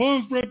 Why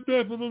is rent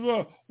theft? Blah, blah,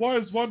 blah. Why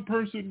is one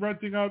person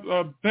renting out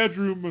a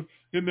bedroom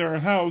in their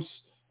house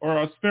or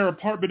a spare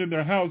apartment in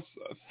their house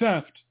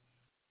theft?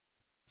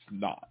 It's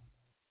not.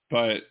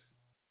 But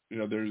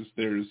there's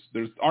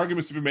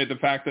arguments to be made. The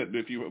fact that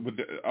if you with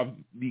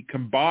the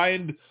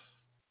combined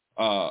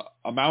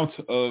amount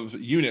of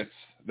units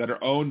that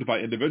are owned by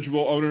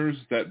individual owners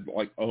that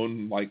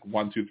own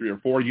 1, 2, 3, or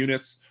 4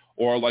 units,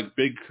 or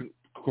big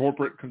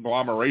corporate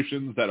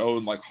conglomerations that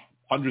own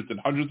hundreds and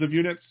hundreds of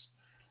units,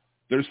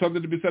 there's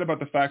something to be said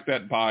about the fact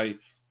that by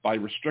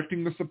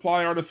restricting the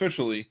supply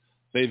artificially,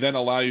 they then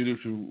allow you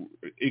to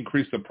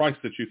increase the price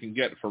that you can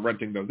get for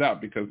renting those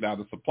out because now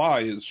the supply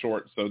is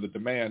short, so the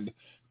demand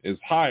is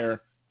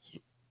higher.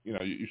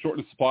 You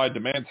shorten the supply,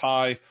 demand's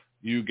high,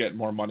 you get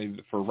more money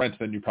for rent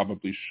than you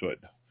probably should.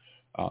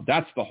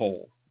 That's the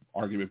whole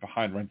argument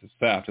behind rent is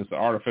theft. It's the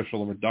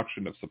artificial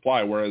reduction of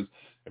supply, whereas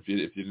if you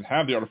didn't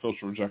have the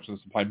artificial reduction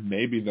of supply,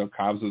 maybe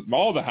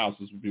all the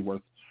houses would be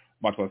worth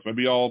much less.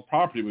 Maybe all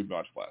property would be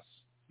much less,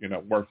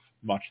 worth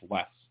much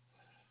less.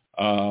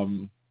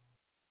 Of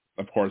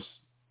course,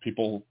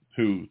 people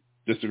who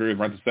disagree with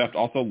rent is theft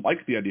also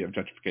like the idea of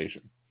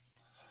gentrification.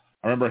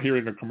 I remember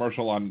hearing a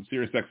commercial on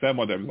Sirius XM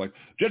one day. It was like,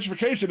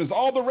 gentrification is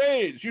all the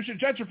rage. You should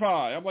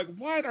gentrify. I'm like,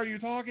 what are you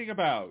talking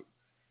about?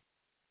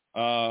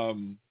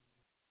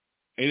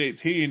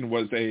 818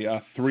 was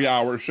a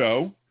 3-hour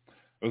show.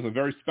 It was a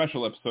very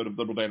special episode of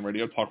Liberal Dan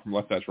Radio, Talk from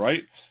Left, That's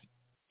Right.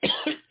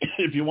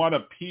 If you want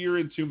to peer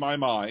into my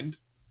mind,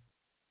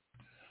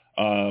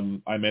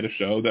 I made a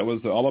show that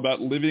was all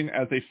about living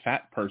as a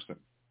fat person.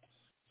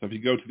 So if you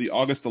go to the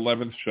August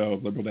 11th show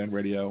of Liberal Dan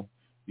Radio,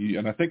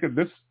 and I think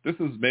this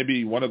is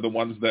maybe one of the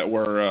ones that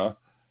were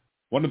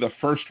one of the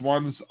first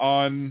ones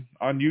on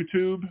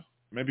YouTube.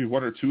 Maybe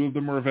 1 or 2 of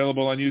them were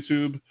available on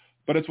YouTube.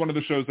 But it's one of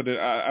the shows that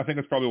I think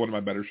it's probably one of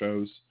my better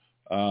shows.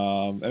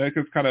 And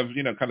it's kind of,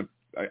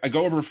 I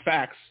go over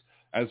facts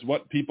as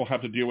what people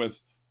have to deal with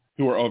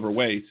who are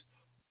overweight,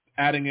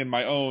 adding in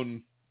my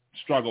own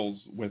struggles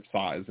with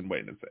size and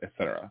weight, et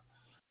cetera.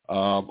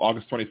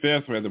 August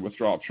 25th, we had the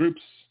withdrawal of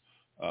troops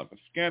of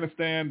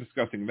Afghanistan,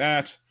 discussing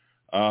that.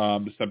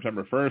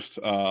 September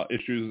 1st,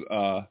 issues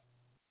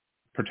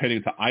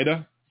pertaining to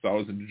Ida. So I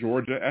was in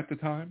Georgia at the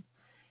time.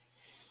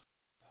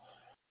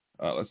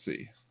 Let's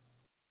see.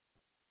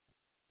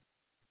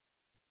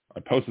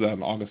 I posted that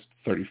on August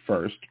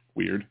 31st.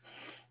 Weird.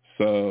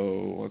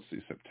 So let's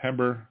see,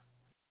 September.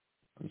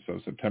 And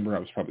so September, I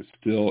was probably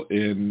still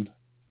in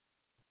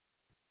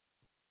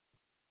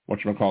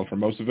whatchamacallit for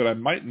most of it. I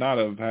might not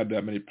have had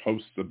that many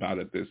posts about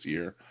it this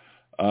year.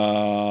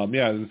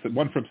 There's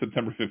one from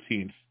September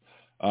 15th.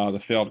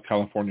 The failed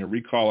California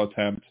recall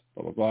attempt,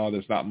 blah, blah, blah.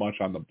 There's not much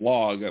on the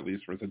blog, at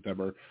least for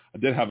September. I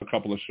did have a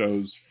couple of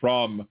shows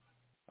from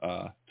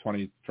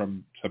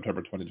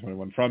September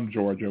 2021 from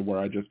Georgia where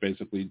I just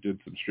basically did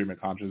some stream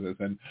of consciousness.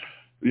 And,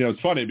 it's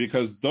funny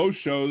because those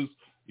shows,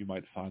 you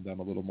might find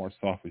them a little more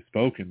softly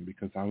spoken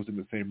because I was in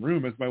the same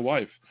room as my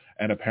wife.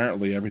 And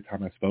apparently every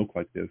time I spoke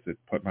like this, it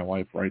put my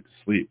wife right to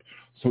sleep.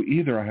 So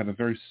either I have a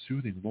very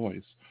soothing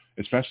voice,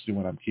 especially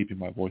when I'm keeping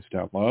my voice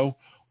down low,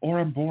 or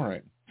I'm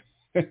boring.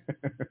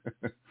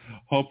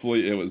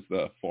 Hopefully it was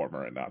the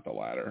former and not the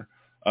latter.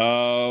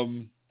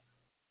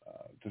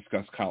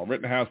 Discuss Kyle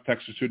Rittenhouse,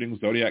 Texas shooting,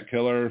 Zodiac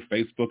killer,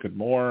 Facebook, and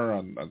more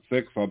on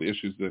 6, all the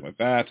issues dealing with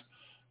that.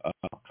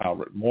 Kyle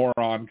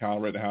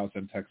Rittenhouse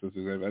in Texas.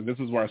 And this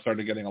is where I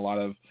started getting a lot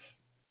of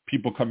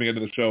people coming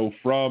into the show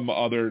from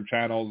other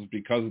channels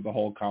because of the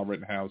whole Kyle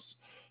Rittenhouse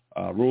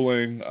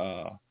ruling.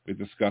 We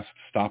discussed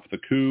Stop the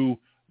Coup,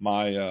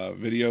 my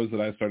videos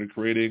that I started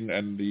creating,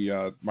 and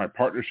my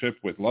partnership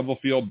with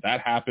Levelfield.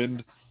 That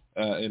happened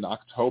in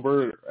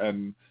October,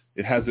 and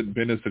it hasn't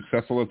been as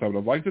successful as I would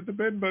have liked it to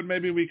be, but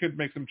maybe we could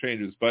make some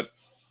changes. But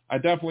I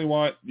definitely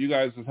want you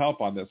guys' help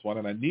on this one,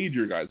 and I need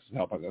your guys'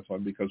 help on this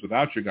one, because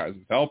without your guys'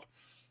 help,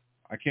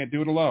 I can't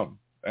do it alone.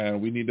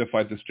 And we need to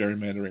fight this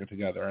gerrymandering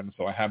together. And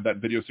so I have that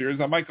video series.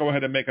 I might go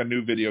ahead and make a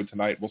new video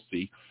tonight. We'll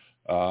see.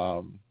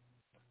 And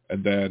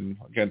then,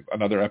 again,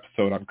 another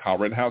episode on Kyle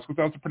Rittenhouse, because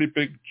that was a pretty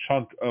big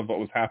chunk of what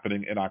was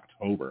happening in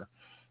October.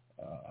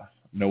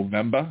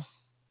 November.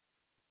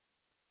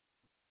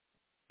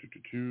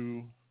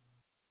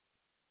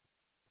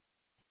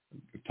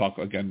 Talk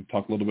a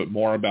little bit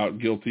more about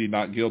guilty,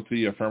 not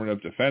guilty,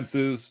 affirmative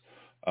defenses.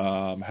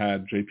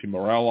 Had JP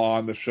Morrell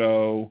on the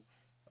show.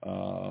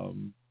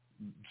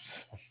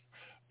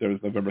 There was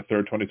November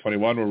 3rd,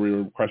 2021, where we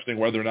were questioning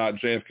whether or not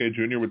JFK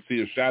Jr. would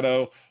see a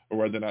shadow, or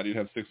whether or not you'd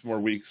have 6 more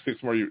weeks than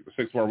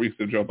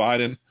Joe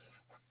Biden.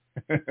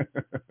 That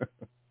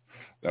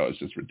was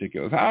just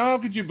ridiculous. How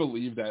could you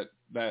believe that?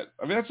 I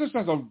mean, that's just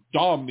how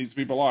dumb these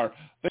people are.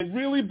 They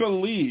really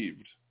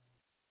believed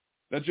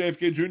that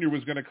JFK Jr.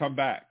 was going to come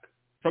back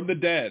from the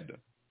dead.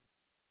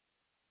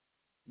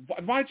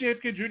 Why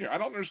JFK Jr.? I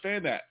don't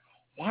understand that.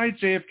 Why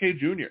JFK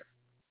Jr.?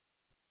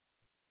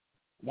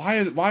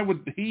 Why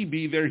would he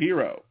be their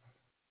hero?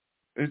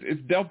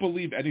 They'll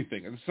believe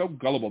anything. It's so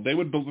gullible. They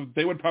would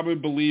probably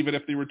believe it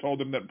if they were told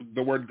them that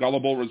the word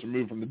gullible was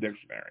removed from the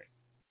dictionary.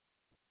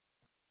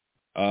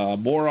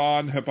 More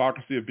on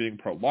hypocrisy of being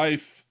pro-life.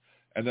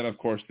 And then, of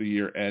course, the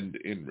year-end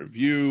in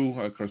review.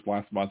 Of course,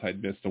 last month I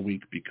missed a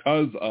week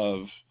because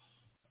of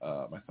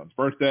my son's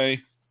birthday.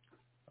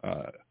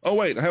 Oh,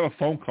 wait, I have a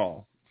phone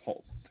call.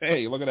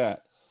 Hey, look at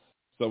that.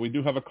 So we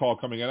do have a call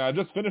coming in. I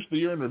just finished the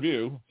year in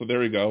review, so there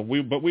we go.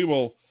 But we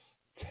will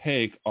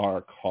take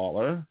our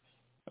caller.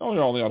 Oh,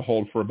 you're only on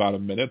hold for about a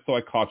minute, so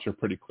I caught you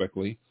pretty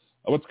quickly.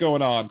 What's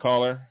going on,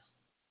 caller?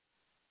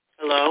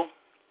 Hello.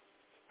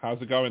 How's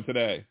it going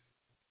today?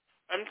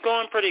 I'm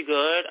going pretty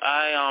good.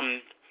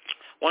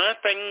 One of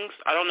the things,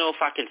 I don't know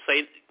if I can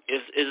say,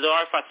 is it all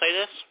right if I say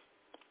this?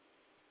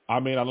 I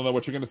mean, I don't know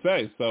what you're going to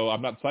say, so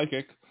I'm not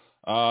psychic.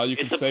 You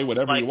can say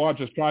whatever you want.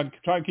 Just try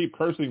and keep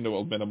cursing to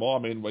a minimal. I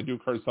mean, I do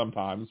curse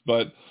sometimes,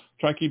 but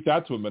try and keep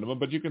that to a minimum.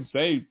 But you can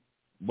say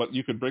what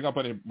you can bring up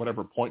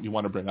whatever point you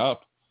want to bring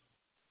up.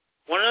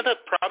 One of the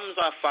problems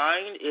I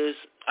find is,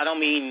 I don't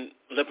mean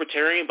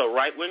libertarian, but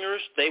right-wingers,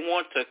 they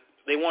want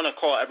to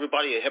call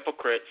everybody a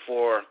hypocrite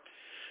for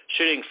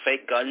shooting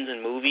fake guns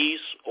in movies,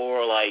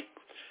 or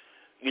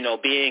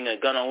being a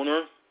gun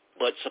owner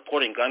but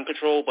supporting gun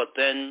control. But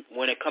then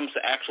when it comes to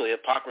actually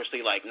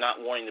hypocrisy, like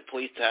not wanting the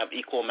police to have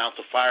equal amounts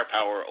of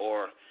firepower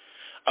or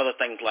other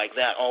things like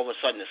that, all of a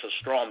sudden it's a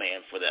straw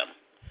man for them.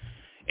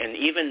 And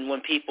even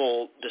when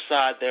people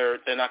decide they're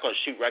not going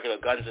to shoot regular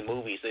guns in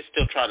movies, they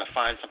still try to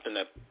find something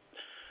to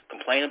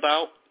complain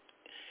about.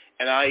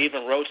 And I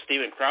even wrote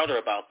Steven Crowder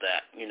about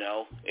that.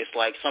 It's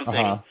like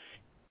something.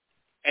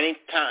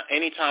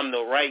 Anytime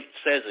the right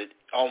says it,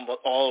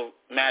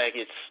 automatic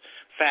it's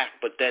fact.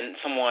 But then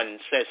someone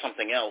says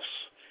something else,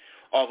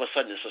 all of a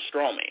sudden it's a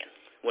straw man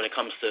when it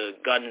comes to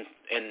gun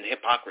and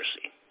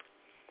hypocrisy.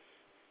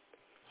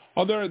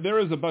 Oh, there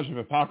is a bunch of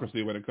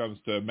hypocrisy when it comes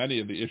to many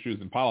of the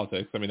issues in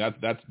politics. I mean,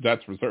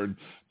 that's for certain.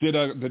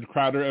 Did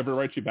Crowder ever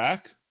write you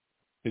back?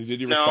 Did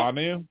he respond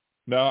to you?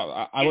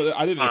 No,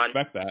 I didn't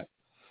expect that.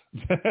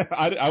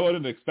 I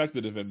wouldn't have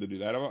expected of him to do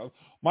that.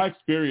 My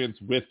experience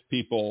with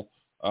people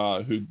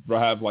who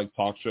have like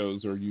talk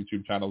shows or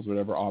YouTube channels or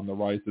whatever on the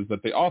right is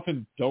that they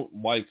often don't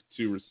like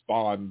to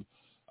respond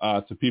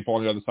to people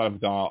on the other side of the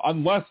dial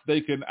unless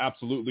they can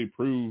absolutely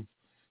prove,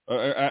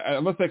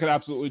 unless they can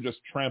absolutely just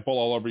trample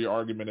all over your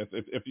argument.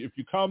 If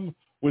you come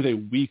with a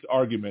weak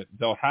argument,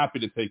 they're happy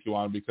to take you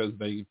on because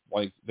they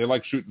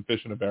like shooting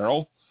fish in a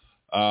barrel.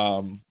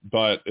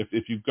 But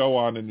if you go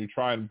on and you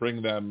try and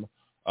bring them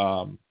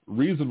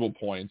reasonable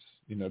points,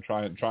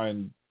 try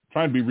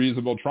and be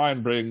reasonable, try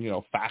and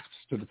bring facts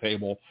to the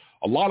table,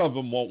 a lot of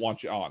them won't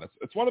want you on.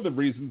 It's one of the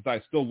reasons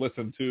I still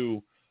listen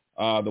to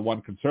the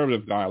one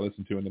conservative guy I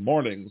listen to in the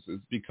mornings, is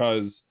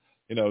because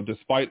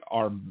despite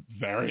our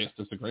various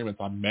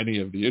disagreements on many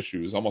of the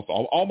issues, almost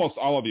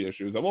all of the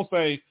issues, I will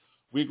say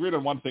we agreed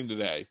on one thing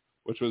today,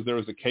 which was there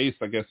was a case,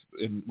 I guess,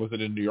 was it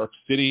in New York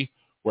City,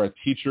 where a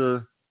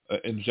teacher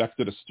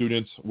injected a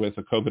student with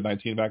a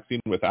COVID-19 vaccine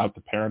without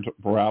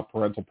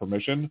parental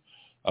permission,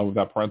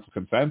 without parental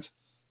consent.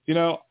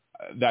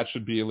 That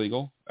should be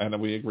illegal, and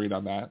we agreed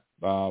on that.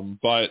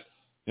 But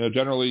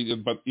generally,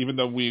 but even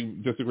though we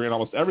disagree on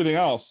almost everything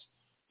else,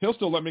 he'll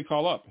still let me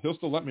call up. He'll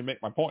still let me make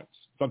my points.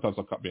 Sometimes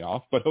he'll cut me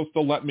off, but he'll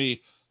still let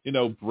me,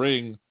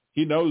 bring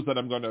he knows that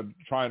I'm going to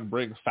try and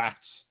bring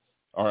facts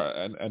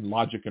and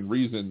logic and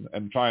reason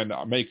and try and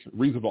make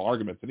reasonable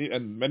arguments.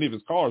 And many of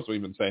his callers will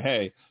even say,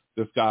 hey,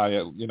 this guy,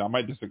 I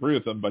might disagree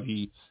with him, but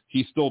he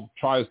still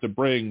tries to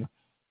bring,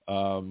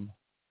 although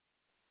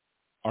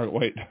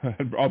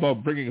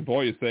bringing a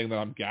boy is saying that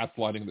I'm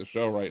gaslighting the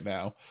show right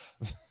now.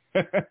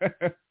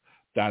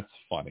 That's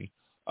funny.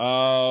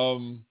 But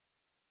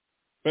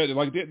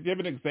like, do you have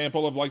an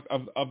example of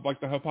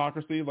the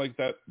hypocrisy like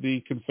that the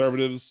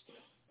conservatives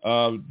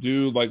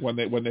do, like when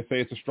they say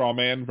it's a straw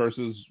man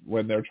versus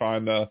when they're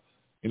trying to,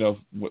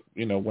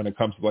 when it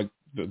comes to like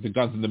the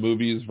guns in the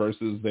movies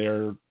versus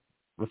their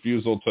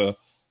refusal to,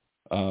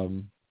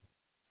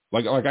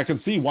 like I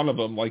can see one of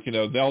them, like,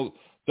 they'll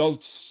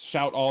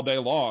shout all day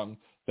long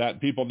that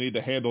people need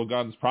to handle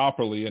guns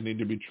properly and need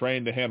to be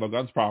trained to handle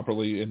guns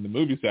properly in the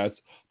movie sets,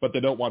 but they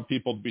don't want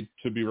people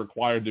to be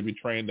required to be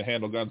trained to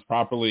handle guns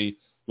properly,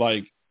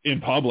 like in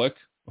public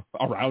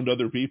around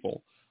other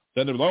people.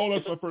 Then they're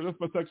like, that's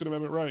my Second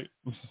Amendment right.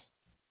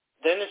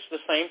 Then it's the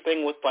same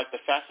thing with like the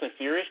Fast and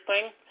Furious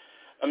thing.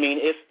 I mean,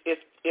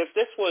 if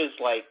this was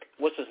like,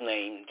 what's his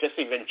name,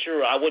 Jesse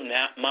Ventura, I wouldn't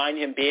mind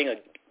him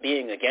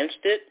being against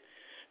it,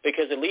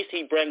 because at least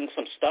he brings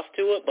some stuff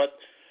to it. But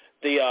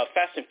the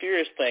Fast and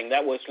Furious thing,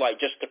 that was like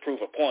just to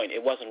prove a point.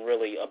 It wasn't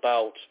really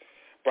about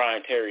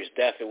Brian Terry's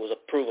death. It was a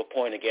prove a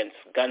point against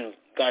gun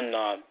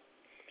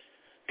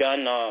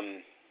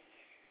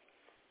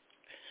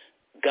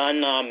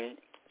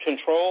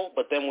control.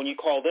 But then when you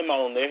call them out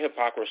on their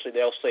hypocrisy,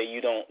 they'll say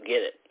you don't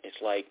get it. It's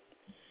like,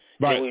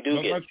 right. Yeah, we do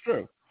get it. That's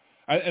true.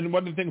 And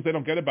one of the things they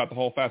don't get about the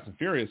whole Fast and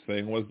Furious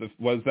thing was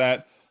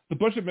that the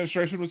Bush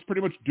administration was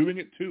pretty much doing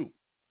it too.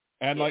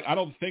 And like, I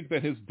don't think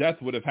that his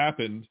death would have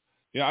happened.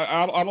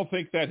 I don't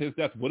think that his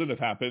death wouldn't have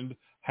happened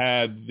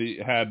had the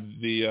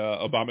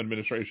Obama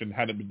administration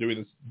hadn't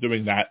been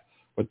doing that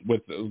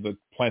with the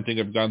planting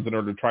of guns in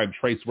order to try and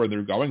trace where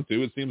they're going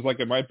to. It seems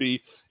like it might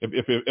be,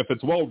 if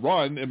it's well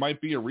run, it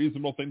might be a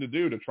reasonable thing to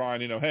do to try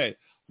and, hey,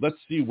 let's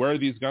see where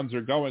these guns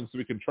are going so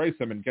we can trace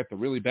them and get the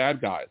really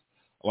bad guys.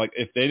 Like,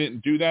 if they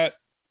didn't do that,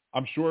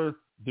 I'm sure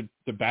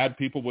the bad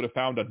people would have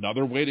found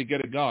another way to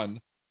get a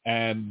gun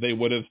and they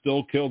would have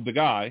still killed the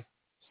guy.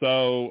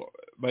 So,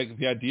 like,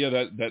 the idea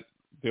that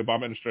the Obama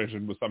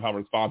administration was somehow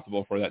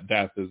responsible for that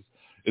death is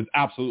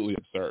absolutely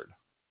absurd.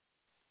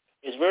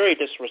 It's very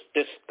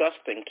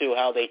disgusting, too,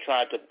 how they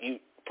tried to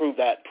prove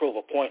a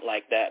point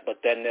like that, but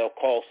then they'll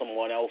call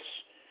someone else,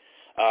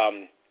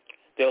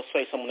 they'll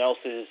say someone else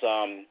is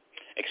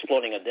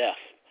exploding a death.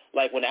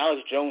 Like when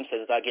Alex Jones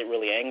says, I get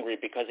really angry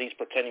because he's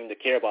pretending to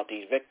care about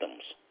these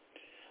victims.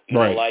 You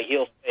know, like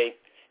he'll say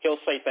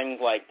things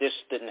like, this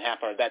didn't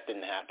happen or that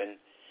didn't happen.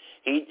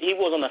 He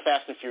was on the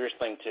Fast and Furious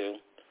thing, too.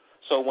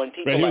 So when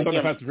people he was on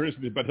the Fast and Furious,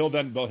 but he'll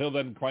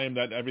then claim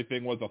that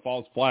everything was a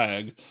false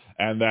flag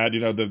and that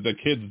the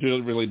kids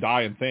didn't really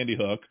die in Sandy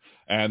Hook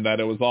and that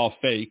it was all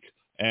fake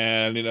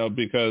and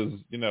because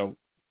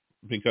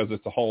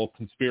it's a whole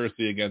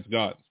conspiracy against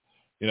guns.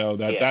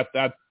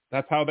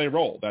 That's how they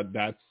roll.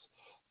 That's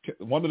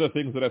one of the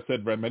things that I've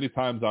said many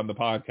times on the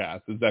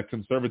podcast is that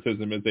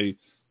conservatism is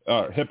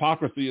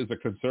hypocrisy is a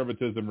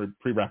conservatism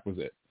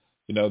prerequisite.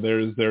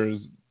 There's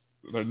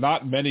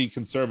not many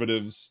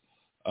conservatives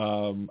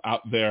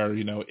out there,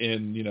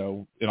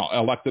 in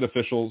elected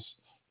officials,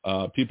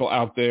 people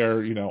out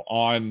there,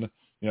 on,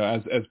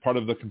 as part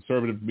of the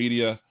conservative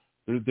media.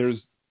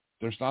 There's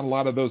not a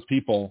lot of those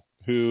people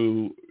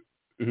who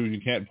you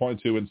can't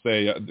point to and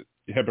say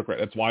hypocrite.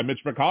 That's why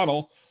Mitch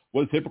McConnell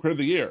was Hypocrite of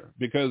the Year,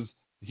 because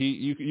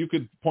you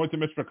could point to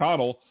Mitch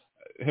McConnell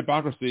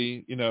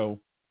hypocrisy,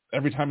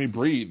 every time he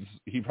breathes,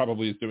 he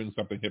probably is doing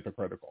something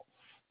hypocritical.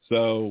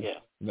 So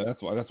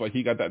that's why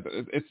he got that.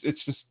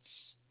 It's just,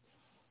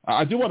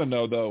 I do want to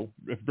know though,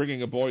 if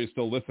Bringing a Boy is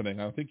still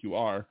listening. I think you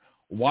are.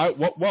 What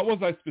was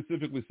I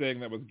specifically saying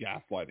that was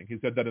gaslighting? He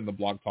said that in the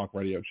Blog Talk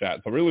Radio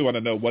chat. So I really want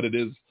to know what it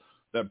is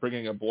that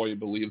Bringing a Boy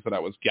believes that I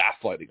was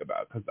gaslighting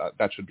about, because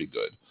that should be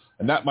good.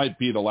 And that might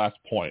be the last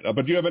point.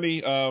 But do you have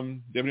any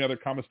other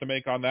comments to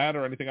make on that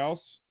or anything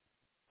else?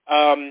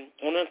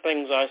 One of the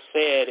things I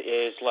said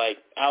is like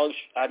Alex.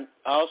 I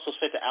also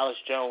said to Alex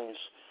Jones,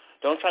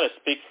 don't try to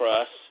speak for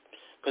us,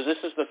 because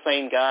this is the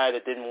same guy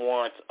that didn't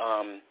want.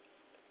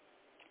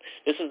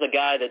 This is the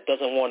guy that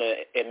doesn't want to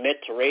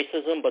admit to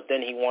racism, but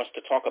then he wants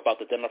to talk about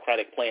the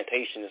Democratic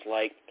plantation. It's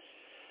like,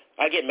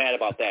 I get mad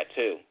about that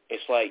too.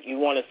 It's like you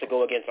want us to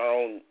go against our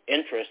own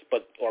interests,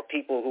 or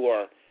people who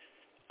are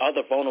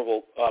other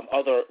vulnerable,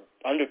 other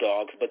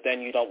underdogs, but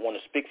then you don't want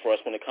to speak for us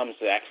when it comes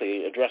to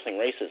actually addressing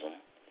racism.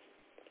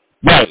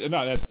 Right.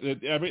 No, that's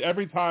it.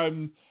 Every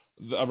time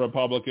a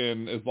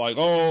Republican is like,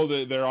 oh,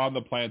 they're on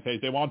the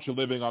plantation, they want you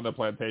living on the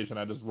plantation,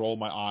 I just roll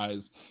my eyes.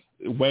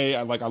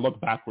 I look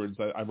backwards.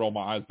 I roll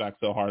my eyes back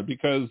so hard,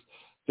 because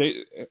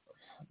the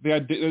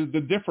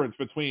difference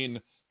between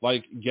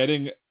like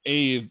getting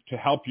aid to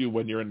help you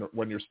when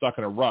you're stuck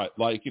in a rut,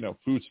 like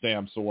food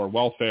stamps or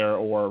welfare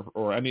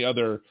or any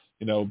other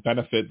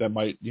benefit that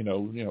might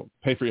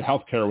pay for your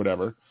health care or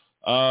whatever,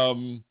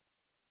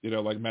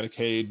 like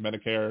Medicaid,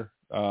 Medicare,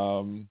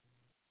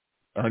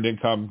 earned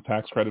income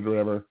tax credit or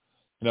whatever.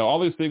 All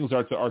these things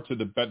are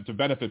to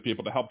benefit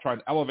people, to help try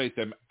and elevate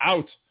them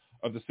out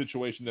of the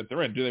situation that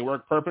they're in. Do they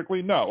work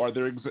perfectly? No.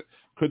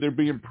 Could there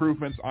be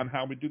improvements on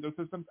how we do those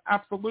systems?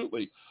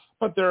 Absolutely.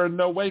 But they're in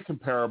no way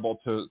comparable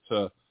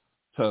to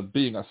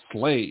being a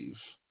slave.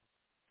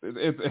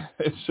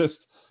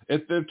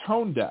 They're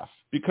tone deaf,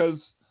 because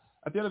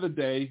at the end of the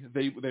day,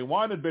 they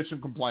whine and bitch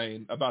and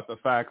complain about the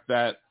fact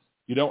that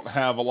you don't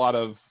have a lot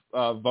of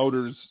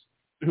voters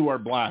who are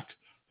black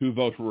who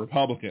vote for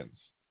Republicans,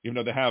 even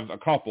though they have a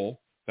couple.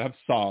 They have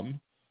some,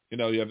 and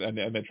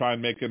they try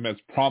and make them as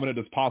prominent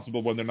as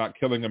possible when they're not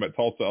killing them at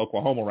Tulsa,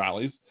 Oklahoma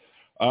rallies,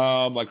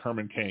 like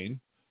Herman Cain.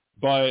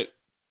 But,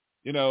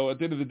 at the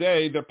end of the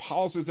day, their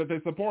policies that they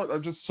support are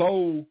just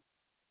so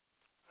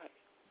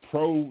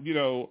pro,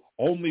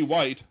 only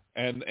white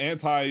and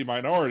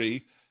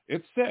anti-minority.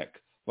 It's sick.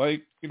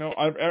 Like,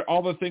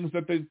 all the things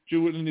that they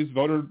do in these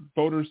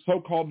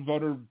so-called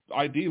voter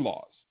ID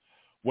laws,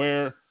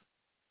 where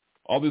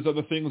all these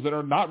other things that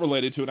are not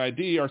related to an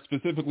ID are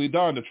specifically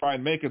done to try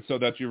and make it so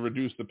that you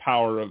reduce the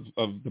power of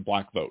the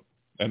black vote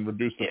and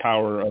reduce the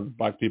power of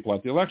black people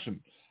at the election.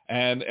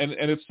 And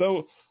it's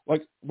so,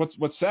 like,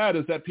 what's sad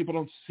is that people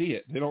don't see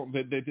it.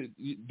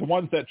 The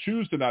ones that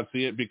choose to not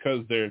see it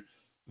because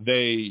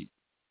they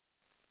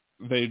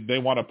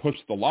want to push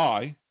the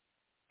lie.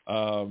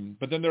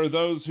 But then there are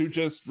those who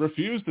just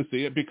refuse to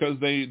see it because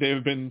they've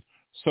been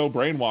so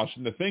brainwashed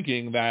into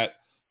thinking that,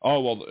 oh,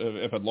 well,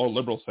 if a low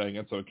liberal's saying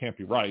it, so it can't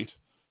be right.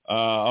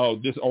 Or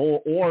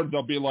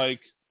they'll be like,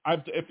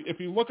 if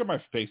you look at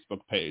my Facebook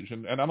page,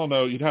 and I don't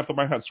know,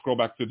 might have to scroll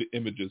back through the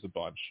images a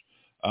bunch,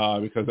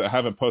 because I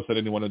haven't posted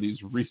any one of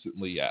these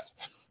recently yet.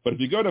 But if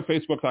you go to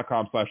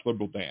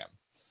facebook.com/liberaldan,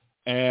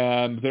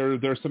 and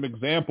there's some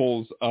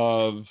examples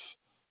of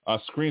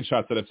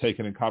screenshots that I've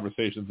taken in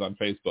conversations on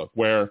Facebook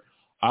where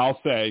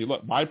I'll say,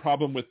 look, my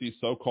problem with these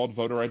so-called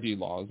voter ID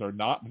laws are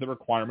not the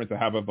requirement to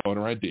have a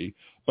voter ID,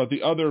 but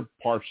the other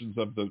portions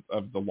of the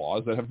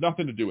laws that have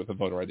nothing to do with the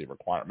voter ID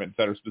requirement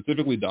that are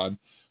specifically done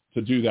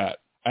to do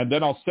that. And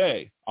then I'll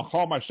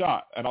call my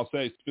shot, and I'll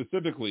say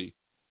specifically,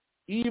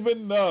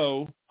 even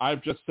though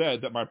I've just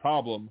said that my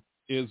problem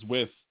is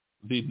with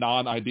the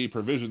non-ID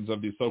provisions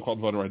of these so-called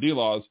voter ID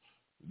laws,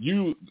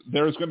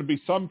 there's going to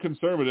be some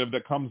conservative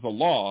that comes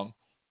along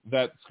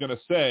that's going to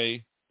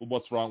say, well,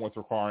 what's wrong with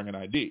requiring an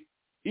ID?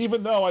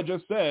 Even though I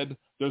just said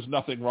there's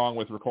nothing wrong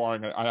with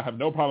requiring it. I have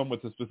no problem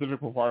with the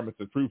specific requirements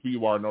to prove who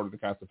you are in order to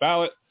cast a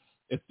ballot.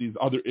 It's these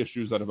other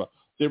issues that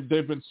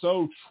they've been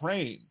so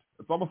trained.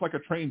 It's almost like a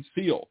trained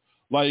seal.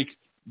 Like,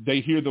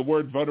 they hear the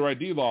word voter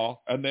ID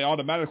law and they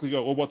automatically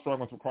go, well, what's wrong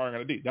with requiring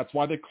an ID? That's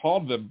why they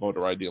called them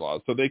voter ID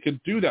laws, so they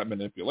can do that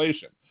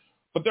manipulation.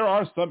 But there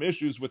are some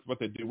issues with what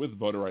they do with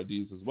voter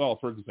IDs as well.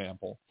 For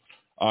example,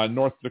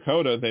 North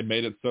Dakota, they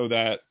made it so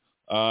that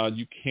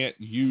you can't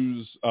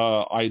use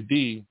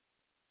ID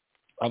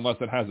unless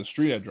it has a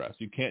street address.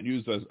 You can't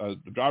use a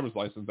driver's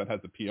license that has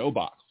a P.O.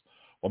 box.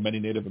 Well, many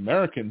Native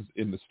Americans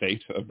in the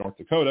state of North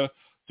Dakota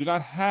do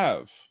not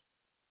have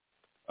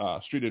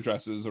street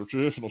addresses or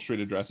traditional street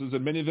addresses,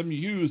 and many of them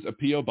use a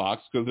P.O.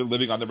 box because they're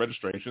living on the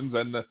registrations,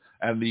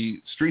 and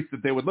the streets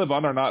that they would live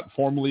on are not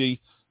formally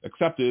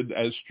accepted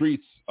as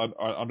streets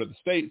under the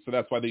state, so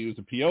that's why they use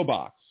a P.O.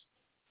 box.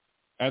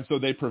 And so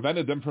they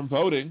prevented them from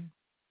voting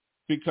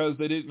because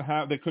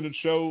they couldn't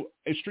show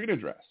a street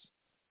address.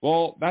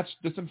 Well, that's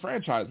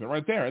disenfranchisement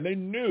right there. And they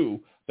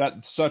knew that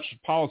such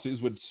policies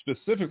would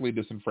specifically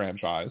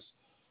disenfranchise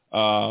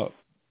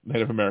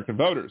Native American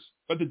voters,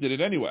 but they did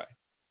it anyway.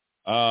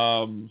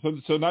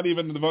 So not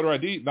even the voter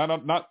ID,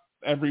 not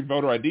every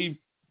voter ID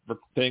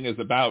thing is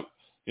about,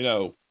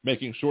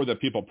 making sure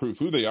that people prove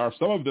who they are.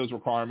 Some of those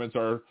requirements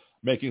are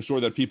making sure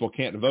that people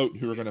can't vote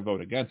who are going to vote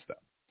against them.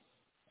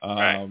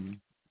 Right.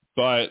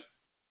 But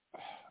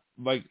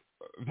like,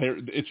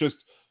 it's just,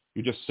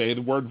 you just say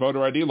the word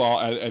voter ID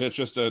law, and it's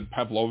just a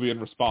Pavlovian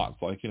response.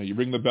 Like, you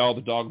ring the bell,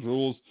 the dog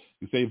drools,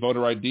 you say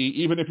voter ID.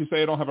 Even if you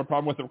say I don't have a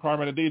problem with the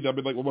requirement ID, they'll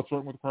be like, well, what's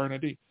wrong with requiring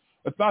ID?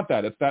 It's not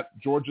that. It's that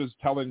Georgia's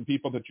telling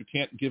people that you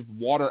can't give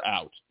water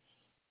out.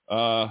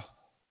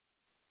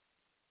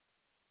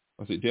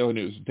 Let's see, Daily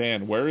News.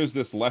 Dan, where is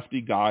this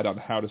lefty guide on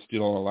how to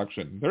steal an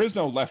election? There is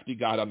no lefty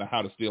guide on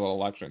how to steal an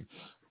election.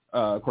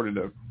 According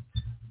to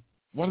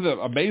one of the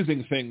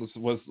amazing things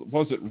was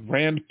it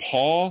Rand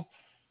Paul?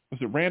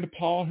 Was it Rand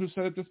Paul who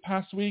said it this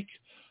past week?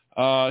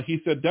 He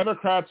said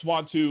Democrats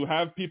want to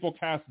have people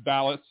cast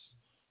ballots.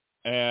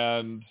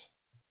 And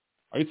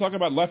are you talking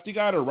about lefty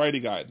guide or righty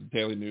guide,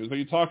 Daily News? Are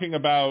you talking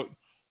about,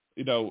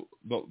 the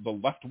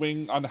left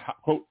wing on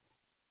quote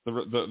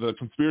the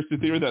conspiracy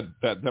theory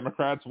that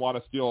Democrats want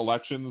to steal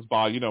elections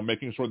by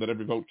making sure that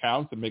every vote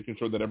counts and making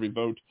sure that every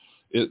vote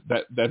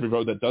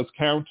that does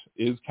count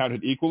is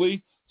counted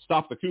equally?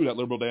 Stop the coup at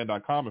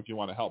liberaldan.com if you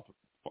want to help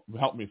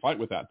me fight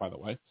with that, by the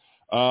way.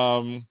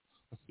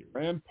 Let's see,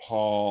 Rand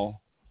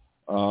Paul,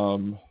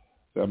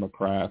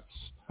 Democrats.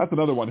 That's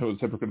another one who was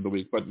hypocrite of the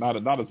week, but not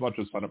as much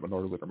as Senate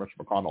Minority Leader Mitch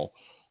McConnell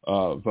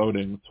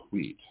voting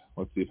tweet.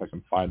 Let's see if I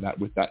can find that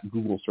with that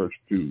Google search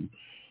too.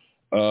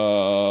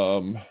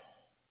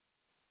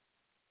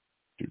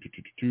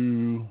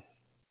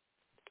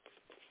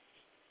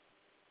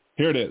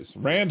 Here it is.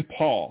 Rand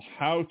Paul,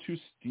 how to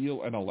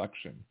steal an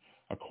election,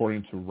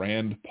 according to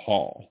Rand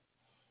Paul.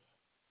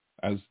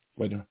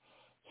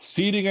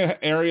 Seeding an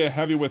area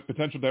heavy with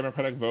potential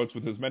Democratic votes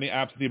with as many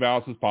absentee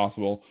ballots as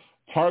possible,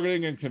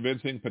 targeting and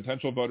convincing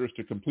potential voters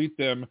to complete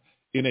them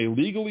in a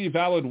legally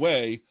valid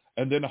way,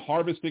 and then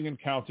harvesting and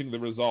counting the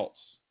results.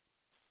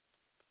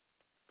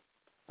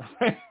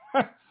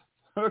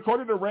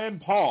 According to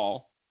Rand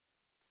Paul,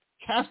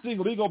 casting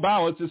legal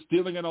ballots is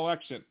stealing an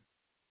election.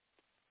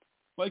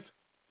 Like,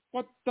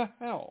 what the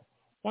hell?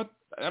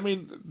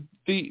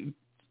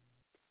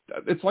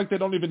 It's like they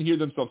don't even hear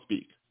themselves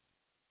speak.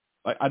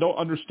 I don't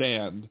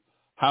understand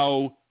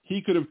how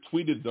he could have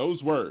tweeted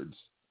those words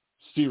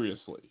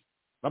seriously.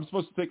 I'm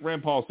supposed to take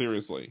Rand Paul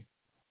seriously.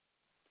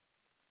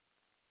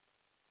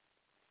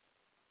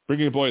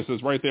 Bringing a Boy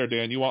says, right there,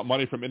 Dan, you want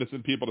money from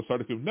innocent people to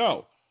start a coup?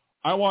 No,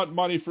 I want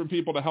money from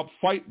people to help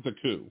fight the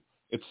coup.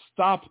 It's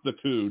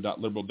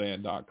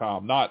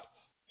stopthecoup.liberaldan.com, not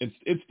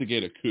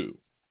instigate a coup.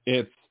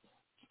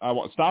 I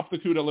want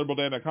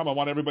stopthecoup.liberaldan.com. I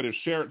want everybody to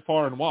share it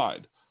far and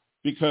wide,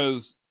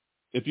 because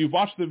if you've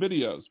watched the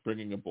videos,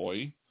 Bringing a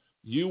Boy,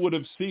 you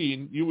would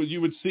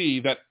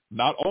see that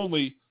not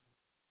only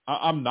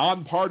I'm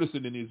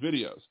nonpartisan in these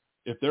videos.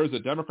 If there's a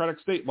Democratic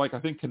state like I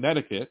think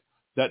Connecticut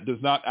that does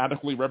not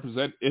adequately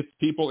represent its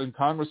people in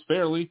Congress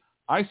fairly,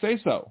 I say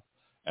so.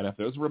 And if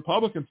there's a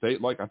Republican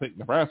state like I think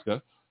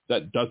Nebraska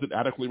that doesn't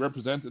adequately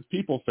represent its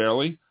people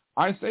fairly,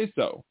 I say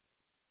so.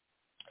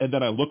 And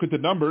then I look at the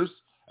numbers,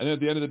 and at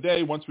the end of the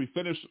day, once we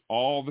finish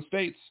all the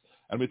states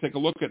and we take a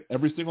look at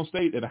every single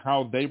state and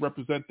how they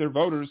represent their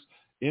voters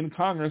in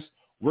Congress,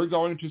 we're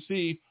going to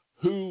see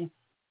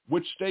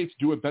which states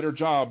do a better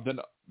job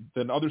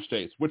than other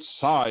states, which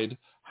side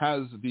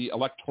has the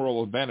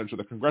electoral advantage or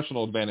the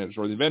congressional advantage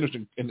or the advantage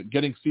in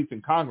getting seats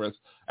in Congress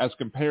as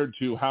compared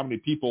to how many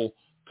people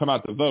come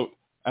out to vote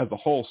as a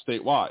whole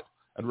statewide.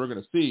 And we're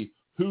going to see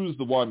who's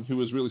the one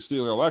who is really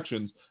stealing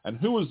elections and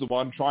who is the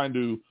one trying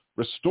to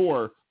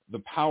restore the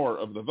power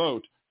of the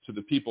vote to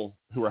the people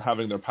who are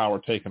having their power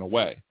taken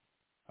away.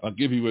 I'll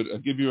give you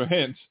a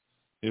hint.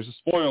 Here's a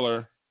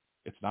spoiler.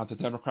 It's not the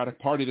Democratic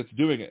Party that's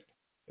doing it.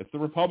 It's the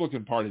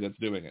Republican Party that's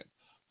doing it.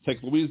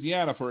 Take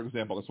Louisiana, for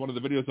example. That's one of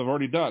the videos I've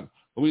already done.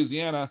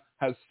 Louisiana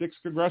has 6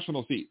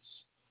 congressional seats.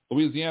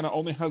 Louisiana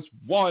only has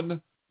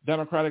 1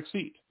 Democratic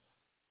seat.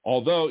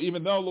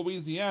 Even though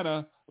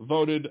Louisiana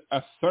voted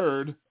a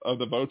third of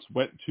the votes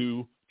went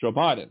to Joe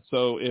Biden.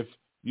 So if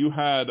you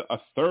had a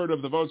third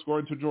of the votes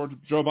going to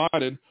Joe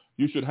Biden,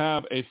 you should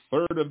have a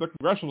third of the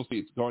congressional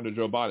seats going to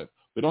Joe Biden.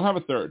 We don't have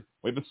a third.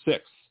 We have a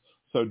 6th.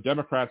 So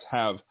Democrats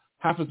have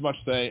half as much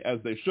say as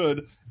they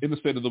should in the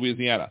state of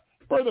Louisiana.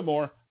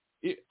 Furthermore,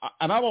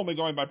 and I'm only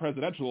going by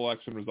presidential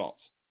election results.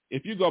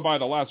 If you go by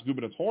the last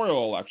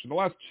gubernatorial election, the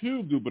last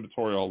 2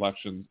 gubernatorial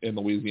elections in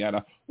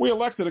Louisiana, we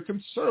elected a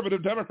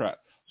conservative Democrat.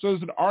 So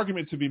there's an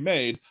argument to be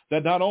made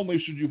that not only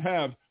should you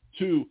have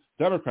 2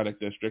 Democratic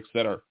districts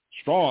that are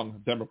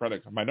strong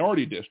Democratic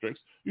minority districts,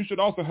 you should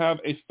also have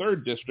a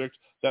 3rd district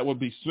that would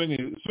be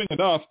swing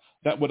enough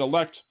that would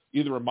elect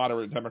either a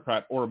moderate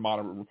Democrat or a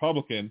moderate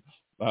Republican.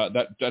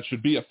 That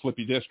should be a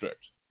flippy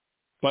district.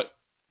 But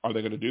are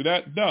they going to do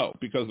that? No,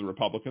 because the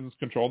Republicans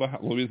control the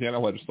Louisiana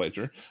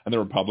legislature, and the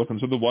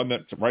Republicans are the one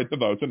that write the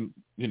votes. And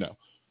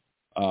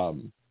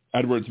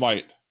Edwards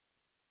might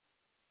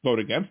vote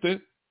against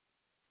it.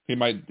 He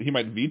might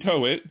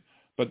veto it.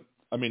 But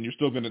I mean, you're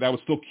still going to. That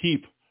would still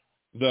keep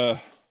the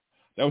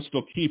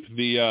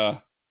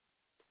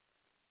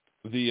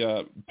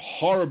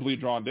horribly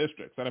drawn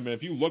districts. And I mean,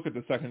 if you look at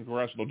the 2nd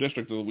congressional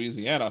district of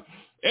Louisiana,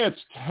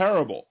 it's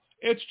terrible.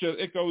 It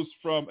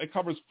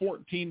covers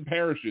 14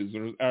 parishes,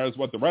 or as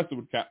what the rest of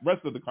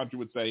the country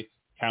would say,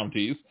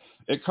 counties.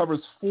 It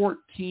covers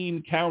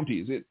 14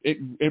 counties.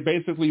 It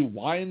basically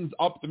winds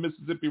up the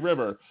Mississippi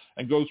River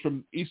and goes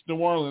from East New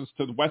Orleans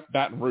to the West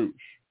Baton Rouge.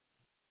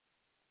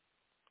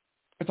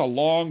 It's a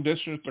long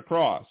distance to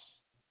cross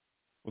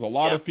with a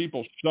lot of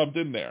people shoved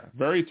in there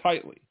very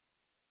tightly.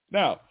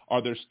 Now,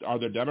 are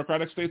there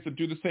Democratic states that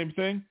do the same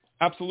thing?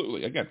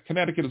 Absolutely. Again,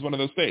 Connecticut is one of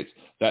those states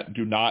that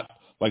do not.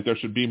 Like, there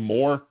should be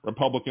more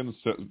Republicans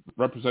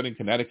representing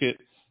Connecticut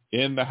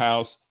in the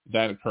House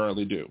than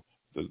currently do.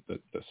 The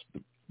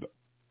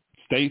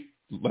state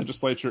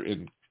legislature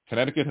in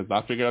Connecticut has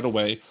not figured out a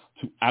way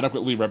to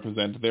adequately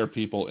represent their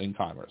people in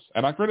Congress.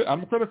 And I'm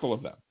critical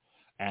of them.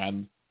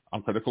 And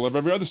I'm critical of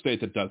every other state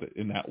that does it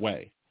in that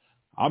way.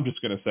 I'm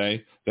just going to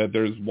say that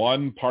there's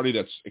one party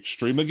that's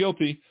extremely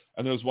guilty,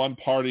 and there's one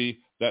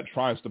party that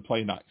tries to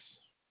play nice.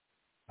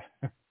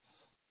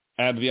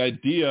 And the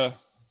idea...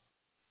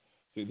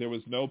 See, there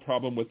was no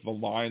problem with the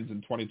lines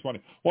in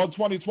 2020. Well, in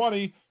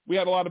 2020, we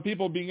had a lot of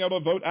people being able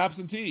to vote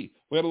absentee.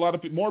 We had a lot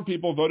of more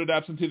people voted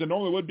absentee than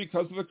normally would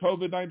because of the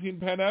COVID-19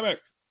 pandemic.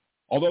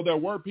 Although there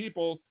were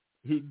people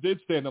who did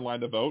stand in line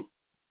to vote,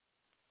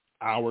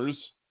 hours,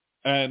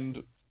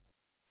 and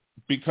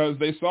because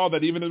they saw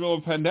that even in the middle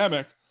of a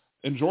pandemic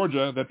in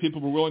Georgia, that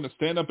people were willing to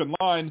stand up in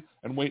line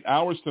and wait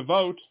hours to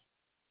vote,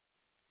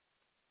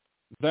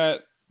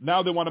 that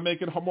now they want to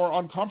make it more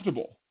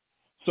uncomfortable.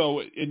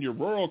 So in your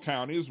rural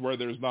counties where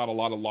there's not a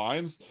lot of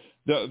lines,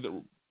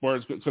 where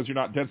it's because you're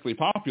not densely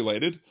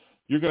populated,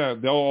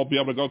 they'll all be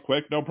able to go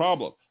quick, no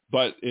problem.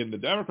 But in the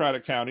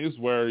Democratic counties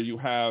where you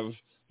have,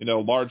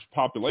 large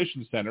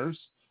population centers,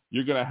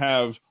 you're going to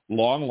have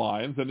long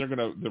lines, and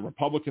the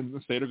Republicans in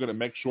the state are going to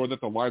make sure that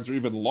the lines are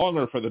even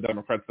longer for the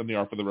Democrats than they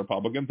are for the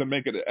Republicans, and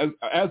make it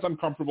as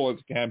uncomfortable as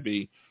it can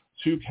be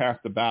to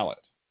cast a ballot.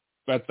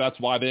 That's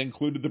why they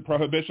included the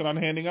prohibition on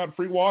handing out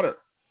free water.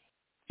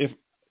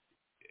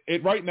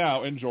 Right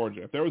now in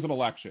Georgia, if there was an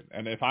election,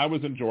 and if I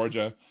was in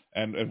Georgia,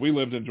 and if we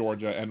lived in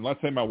Georgia, and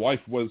let's say my wife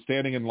was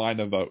standing in line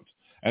to vote,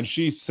 and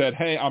she said,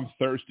 "Hey, I'm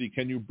thirsty.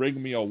 Can you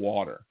bring me a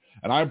water?"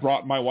 And I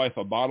brought my wife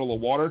a bottle of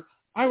water,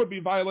 I would be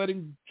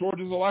violating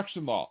Georgia's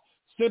election law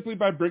simply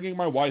by bringing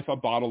my wife a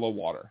bottle of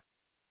water.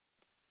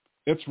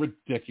 It's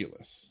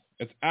ridiculous.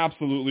 It's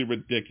absolutely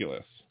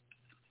ridiculous.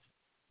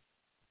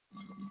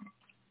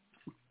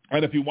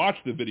 And if you watch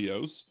the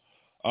videos,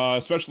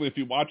 especially if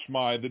you watch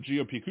the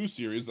GOP Coup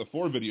series, the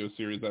 4-video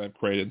series that I've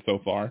created so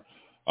far,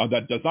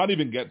 that does not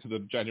even get to the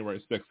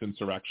January 6th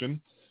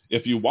insurrection.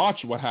 If you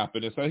watch what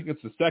happened, I think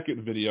it's the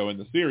second video in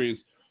the series,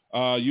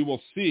 you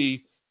will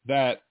see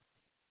that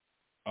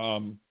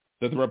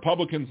the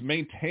Republicans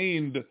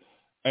maintained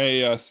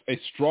a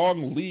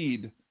strong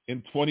lead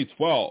in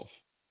 2012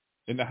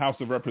 in the House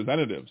of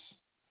Representatives,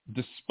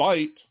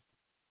 despite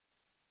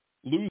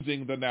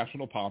losing the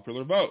national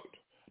popular vote.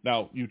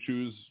 Now, you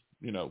choose,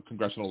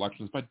 congressional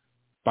elections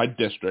by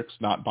districts,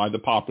 not by the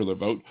popular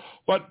vote,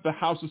 but the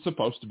House is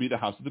supposed to be the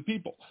House of the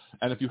people.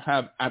 And if you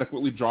have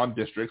adequately drawn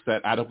districts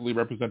that adequately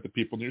represent the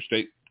people in your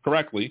state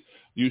correctly,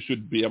 you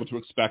should be able to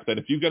expect that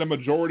if you get a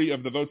majority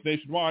of the votes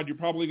nationwide, you're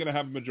probably going to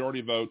have a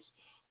majority of votes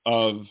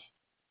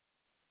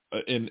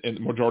in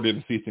majority of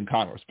the seats in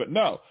Congress. But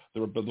no,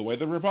 the way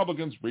the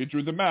Republicans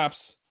redrew the maps,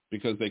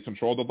 because they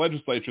controlled the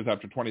legislatures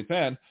after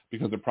 2010,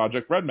 because of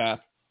Project Red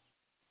Map,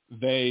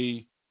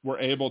 they were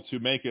able to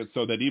make it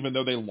so that even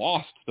though they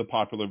lost the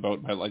popular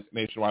vote by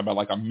nationwide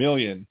by a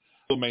million,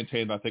 still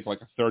maintained, I think, a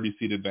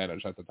 30-seat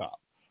advantage at the top.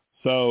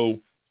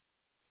 So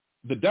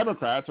the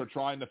Democrats are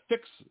trying to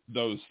fix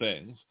those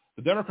things.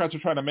 The Democrats are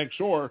trying to make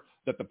sure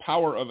that the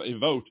power of a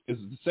vote is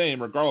the same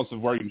regardless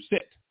of where you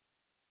sit.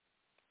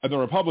 And the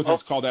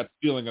Republicans call that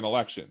stealing an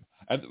election.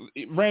 And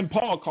Rand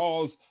Paul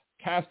calls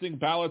casting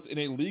ballots in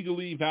a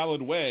legally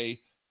valid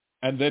way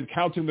and then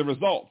counting the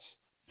results.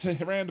 To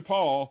Rand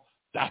Paul,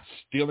 that's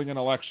stealing an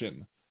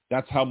election.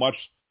 That's how much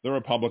the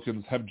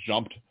Republicans have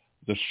jumped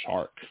the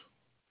shark.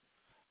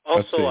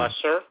 Also,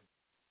 sir?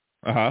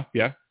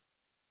 Yeah.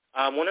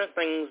 One of the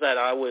things that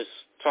I was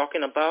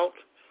talking about,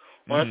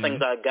 one of the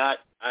things I got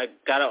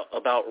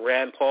about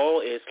Rand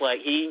Paul is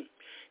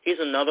he's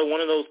another one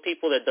of those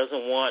people that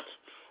doesn't want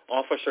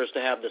officers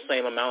to have the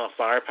same amount of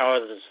firepower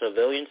that the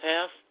civilians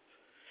have.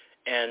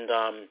 And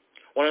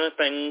one of the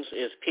things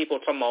is people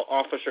talking about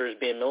officers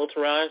being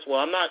militarized.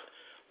 Well, I'm not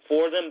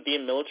for them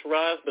being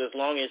militarized, but as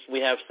long as we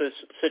have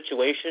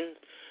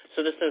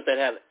citizens that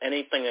have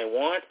anything they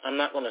want, I'm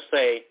not going to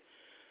say,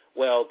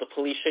 well, the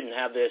police shouldn't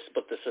have this,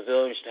 but the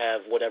civilians should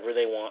have whatever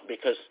they want,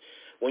 because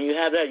when you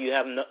have that, you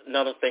have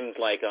other things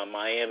like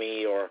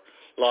Miami or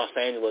Los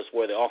Angeles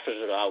where the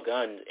officers are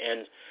outgunned.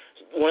 And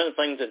one of the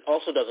things that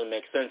also doesn't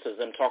make sense is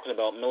them talking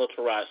about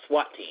militarized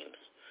SWAT teams.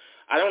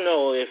 I don't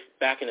know if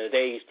back in the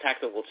days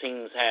tactical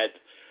teams had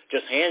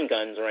just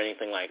handguns or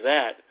anything like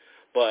that,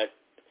 but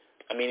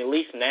I mean, at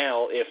least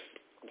now, if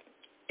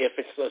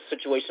it's a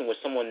situation with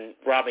someone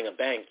robbing a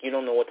bank, you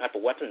don't know what type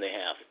of weapon they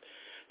have.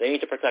 They need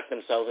to protect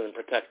themselves and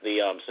protect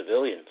the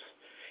civilians.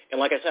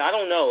 And like I said, I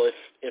don't know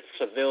if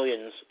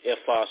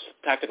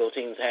tactical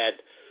teams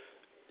had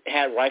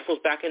rifles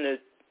back in the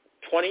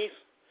 20s.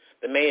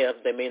 They may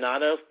have, they may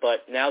not have,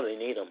 but now they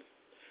need them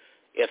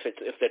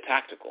if they're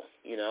tactical,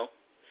 and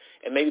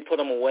maybe put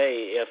them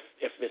away if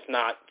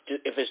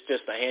it's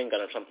just a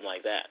handgun or something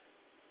like that.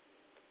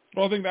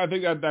 Well, I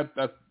think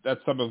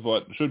that's some of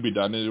what should be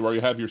done, is where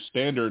you have your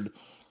standard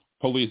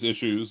police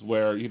issues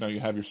where, you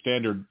have your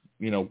standard,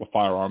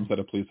 firearms that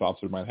a police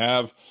officer might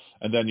have.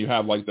 And then you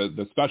have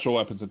the special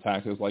weapons and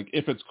tactics.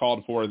 If it's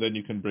called for, then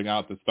you can bring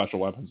out the special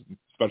weapons,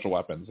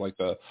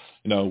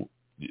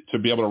 to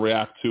be able to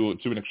react to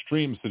an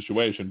extreme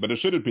situation. But it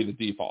shouldn't be the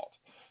default.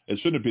 It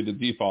shouldn't be the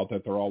default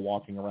that they're all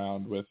walking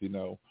around with,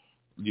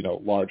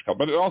 large,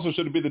 but it also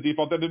shouldn't be the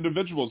default that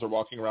individuals are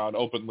walking around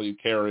openly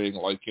carrying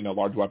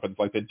large weapons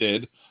like they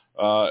did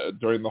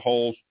during the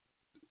whole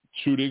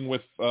shooting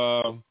with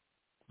Kyle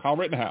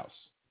Rittenhouse,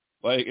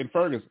 in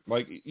Ferguson.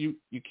 You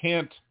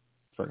can't,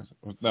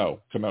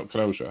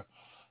 Kenosha.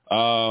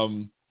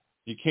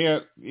 You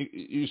can't.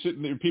 You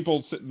sitting there,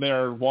 people sitting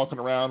there walking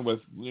around with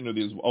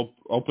these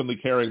openly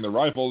carrying the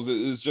rifles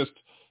is just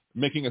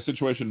making a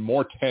situation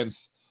more tense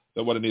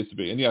than what it needs to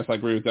be. And yes, I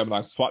agree with them.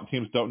 SWAT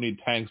teams don't need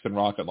tanks and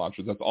rocket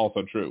launchers. That's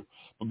also true.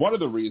 But one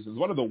of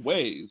the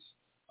ways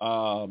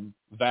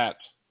that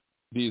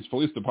these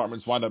police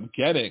departments wind up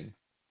getting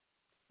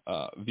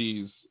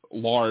these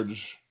large,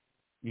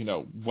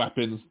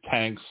 weapons,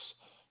 tanks,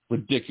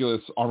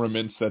 ridiculous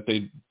armaments that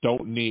they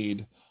don't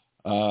need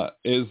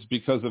is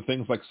because of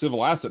things like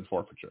civil asset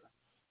forfeiture.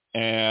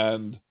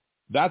 And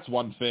that's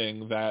one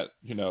thing that,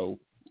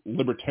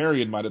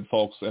 libertarian-minded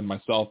folks and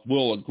myself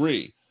will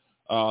agree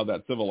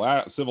that civil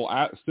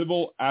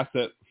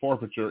asset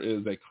forfeiture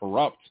is a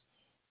corrupt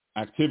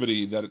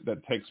activity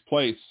that takes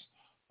place,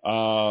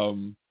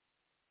 in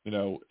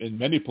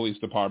many police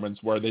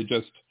departments, where they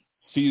just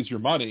seize your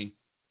money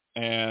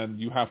and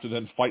you have to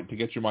then fight to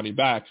get your money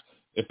back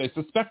if they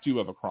suspect you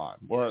of a crime,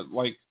 or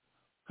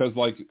because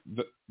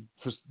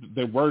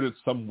they word it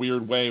some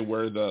weird way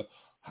where the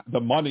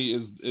money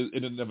is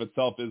in and of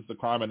itself is the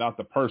crime and not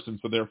the person,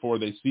 so therefore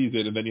they seize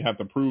it and then you have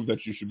to prove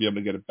that you should be able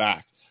to get it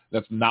back.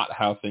 That's not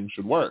how things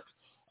should work.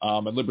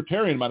 And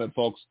libertarian-minded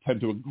folks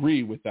tend to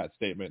agree with that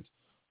statement.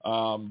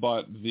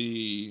 But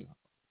the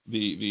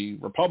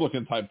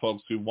Republican type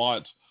folks who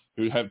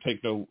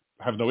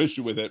have no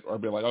issue with it, or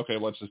be like, okay,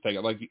 let's just take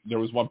it. Like, there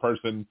was one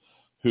person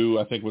who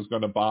I think was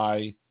going to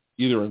buy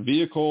either a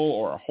vehicle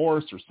or a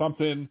horse or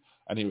something,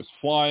 and he was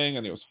flying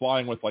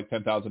with like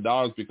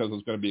 $10,000 because it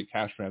was going to be a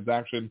cash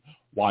transaction.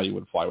 Why you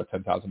would fly with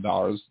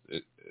 $10,000?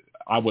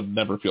 I would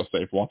never feel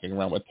safe walking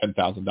around with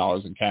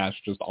 $10,000 in cash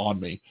just on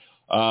me.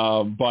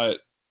 But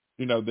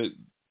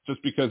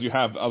just because you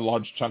have a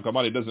large chunk of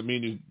money doesn't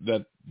mean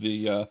that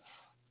the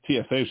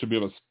TSA should be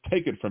able to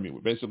take it from you,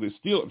 basically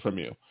steal it from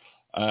you.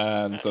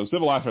 And so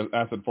civil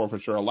asset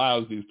forfeiture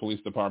allows these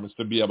police departments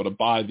to be able to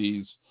buy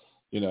these,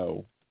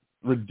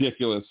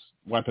 ridiculous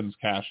weapons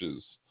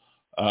caches.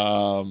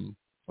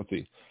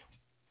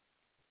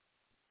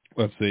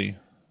 Let's see.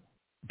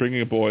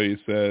 Bringing a Boy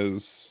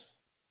says,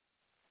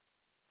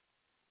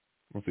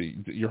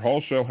 your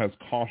whole show has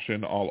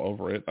caution all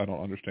over it. I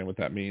don't understand what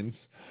that means.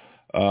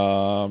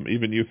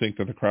 Even you think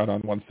that the crowd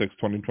on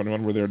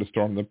 1/6/2021 were there to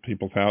storm the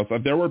people's house.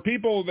 There were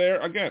people there,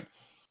 again,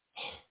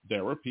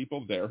 there were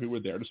people there who were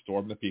there to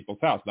storm the people's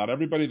house. Not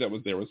everybody that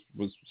was there was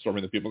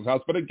storming the people's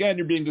house. But again,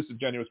 you're being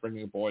disingenuous,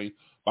 Bringing a Boy,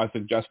 by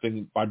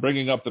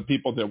bringing up the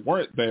people that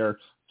weren't there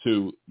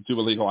to do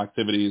illegal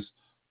activities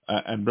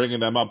and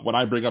bringing them up when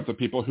I bring up the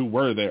people who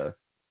were there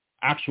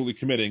actually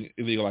committing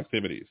illegal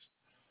activities.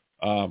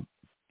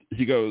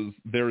 He goes,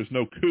 there is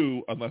no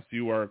coup unless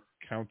you are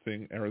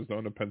counting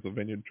Arizona,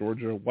 Pennsylvania,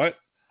 Georgia. What?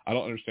 I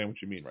don't understand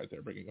what you mean right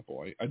there, Bringing a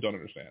Boy. I don't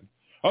understand.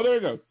 Oh, there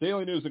you go.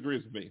 Daily News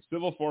agrees with me.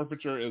 Civil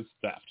forfeiture is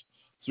theft.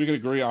 So we can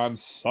agree on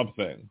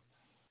something.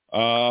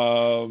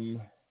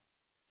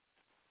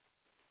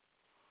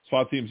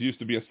 SWAT teams used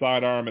to be a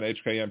sidearm and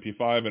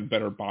HK-MP5 and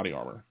better body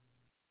armor.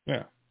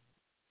 Yeah.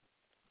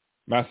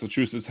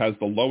 Massachusetts has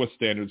the lowest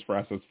standards for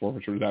asset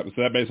forfeiture.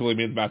 So that basically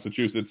means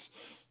Massachusetts,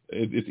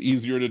 it's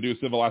easier to do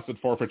civil asset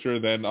forfeiture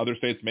than other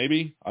states,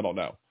 maybe? I don't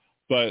know.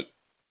 But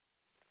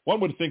one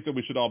would think that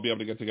we should all be able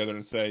to get together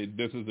and say,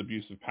 this is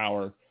abuse of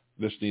power.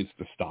 This needs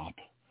to stop.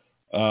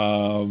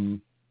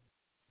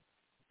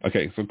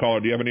 Okay, so caller,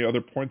 do you have any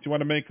other points you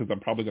want to make? Because I'm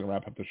probably going to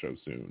wrap up the show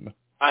soon.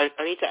 I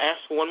need to ask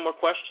one more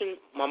question.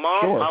 My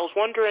mom, sure. I was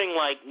wondering,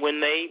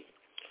 when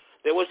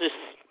there was this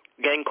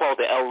gang called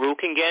the El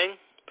Rukin Gang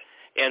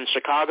in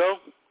Chicago,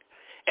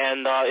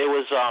 and it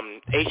was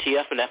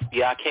ATF and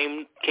FBI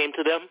came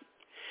to them,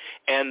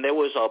 and there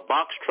was a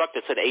box truck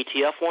that said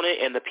ATF on it,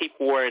 and the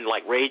people were in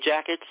raid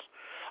jackets.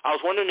 I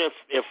was wondering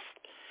if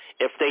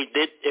they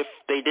did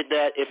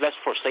that, if that's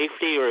for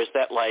safety, or is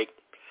that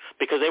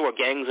because they were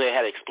gangs, they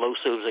had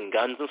explosives and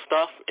guns and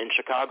stuff in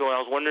Chicago, and I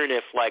was wondering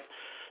if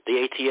the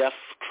ATF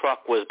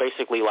truck was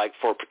basically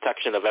for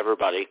protection of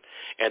everybody,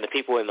 and the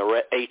people in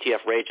the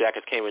ATF raid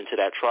jackets came into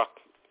that truck.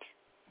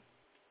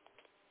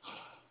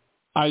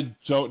 I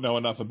don't know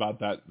enough about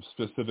that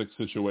specific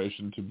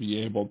situation to be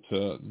able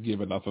to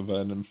give enough of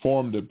an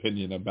informed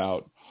opinion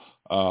about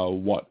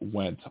what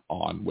went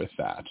on with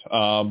that.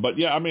 But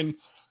yeah, I mean,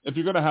 if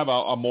you're going to have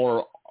a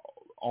more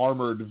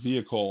armored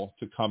vehicle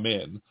to come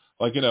in,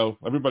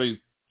 everybody,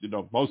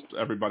 most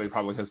everybody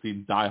probably has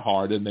seen Die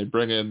Hard, and they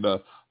bring in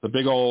the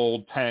big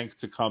old tank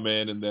to come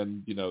in, and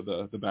then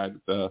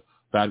the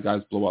bad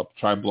guys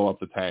try and blow up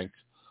the tank.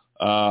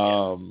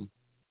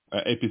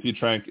 APC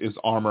tank is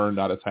armor,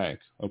 not a tank.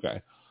 Okay.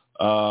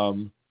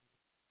 So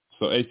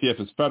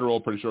ATF is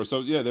federal, pretty sure. So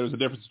yeah, there's a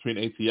difference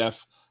between ATF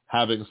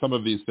having some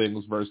of these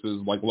things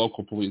versus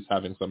local police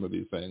having some of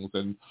these things.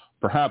 And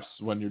perhaps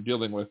when you're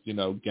dealing with,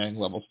 gang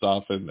level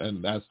stuff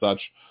and as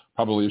such,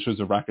 probably issues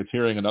of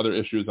racketeering and other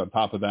issues on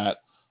top of that,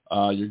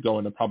 you're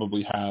going to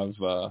probably have,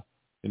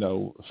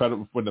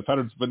 when the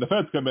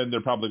feds come in,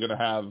 they're probably going to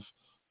have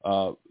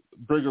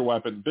bigger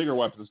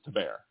weapons to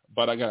bear.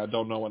 But again, I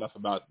don't know enough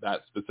about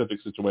that specific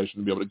situation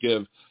to be able to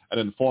give an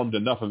informed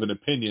enough of an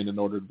opinion in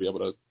order to be able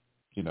to,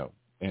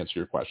 answer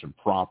your question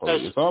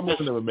properly. So I'm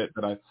willing to admit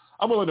that I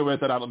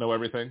don't know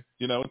everything.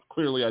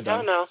 Clearly I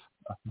don't. No.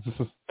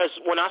 Because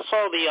when I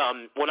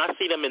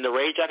see them in the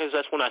raid jackets,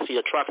 that's when I see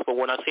the trucks. But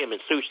when I see them in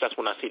suits, that's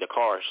when I see the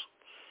cars.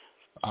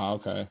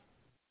 Okay.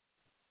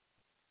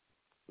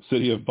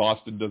 City of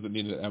Boston doesn't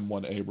need an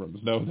M1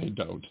 Abrams. No, they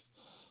don't.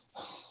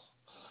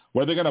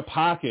 Where are they going to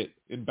park it?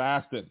 In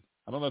Boston?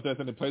 I don't know if there's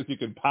any place you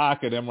can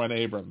park an M1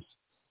 Abrams.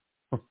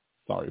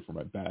 Sorry for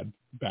my bad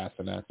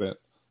Bassin accent.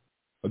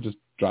 I'll just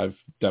drive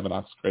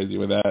Demonox crazy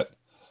with that.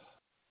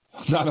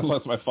 Not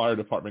unless my fire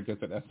department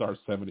gets an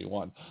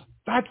SR-71.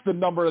 That's the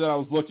number that I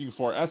was looking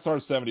for,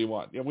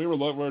 SR-71. Yeah, we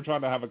were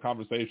trying to have a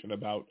conversation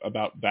about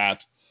that,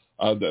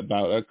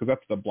 because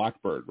that's the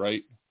Blackbird,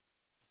 right?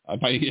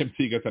 My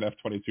EMT gets an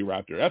F-22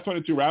 Raptor.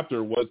 F-22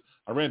 Raptor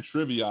I ran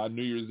trivia on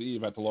New Year's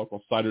Eve at the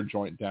local cider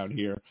joint down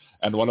here,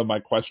 and one of my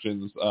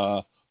questions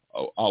I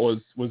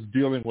was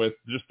dealing with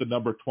just the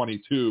number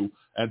 22,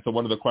 and so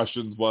one of the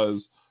questions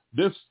was,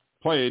 this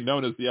plane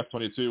known as the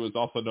F-22 is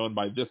also known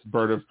by this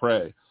bird of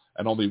prey.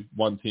 And only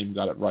one team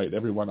got it right.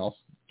 Everyone else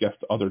guessed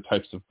other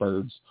types of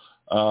birds.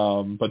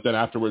 But then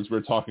afterwards, we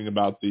were talking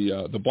about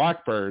the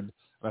Blackbird,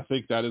 and I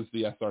think that is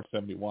the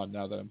SR-71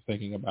 now that I'm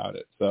thinking about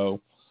it.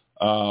 So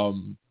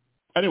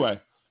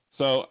anyway,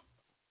 so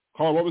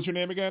Carl, what was your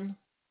name again?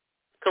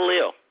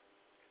 Khalil.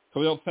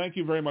 Khalil, thank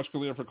you very much,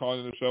 Khalil, for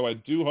calling the show. I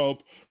do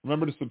hope,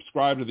 remember to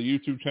subscribe to the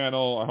YouTube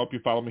channel. I hope you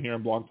follow me here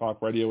on Blog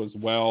Talk Radio as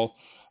well.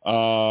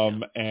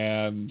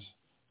 And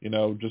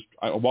just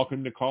I welcome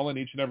you to call in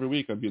each and every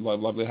week. It'd be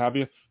lovely to have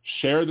you.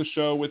 Share the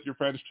show with your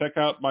friends. Check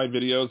out my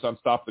videos on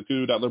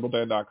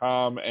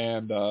stopthecoup.liberaldan.com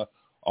and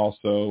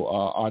also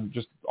on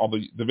just all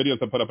the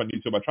videos I put up on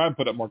YouTube. I try and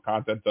put up more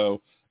content,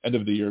 though. End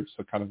of the year,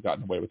 so kind of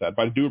gotten away with that.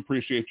 But I do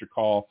appreciate your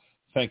call.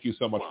 Thank you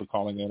so much for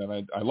calling in.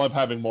 And I love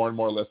having more and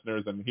more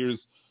listeners. And here's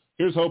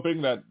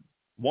hoping that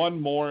one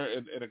more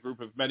in a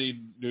group of many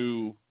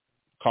new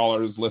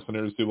callers,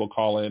 listeners who will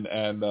call in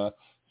and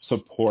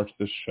support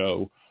the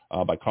show.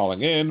 By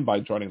calling in,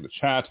 by joining the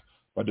chat,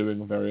 by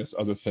doing various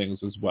other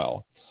things as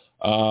well.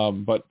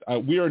 But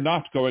we are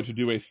not going to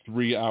do a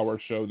 3-hour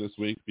show this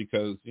week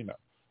because,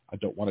 I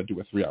don't want to do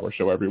a 3-hour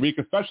show every week,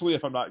 especially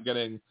if I'm not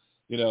getting,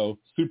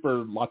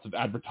 super lots of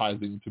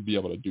advertising to be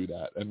able to do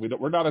that. And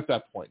we're not at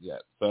that point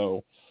yet.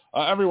 So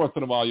every once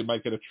in a while you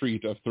might get a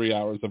treat of 3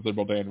 hours of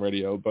Liberal Dan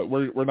Radio, but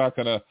we're not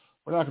gonna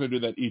do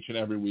that each and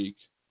every week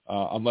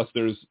unless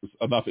there's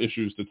enough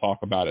issues to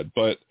talk about it.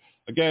 But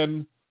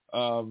again,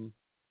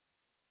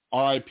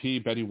 R.I.P.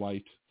 Betty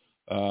White.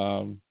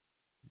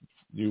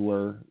 You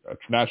were a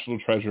national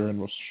treasure and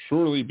will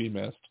surely be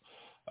missed.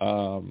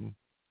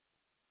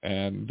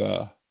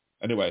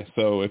 Anyway,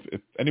 so if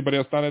anybody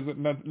else has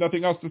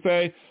nothing else to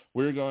say,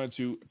 we're going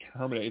to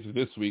terminate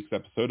this week's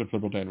episode of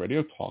Liberal Dan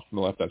Radio. Talk from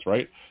the left, that's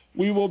right.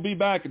 We will be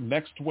back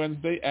next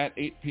Wednesday at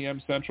 8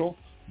 p.m. Central.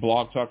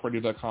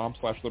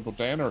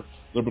 blogtalkradio.com/LiberalDan or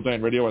Liberal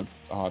Dan Radio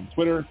on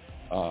Twitter.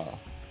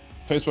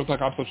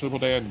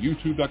 Facebook.com/LiberalDan,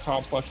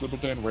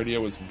 YouTube.com/LiberalDan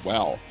Radio as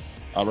well.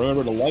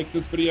 Remember to like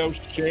this video,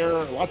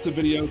 share lots of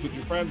videos with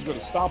your friends. Go to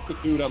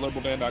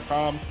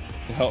stopthecoup.liberaldan.com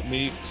to help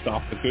me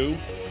stop the coup,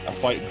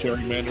 fight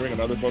gerrymandering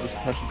and other voter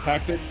suppression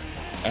tactics.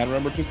 And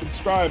remember to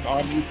subscribe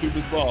on YouTube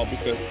as well,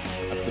 because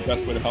that's the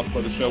best way to help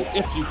for the show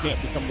if you can't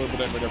become Liberal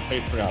Dan Radio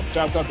Patreon.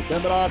 Shout out to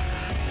Demonox,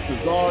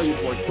 Cesar,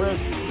 your boy Chris,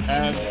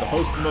 and the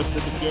host of the most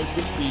ridiculous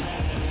speech,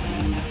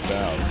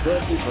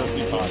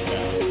 Berkeley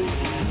Podcast.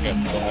 Again,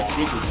 until next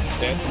week, this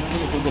is Dan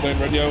from Liberal Dan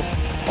Radio.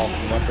 Talk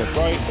from left, that's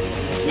right.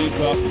 Please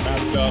up,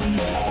 mask up,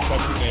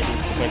 protect your neighbors,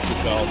 protect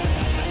yourselves,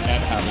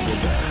 and have a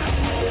good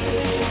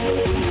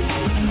day.